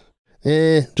 right?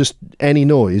 Just any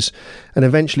noise. And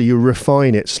eventually you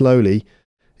refine it slowly,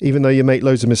 even though you make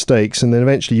loads of mistakes, and then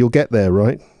eventually you'll get there,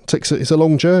 right? It's a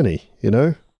long journey, you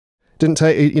know? Didn't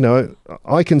take, you know,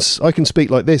 I can speak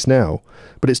like this now,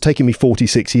 but it's taken me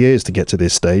 46 years to get to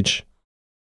this stage.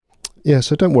 Yeah,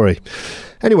 so don't worry.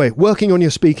 Anyway, working on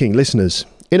your speaking, listeners.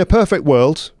 In a perfect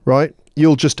world, right,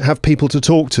 you'll just have people to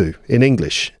talk to in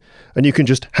English, and you can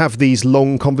just have these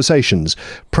long conversations,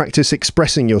 practice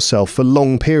expressing yourself for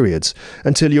long periods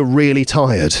until you're really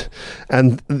tired,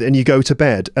 and then you go to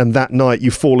bed, and that night you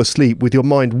fall asleep with your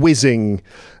mind whizzing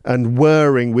and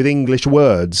whirring with English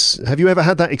words. Have you ever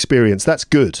had that experience? That's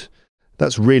good.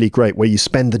 That's really great, where you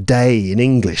spend the day in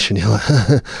English and you're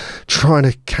like trying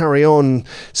to carry on.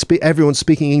 Everyone's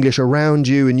speaking English around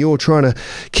you and you're trying to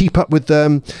keep up with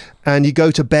them. And you go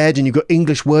to bed and you've got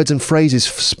English words and phrases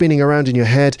spinning around in your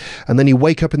head. And then you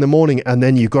wake up in the morning and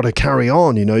then you've got to carry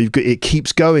on. You know, it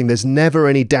keeps going. There's never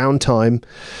any downtime.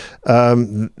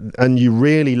 And you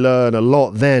really learn a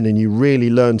lot then, and you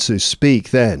really learn to speak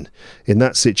then in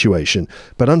that situation.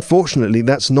 But unfortunately,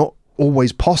 that's not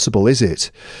always possible, is it?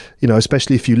 You know,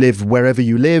 especially if you live wherever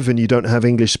you live and you don't have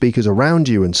English speakers around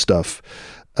you and stuff.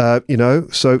 You know,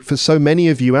 so for so many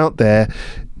of you out there,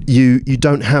 you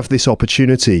don't have this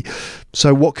opportunity.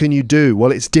 So what can you do?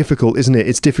 Well, it's difficult, isn't it?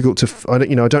 It's difficult to, I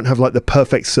don't have like the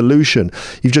perfect solution.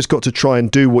 You've just got to try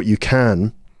and do what you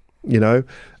can. You know,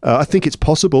 I think it's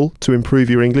possible to improve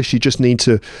your English. You just need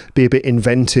to be a bit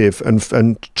inventive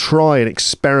and try and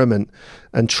experiment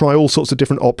and try all sorts of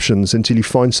different options until you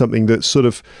find something that sort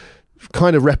of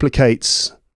kind of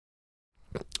replicates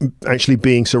actually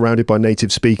being surrounded by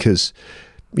native speakers.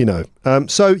 You know,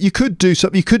 so you could do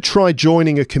something. You could try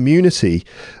joining a community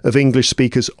of English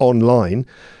speakers online.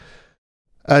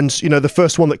 And, you know, the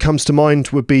first one that comes to mind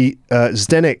would be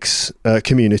Zdenek's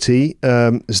community.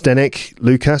 Zdenek,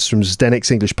 Lucas from Zdenek's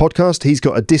English podcast, he's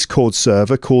got a Discord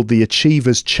server called the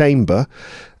Achievers Chamber,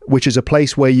 which is a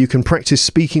place where you can practice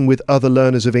speaking with other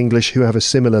learners of English who have a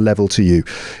similar level to you.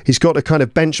 He's got a kind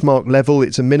of benchmark level.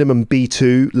 It's a minimum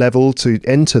B2 level to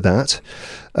enter that.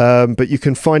 But you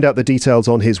can find out the details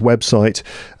on his website,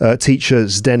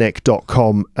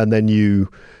 teacherzdenek.com, and then you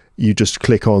just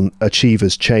click on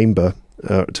Achievers Chamber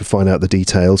to find out the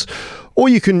details. Or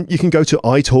you can go to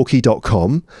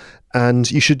italki.com,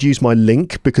 and you should use my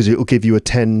link because it will give you a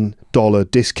 $10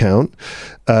 discount,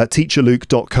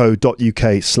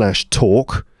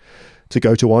 teacherluke.co.uk/talk, to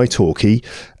go to italki.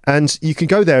 And you can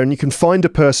go there and you can find a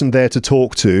person there to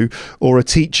talk to, or a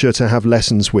teacher to have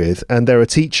lessons with. And there are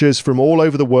teachers from all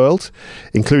over the world,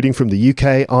 including from the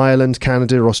UK, Ireland,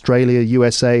 Canada, Australia,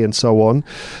 USA, and so on.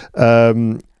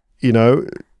 You know,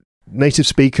 native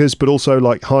speakers, but also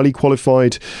like highly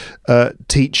qualified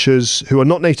teachers who are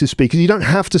not native speakers. You don't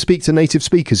have to speak to native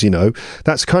speakers, you know.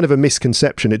 That's kind of a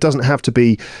misconception. It doesn't have to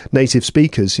be native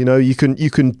speakers. You know, you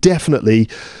can definitely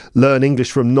learn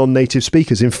English from non-native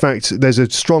speakers. In fact, there's a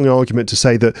strong argument to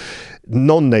say that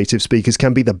non-native speakers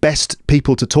can be the best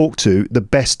people to talk to, the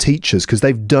best teachers, because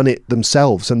they've done it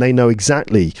themselves and they know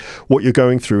exactly what you're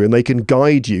going through and they can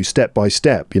guide you step by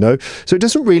step, you know. So it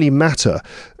doesn't really matter.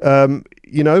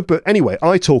 You know, but anyway,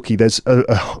 italki, there's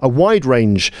a wide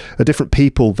range of different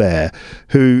people there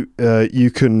who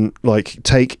you can like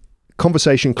take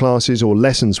conversation classes or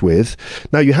lessons with.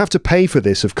 Now you have to pay for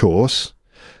this, of course,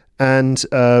 and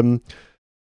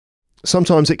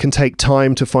Sometimes it can take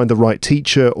time to find the right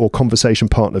teacher or conversation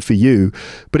partner for you,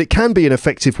 but it can be an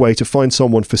effective way to find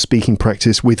someone for speaking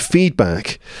practice with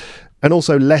feedback and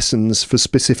also lessons for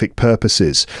specific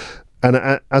purposes. And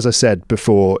as I said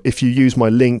before, if you use my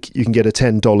link, you can get a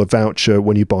 $10 voucher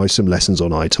when you buy some lessons on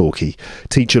italki,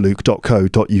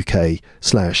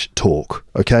 teacherluke.co.uk/talk.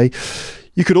 Okay.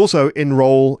 You could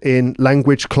enroll in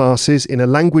language classes in a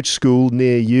language school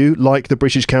near you, like the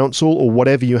British Council or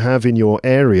whatever you have in your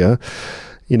area.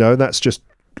 You know, that's just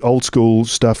old school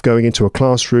stuff, going into a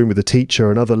classroom with a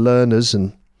teacher and other learners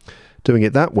and doing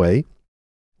it that way.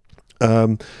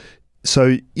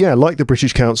 So yeah, like the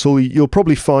British Council, you'll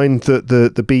probably find that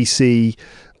the BC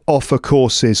offer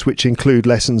courses which include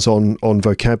lessons on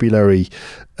vocabulary,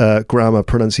 grammar,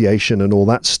 pronunciation and all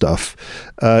that stuff.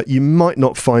 You might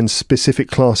not find specific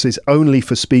classes only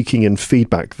for speaking and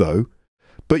feedback though,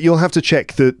 but you'll have to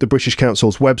check the British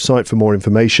Council's website for more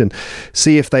information,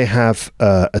 see if they have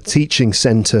a teaching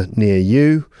centre near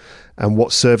you and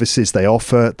what services they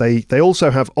offer. They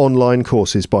also have online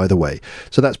courses, by the way.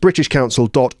 So that's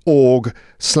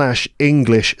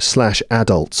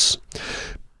britishcouncil.org/English/adults.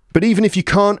 But even if you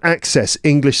can't access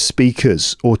English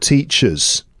speakers or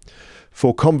teachers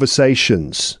for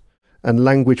conversations and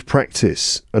language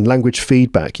practice and language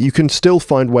feedback, you can still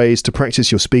find ways to practice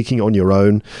your speaking on your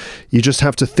own. You just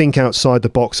have to think outside the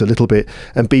box a little bit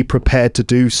and be prepared to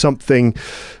do something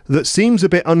that seems a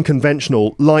bit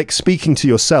unconventional, like speaking to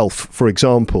yourself, for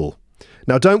example.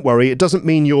 Now, don't worry, it doesn't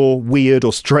mean you're weird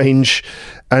or strange.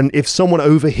 And if someone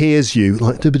overhears you,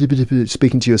 like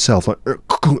speaking to yourself, like,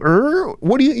 who are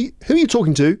you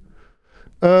talking to?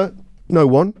 No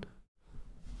one.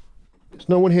 There's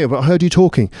no one here, but I heard you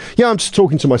talking. Yeah, I'm just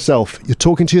talking to myself. You're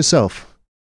talking to yourself.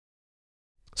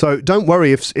 So don't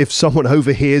worry if someone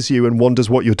overhears you and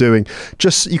wonders what you're doing.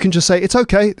 You can just say, it's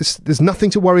okay. There's nothing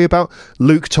to worry about.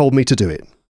 Luke told me to do it.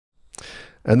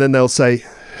 And then they'll say,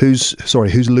 who's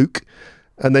Luke?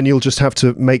 And then you'll just have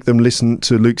to make them listen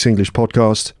to Luke's English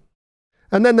podcast.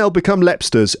 And then they'll become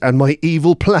Lepsters, and my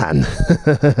evil plan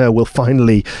will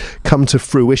finally come to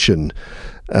fruition.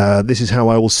 This is how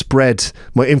I will spread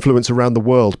my influence around the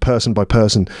world, person by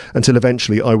person, until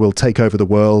eventually I will take over the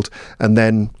world, and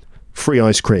then free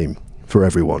ice cream for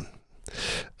everyone.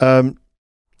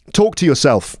 Talk to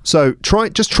yourself. So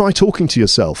just try talking to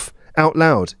yourself out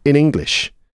loud in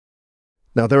English.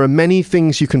 Now, there are many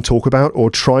things you can talk about or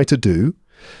try to do.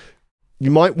 You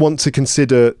might want to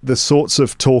consider the sorts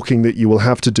of talking that you will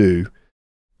have to do,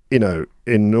 you know,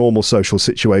 in normal social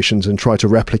situations and try to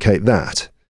replicate that,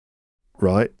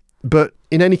 right? But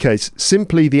in any case,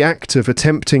 simply the act of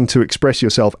attempting to express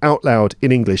yourself out loud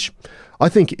in English, I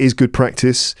think is good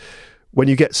practice. When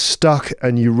you get stuck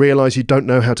and you realize you don't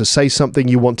know how to say something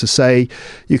you want to say,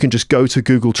 you can just go to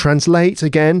Google Translate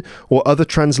again, or other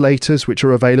translators which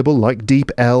are available, like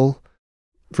DeepL,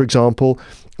 for example,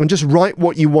 and just write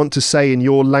what you want to say in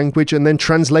your language and then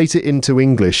translate it into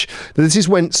English. This is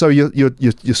when, so you're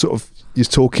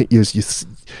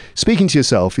speaking to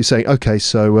yourself. You're saying, okay,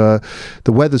 so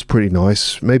the weather's pretty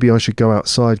nice. Maybe I should go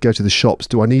outside, go to the shops.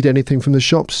 Do I need anything from the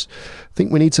shops? I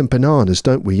think we need some bananas,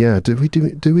 don't we? Yeah. Do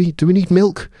we need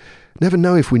milk? Never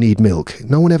know if we need milk.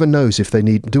 No one ever knows if they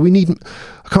need. Do we need?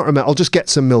 I can't remember. I'll just get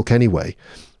some milk anyway.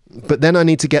 But then I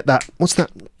need to get that. What's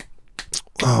that?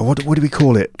 Oh, what do we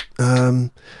call it? I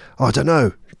don't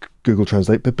know. Google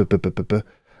Translate.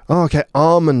 Oh, okay.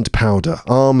 Almond powder.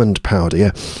 Almond powder.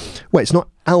 Yeah. Wait, it's not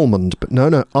almond, but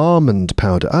no, almond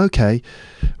powder. Okay.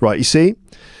 Right. You see?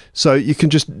 So you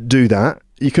can just do that.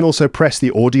 You can also press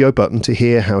the audio button to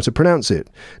hear how to pronounce it.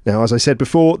 Now, as I said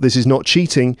before, this is not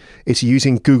cheating. It's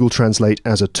using Google Translate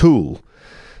as a tool.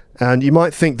 And you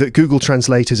might think that Google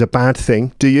Translate is a bad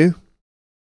thing, do you?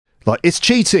 Like, it's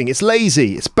cheating, it's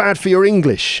lazy, it's bad for your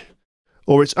English,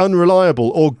 or it's unreliable,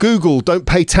 or Google don't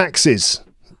pay taxes.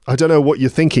 I don't know what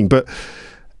you're thinking, but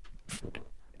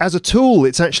as a tool,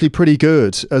 it's actually pretty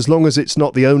good, as long as it's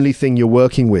not the only thing you're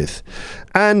working with.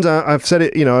 And I've said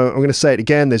it, you know, I'm going to say it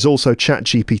again. There's also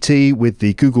ChatGPT with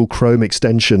the Google Chrome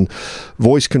extension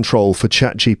voice control for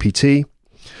ChatGPT,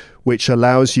 which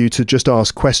allows you to just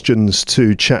ask questions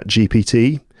to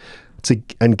ChatGPT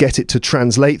and get it to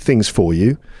translate things for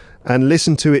you and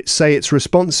listen to it say its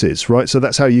responses, right? So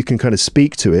that's how you can kind of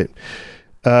speak to it.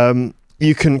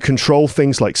 You can control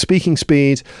things like speaking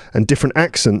speed and different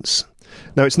accents.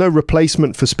 Now, it's no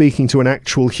replacement for speaking to an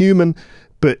actual human,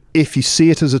 but if you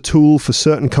see it as a tool for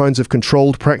certain kinds of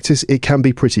controlled practice, it can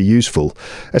be pretty useful,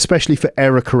 especially for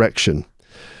error correction.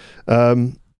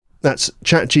 That's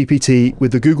ChatGPT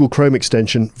with the Google Chrome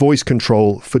extension, voice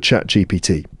control for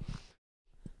ChatGPT.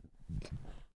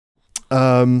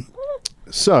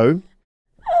 So,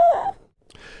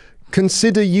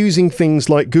 consider using things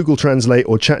like Google Translate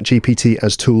or ChatGPT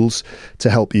as tools to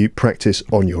help you practice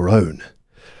on your own.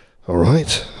 All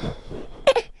right?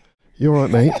 You all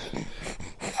right, mate?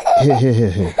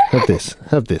 Here.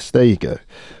 Have this. There you go.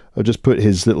 I'll just put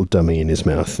his little dummy in his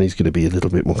mouth. He's going to be a little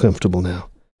bit more comfortable now.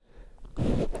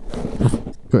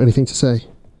 Got anything to say?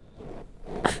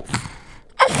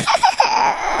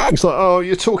 It's like, oh,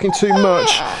 you're talking too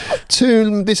much.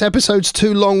 This episode's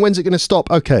too long. When's it going to stop?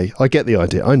 Okay, I get the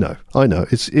idea. I know.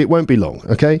 It won't be long,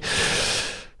 okay?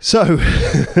 So,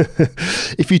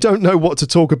 if you don't know what to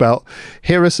talk about,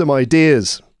 here are some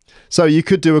ideas. So you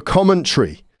could do a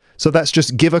commentary. So that's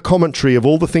just give a commentary of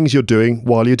all the things you're doing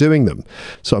while you're doing them.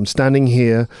 So I'm standing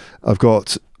here. I've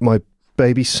got my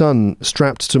baby son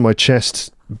strapped to my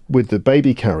chest with the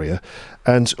baby carrier,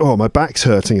 and oh, my back's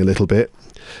hurting a little bit.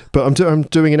 But I'm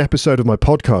doing an episode of my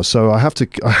podcast, so I have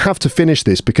to finish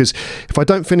this, because if I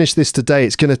don't finish this today,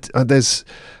 it's gonna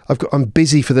I'm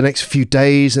busy for the next few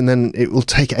days, and then it will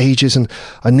take ages, and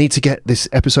I need to get this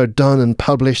episode done and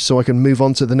published so I can move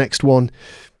on to the next one.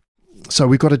 So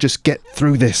we've got to just get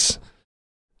through this.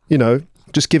 You know,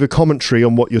 just give a commentary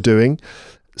on what you're doing.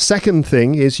 Second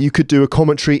thing is you could do a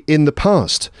commentary in the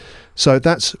past. So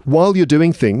that's while you're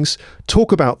doing things,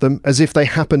 talk about them as if they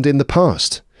happened in the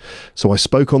past. So I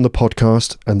spoke on the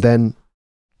podcast, and then,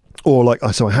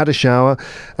 so I had a shower,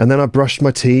 and then I brushed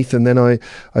my teeth, and then I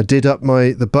did up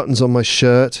the buttons on my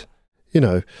shirt. You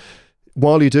know,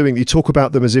 while you're doing, you talk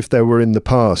about them as if they were in the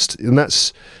past, and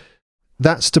that's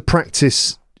to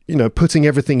practice. You know, putting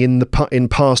everything in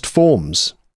past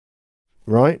forms,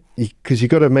 right? Because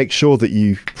you've got to make sure that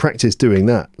you practice doing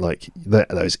that, like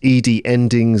those ed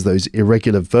endings, those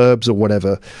irregular verbs or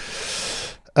whatever.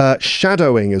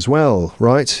 Shadowing as well,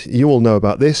 right? You all know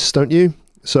about this, don't you?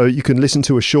 So you can listen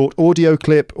to a short audio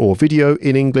clip or video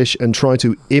in English and try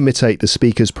to imitate the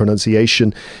speaker's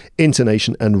pronunciation,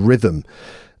 intonation, and rhythm.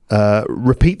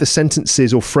 Repeat the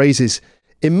sentences or phrases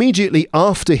immediately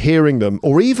after hearing them,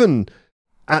 or even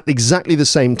at exactly the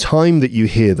same time that you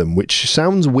hear them, which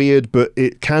sounds weird, but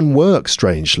it can work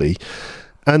strangely.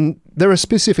 And there are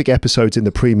specific episodes in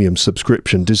the premium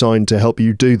subscription designed to help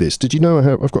you do this. Did you know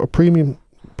I've got a premium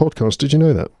podcast? Did you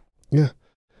know that? Yeah.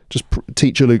 Just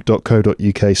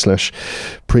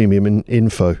teacherluke.co.uk/premium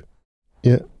info.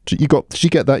 Yeah. Did you get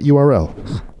that URL?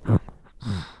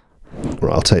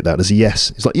 Right, I'll take that as a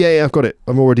yes. It's like, yeah, I've got it.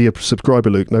 I'm already a subscriber,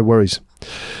 Luke. No worries.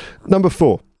 Number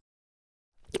 4.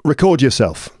 Record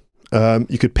yourself.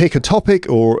 You could pick a topic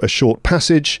or a short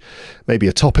passage, maybe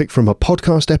a topic from a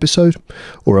podcast episode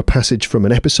or a passage from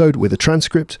an episode with a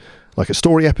transcript, like a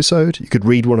story episode. You could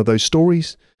read one of those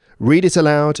stories, read it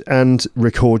aloud and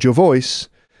record your voice,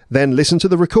 then listen to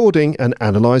the recording and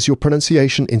analyze your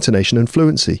pronunciation, intonation and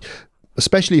fluency,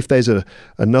 especially if there's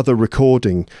another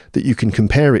recording that you can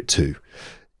compare it to.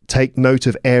 Take note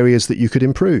of areas that you could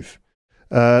improve.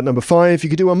 Number 5, you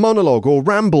could do a monologue or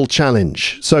ramble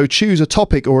challenge. So choose a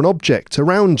topic or an object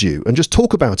around you and just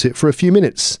talk about it for a few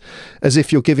minutes as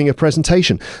if you're giving a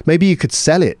presentation. Maybe you could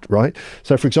sell it, right?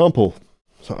 So for example,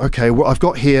 okay, well, I've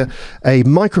got here a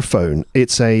microphone.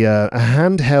 It's a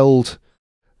handheld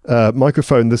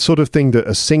microphone, the sort of thing that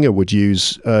a singer would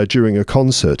use during a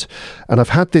concert. And I've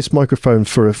had this microphone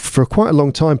for quite a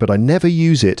long time, but I never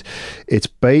use it. It's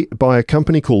by a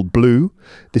company called Blue.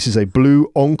 This is a Blue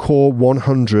Encore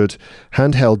 100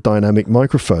 handheld dynamic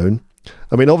microphone.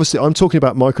 I mean, obviously, I'm talking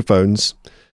about microphones,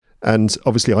 and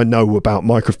obviously I know about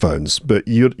microphones, but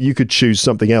you could choose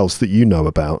something else that you know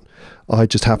about. I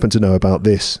just happen to know about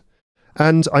this.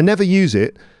 And I never use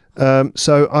it.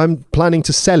 So I'm planning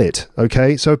to sell it.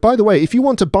 Okay. So by the way, if you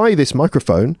want to buy this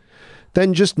microphone,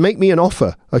 then just make me an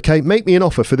offer. Okay. Make me an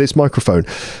offer for this microphone.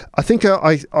 I think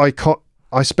I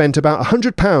spent about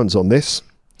 £100 on this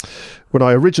when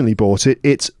I originally bought it.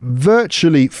 It's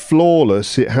virtually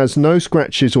flawless. It has no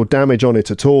scratches or damage on it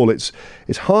at all. It's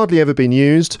hardly ever been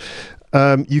used.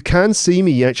 You can see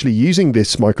me actually using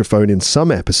this microphone in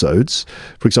some episodes.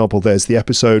 For example, there's the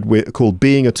episode called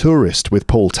Being a Tourist with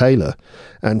Paul Taylor.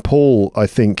 And Paul, I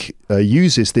think,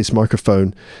 uses this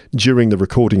microphone during the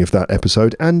recording of that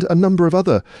episode. And a number of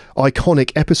other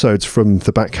iconic episodes from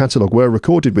the back catalogue were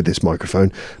recorded with this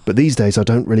microphone. But these days, I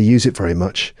don't really use it very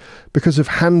much because of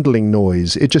handling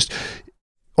noise. It just...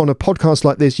 On a podcast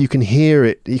like this, you can hear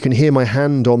it. You can hear my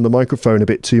hand on the microphone a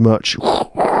bit too much.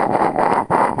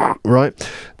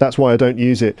 Right? That's why I don't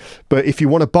use it. But if you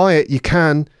want to buy it, you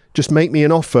can. Just make me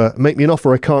an offer. Make me an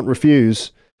offer I can't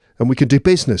refuse. And we can do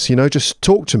business, you know, just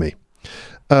talk to me.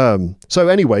 So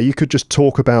anyway, you could just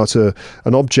talk about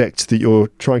an object that you're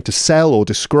trying to sell or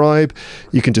describe.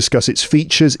 You can discuss its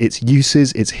features, its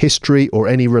uses, its history, or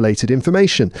any related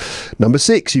information. Number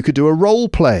 6, you could do a role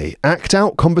play, act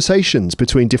out conversations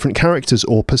between different characters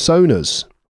or personas.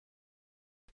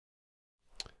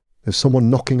 There's someone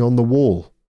knocking on the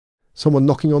wall. Someone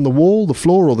knocking on the wall, the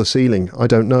floor, or the ceiling? I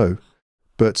don't know.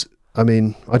 But, I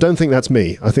mean, I don't think that's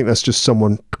me. I think that's just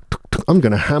someone... I'm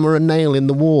going to hammer a nail in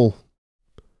the wall.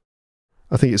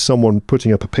 I think it's someone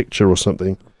putting up a picture or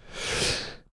something.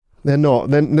 They're not.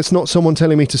 Then it's not someone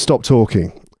telling me to stop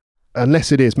talking.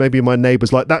 Unless it is. Maybe my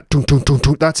neighbour's like,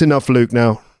 that's enough, Luke,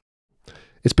 now.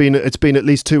 It's been at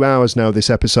least 2 hours now, this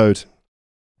episode.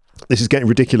 This is getting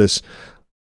ridiculous.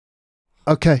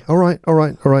 Okay, all right.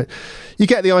 You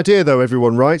get the idea, though,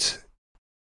 everyone, right?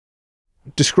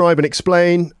 Describe and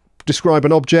explain. Describe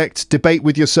an object. Debate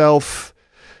with yourself.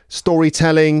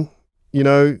 Storytelling, you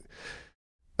know...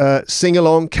 sing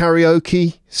along,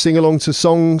 karaoke, sing along to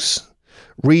songs,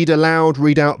 read aloud,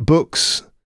 read out books,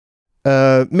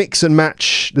 mix and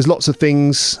match. There's lots of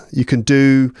things you can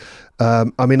do.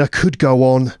 I mean, I could go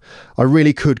on. I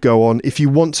really could go on. If you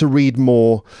want to read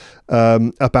more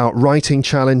about writing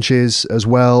challenges as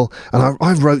well, and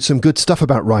I wrote some good stuff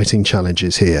about writing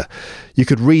challenges here. You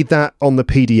could read that on the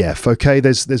PDF, okay?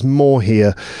 There's more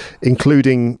here,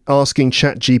 including asking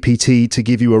ChatGPT to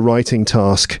give you a writing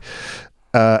task.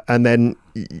 And then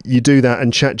you do that,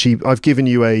 and I've given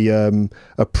you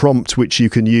a prompt which you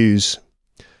can use.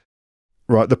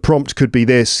 Right, the prompt could be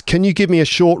this. Can you give me a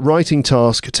short writing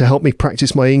task to help me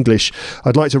practice my English?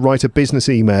 I'd like to write a business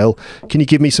email. Can you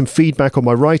give me some feedback on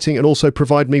my writing and also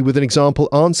provide me with an example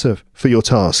answer for your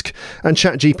task? And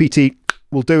ChatGPT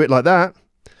will do it like that,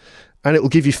 and it will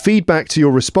give you feedback to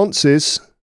your responses.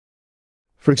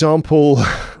 For example,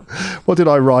 what did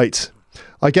I write?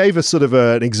 I gave a sort of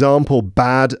an example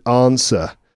bad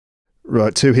answer,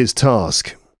 right, to his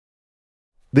task.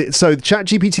 So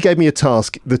ChatGPT gave me a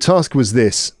task. The task was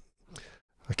this.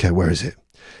 Okay, where is it?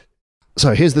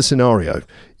 So here's the scenario.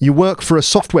 You work for a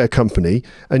software company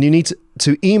and you need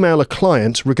to email a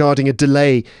client regarding a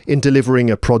delay in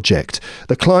delivering a project.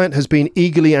 The client has been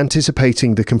eagerly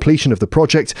anticipating the completion of the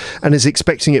project and is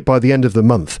expecting it by the end of the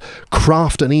month.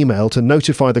 Craft an email to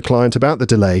notify the client about the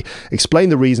delay, explain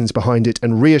the reasons behind it,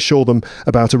 and reassure them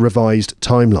about a revised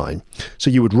timeline. So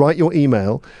you would write your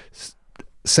email,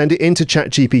 send it into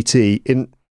ChatGPT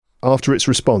after its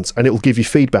response, and it will give you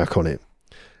feedback on it.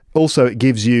 Also, it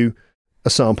gives you a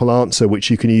sample answer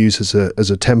which you can use as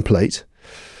a template.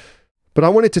 But I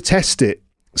wanted to test it,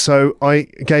 so I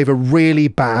gave a really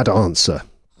bad answer.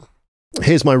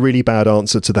 Here's my really bad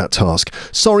answer to that task.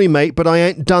 Sorry, mate, but I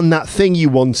ain't done that thing you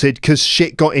wanted because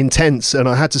shit got intense and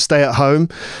I had to stay at home.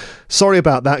 Sorry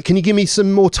about that. Can you give me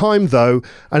some more time, though,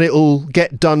 and it'll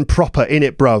get done proper,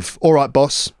 innit, bruv? All right,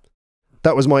 boss.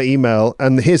 That was my email,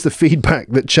 and here's the feedback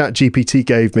that ChatGPT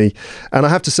gave me. And I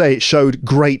have to say, it showed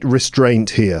great restraint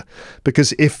here,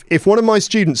 because if one of my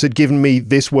students had given me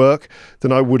this work,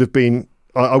 then I wouldn't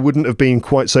have been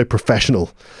quite so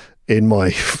professional in my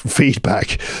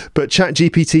feedback. But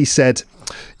ChatGPT said,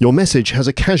 your message has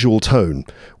a casual tone,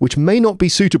 which may not be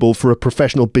suitable for a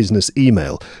professional business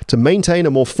email. To maintain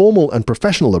a more formal and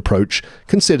professional approach,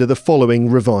 consider the following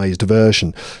revised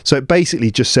version. So it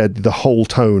basically just said the whole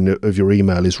tone of your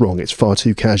email is wrong. It's far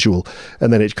too casual.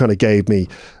 And then it kind of gave me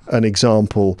an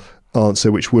example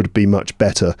answer, which would be much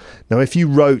better. Now, if you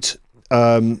wrote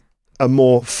a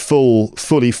more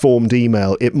fully formed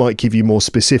email, it might give you more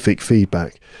specific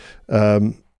feedback.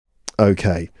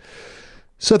 Okay.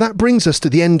 So that brings us to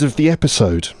the end of the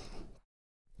episode.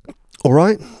 All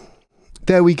right,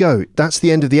 there we go. That's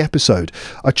the end of the episode.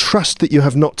 I trust that you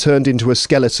have not turned into a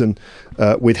skeleton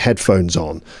with headphones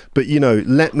on. But, you know,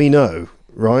 let me know,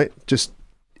 right? Just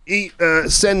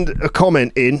send a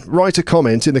comment in, write a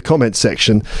comment in the comment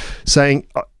section saying,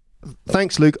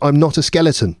 thanks, Luke, I'm not a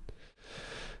skeleton.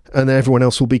 And then everyone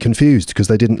else will be confused because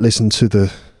they didn't listen to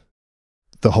the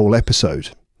whole episode.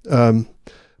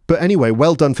 But anyway,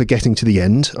 well done for getting to the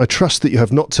end. I trust that you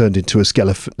have not turned into a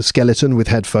skeleton with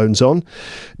headphones on.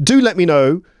 Do let me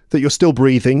know that you're still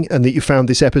breathing and that you found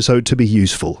this episode to be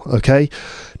useful, okay?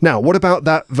 Now, what about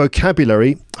that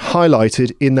vocabulary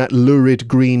highlighted in that lurid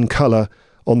green colour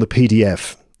on the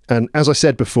PDF? And as I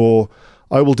said before,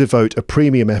 I will devote a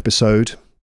premium episode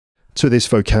to this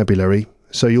vocabulary,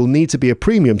 so you'll need to be a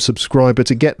premium subscriber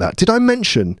to get that. Did I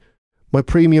mention my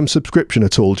premium subscription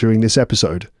at all during this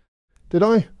episode? Did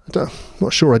I? I'm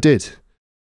not sure I did.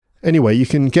 Anyway, you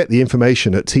can get the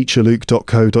information at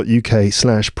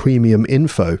teacherluke.co.uk/premium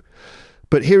info.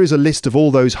 But here is a list of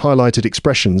all those highlighted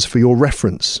expressions for your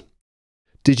reference.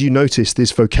 Did you notice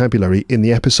this vocabulary in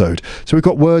the episode? So we've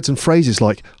got words and phrases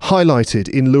like highlighted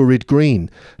in lurid green,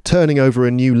 turning over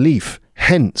a new leaf,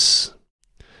 hence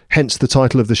the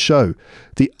title of the show,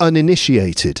 the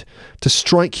uninitiated, to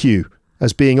strike you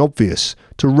as being obvious,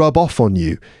 to rub off on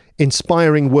you,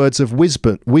 inspiring words of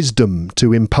wisdom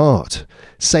to impart,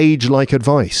 sage-like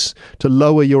advice, to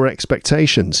lower your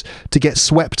expectations, to get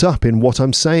swept up in what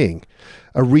I'm saying,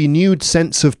 a renewed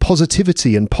sense of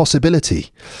positivity and possibility,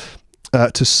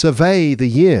 to survey the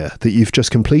year that you've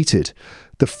just completed,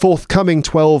 the forthcoming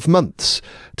 12 months,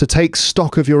 to take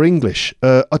stock of your English,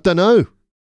 I don't know,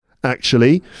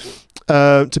 actually,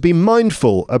 to be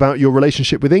mindful about your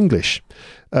relationship with English.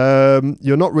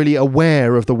 You're not really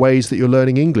aware of the ways that you're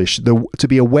learning English, to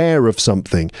be aware of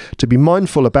something, to be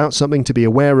mindful about something, to be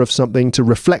aware of something, to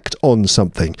reflect on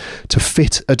something, to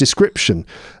fit a description,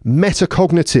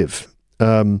 metacognitive,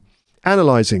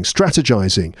 analysing,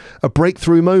 strategizing, a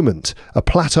breakthrough moment, a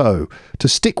plateau, to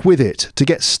stick with it, to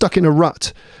get stuck in a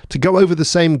rut, to go over the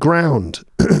same ground,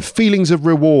 feelings of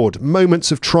reward,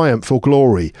 moments of triumph or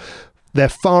glory. They're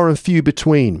far and few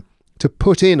between. To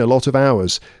put in a lot of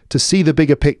hours, to see the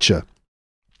bigger picture.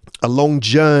 A long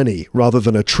journey rather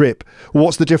than a trip.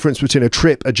 What's the difference between a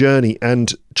trip, a journey,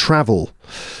 and travel?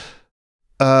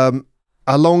 A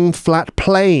long flat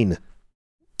plane.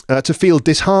 To feel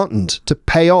disheartened, to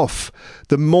pay off.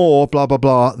 The more blah blah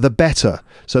blah, the better.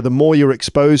 So the more you're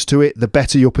exposed to it, the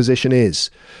better your position is.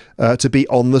 To be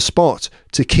on the spot,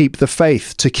 to keep the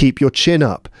faith, to keep your chin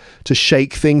up, to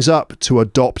shake things up, to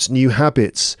adopt new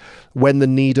habits when the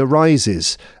need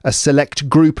arises. A select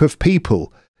group of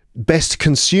people, best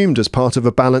consumed as part of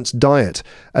a balanced diet,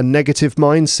 a negative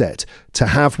mindset, to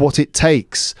have what it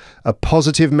takes, a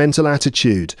positive mental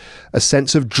attitude, a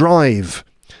sense of drive,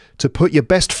 to put your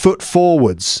best foot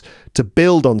forwards, to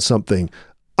build on something,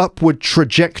 upward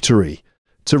trajectory,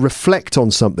 to reflect on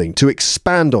something, to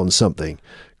expand on something,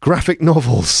 graphic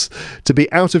novels, to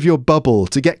be out of your bubble,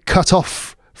 to get cut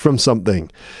off from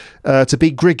something, to be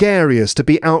gregarious, to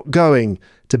be outgoing,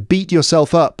 to beat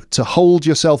yourself up, to hold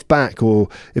yourself back, or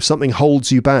if something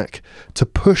holds you back, to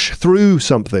push through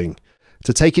something,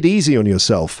 to take it easy on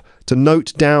yourself, to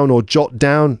note down or jot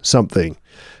down something,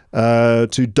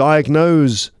 to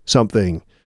diagnose something,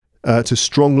 to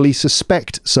strongly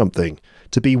suspect something,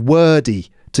 to be wordy,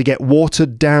 to get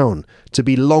watered down, to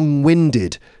be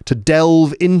long-winded, to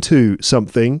delve into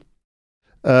something,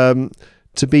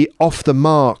 to be off the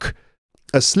mark,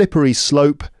 a slippery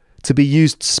slope, to be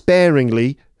used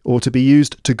sparingly or to be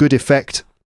used to good effect,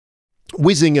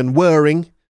 whizzing and whirring,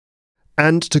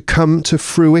 and to come to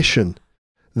fruition.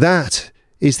 That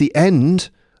is the end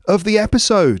of the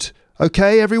episode.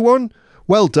 Okay, everyone?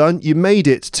 Well done. You made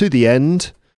it to the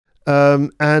end.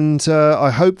 And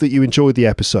I hope that you enjoyed the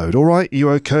episode. All right? You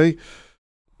okay?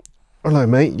 Hello,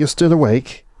 mate. You're still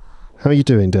awake? How are you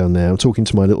doing down there? I'm talking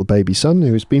to my little baby son,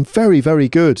 who has been very, very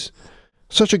good.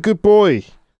 Such a good boy.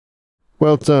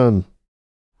 Well done.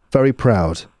 Very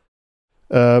proud.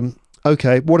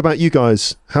 Okay, what about you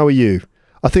guys? How are you?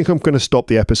 I think I'm going to stop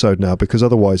the episode now, because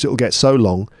otherwise it'll get so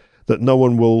long that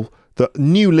that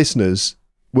new listeners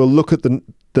will look at the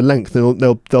length and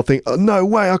they'll think, oh, no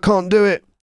way, I can't do it.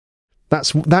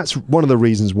 That's one of the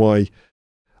reasons why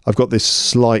I've got this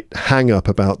slight hang up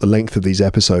about the length of these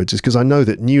episodes, is because I know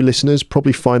that new listeners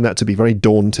probably find that to be very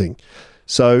daunting.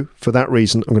 So for that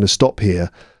reason, I'm going to stop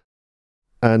here.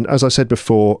 And as I said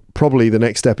before, probably the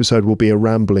next episode will be a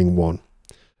rambling one,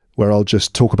 where I'll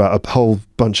just talk about a whole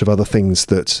bunch of other things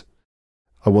that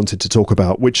I wanted to talk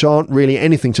about, which aren't really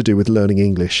anything to do with learning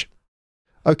English.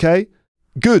 Okay?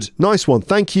 Good. Nice one.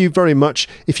 Thank you very much.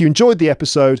 If you enjoyed the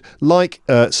episode, like,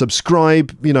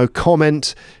 subscribe,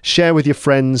 comment, share with your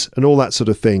friends and all that sort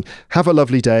of thing. Have a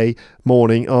lovely day,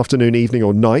 morning, afternoon, evening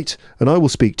or night, and I will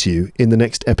speak to you in the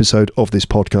next episode of this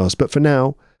podcast. But for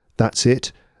now, that's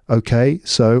it. Okay,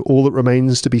 so all that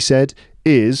remains to be said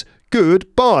is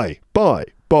goodbye. Bye,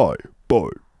 bye, bye,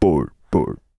 bye,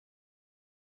 bye.